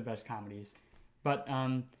considered the best comedies. But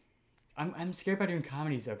I'm scared about doing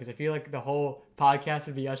comedies though, because I feel like the whole podcast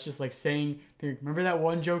would be us just like saying, remember that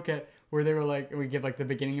one joke where they were like, we give like the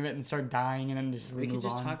beginning of it and start dying and then just we move could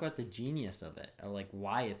just on. talk about the genius of it or like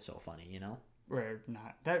why it's so funny, Or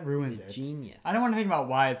not. That ruins The it. genius. I don't want to think about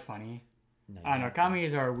why it's funny. No, I don't know.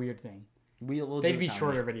 Comedies are a weird thing. We'll They'd do be comedy.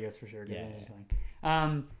 shorter videos for sure. Yeah, Just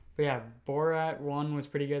like, but yeah, Borat 1 was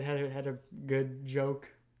pretty good. Had a good joke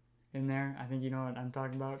in there. I think you know what I'm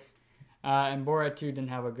talking about. And Borat 2 didn't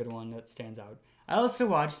have a good one that stands out. I also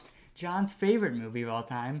watched John's favorite movie of all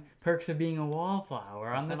time, Perks of Being a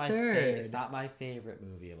Wallflower, on the 3rd. It's not my favorite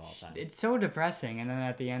movie of all time. It's so depressing. And then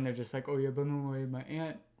at the end, they're just like, oh yeah, but no way, my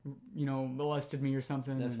aunt, molested me or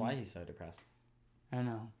something. That's and why he's so depressed. I don't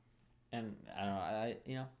know. And I don't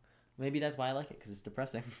know. Maybe that's why I like it because it's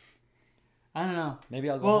depressing. I don't know. Maybe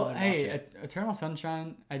I'll go Well, home and hey, watch it. Eternal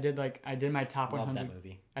Sunshine. I did my top Love 100. that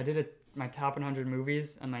movie. I did my top 100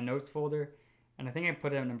 movies on my notes folder, and I think I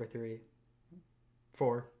put it at number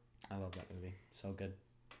 4. I love that movie. So good.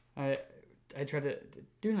 I tried to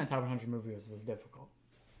doing my top 100 movies was difficult.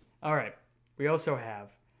 All right, we also have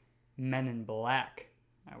Men in Black.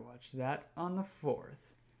 I watched that on the 4th,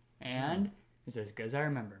 and it's as good as I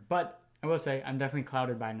remember. But I will say I'm definitely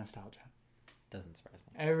clouded by nostalgia. Doesn't surprise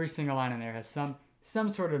me. Every single line in there has some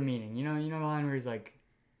sort of meaning. You know the line where he's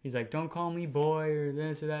like, "Don't call me boy" or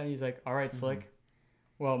this or that. And he's like, "All right, Slick."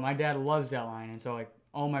 Well, my dad loves that line, and so like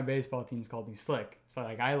all my baseball teams called me Slick. So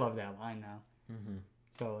like I love that line now. Mm-hmm.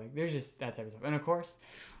 So like there's just that type of stuff, and of course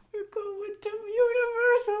we're going to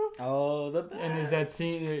Universal. Oh, the best. And there's that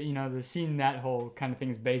scene, the scene that whole kind of thing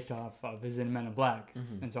is based off of is in Men in Black.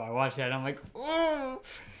 And so I watched that and I'm like, oh,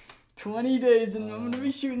 20 days and I'm going to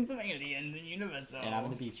be shooting some aliens in Universal. And I'm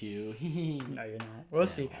going to beat you. No, you're not. We'll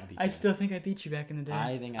see. I'll beat I you. still think I beat you back in the day.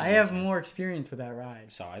 I think I I beat have you. more experience with that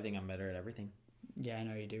ride. So I think I'm better at everything. Yeah, I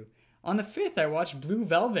know you do. On the 5th, I watched Blue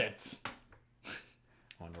Velvet. I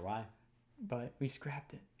wonder why. But we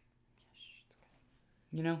scrapped it.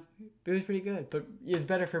 It was pretty good. But it was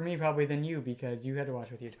better for me probably than you because you had to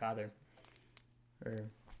watch with your father. Or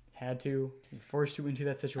had to. You forced you into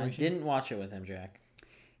that I situation. didn't watch it with him, Jack.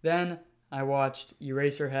 Then I watched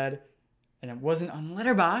Eraserhead, and it wasn't on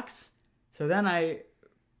Letterboxd. So then I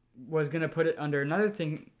was going to put it under another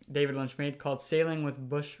thing David Lynch made called Sailing with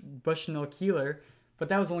Bushnell Keeler. But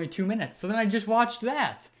that was only 2 minutes. So then I just watched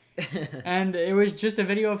that. And it was just a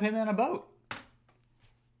video of him on a boat.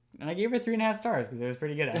 And I gave it 3.5 stars because it was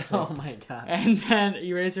pretty good, actually. Oh my god. And then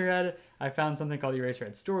Eraserhead, I found something called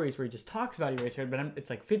Eraserhead Stories where he just talks about Eraserhead, but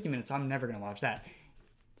it's like 50 minutes, so I'm never going to watch that.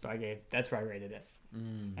 So that's where I rated it.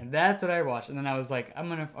 And that's what I watched. And then I was like,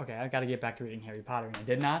 I got to get back to reading Harry Potter. And I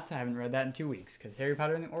did not. I haven't read that in 2 weeks because Harry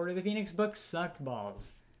Potter and the Order of the Phoenix book sucks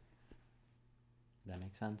balls. That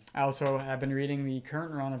makes sense. I also have been reading the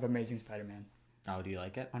current run of Amazing Spider-Man Oh, do you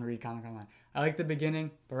like it? on Read Comic Online. I like the beginning,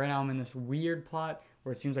 but right now I'm in this weird plot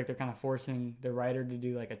where it seems like they're kind of forcing the writer to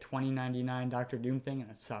do like a $20.99 Doctor Doom thing, and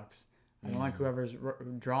it sucks. I don't like whoever's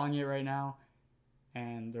drawing it right now,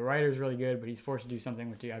 and the writer's really good, but he's forced to do something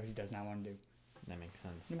which he obviously does not want to do. That makes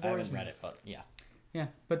sense. It I bores haven't me. read it, but yeah. Yeah,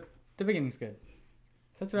 but the beginning's good.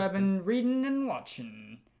 That's what I've been reading and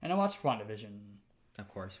watching. And I watched WandaVision. Of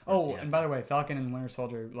course. Oh, and by the way, Falcon and Winter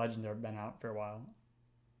Soldier Legends have been out for a while.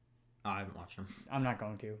 Oh, I haven't watched them. I'm not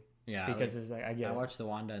going to. Yeah. Because there's I get I it. watched the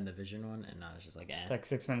Wanda and the Vision one, and I was just like, eh. It's like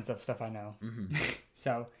 6 minutes of stuff I know. Mm-hmm.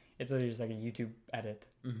 So it's literally just like a YouTube edit.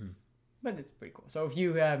 Mm-hmm. But it's pretty cool. So if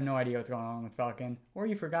you have no idea what's going on with Falcon, or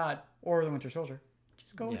you forgot, or the Winter Soldier,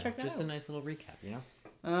 just go check that just out. a nice little recap,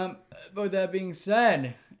 But with that being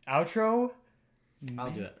said, outro.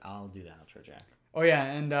 I'll do it. I'll do the outro, Jack. Oh yeah,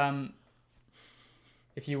 and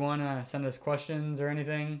if you want to send us questions or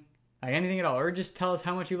anything, like anything at all, or just tell us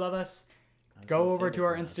how much you love us, go over to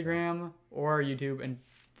our Instagram or our YouTube and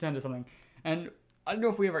send us something. And I don't know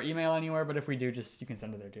if we have our email anywhere, but if we do, you can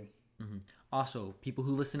send it there too. Mm-hmm. Also, people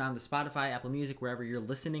who listen on the Spotify, Apple Music, wherever you're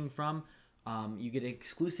listening from, you get an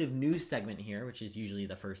exclusive news segment here, which is usually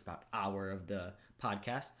the first about hour of the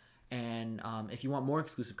podcast. And if you want more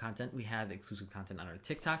exclusive content, we have exclusive content on our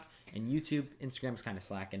TikTok and YouTube. Instagram's kind of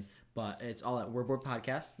slacking, but it's all at WordBoard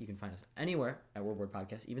Podcast. You can find us anywhere at WordBoard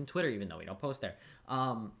Podcast, even Twitter, even though we don't post there.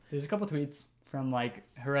 There's a couple tweets. from like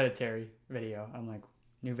Hereditary video. I'm like,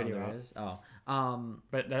 new video there out. is? Oh.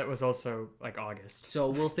 But that was also like August. So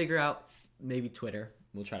we'll figure out maybe Twitter.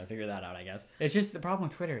 We'll try to figure that out, I guess. It's just the problem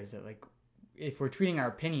with Twitter is that like if we're tweeting our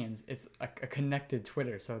opinions, it's a connected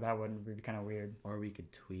Twitter, so that would be kind of weird. Or we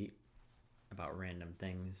could tweet about random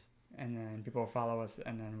things. And then people will follow us,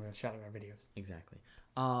 and then we'll shout out our videos. Exactly.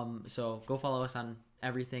 So go follow us on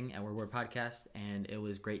everything at Word Podcast, and it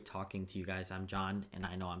was great talking to you guys. I'm John, and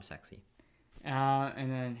I know I'm sexy. And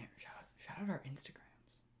then shout out our Instagrams.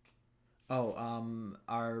 Oh,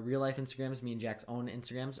 our real life Instagrams, me and Jack's own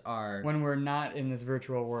Instagrams are. When we're not in this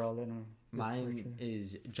virtual world, and Mine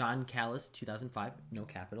is John Callis 2005, no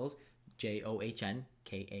capitals, JOHN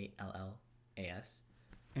KALLAS.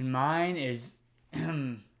 And mine is. I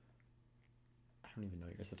don't even know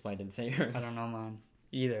yours. That's why I didn't say yours. I don't know mine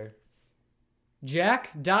either.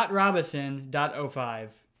 Jack.robinson.05.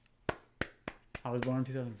 I was born in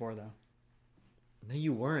 2004, though. No,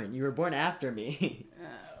 you weren't. You were born after me.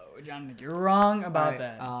 Oh, John, you're wrong about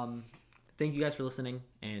that. Thank you guys for listening,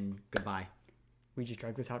 and goodbye. We just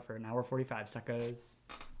dragged this out for an hour 45, suckers.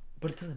 But it doesn't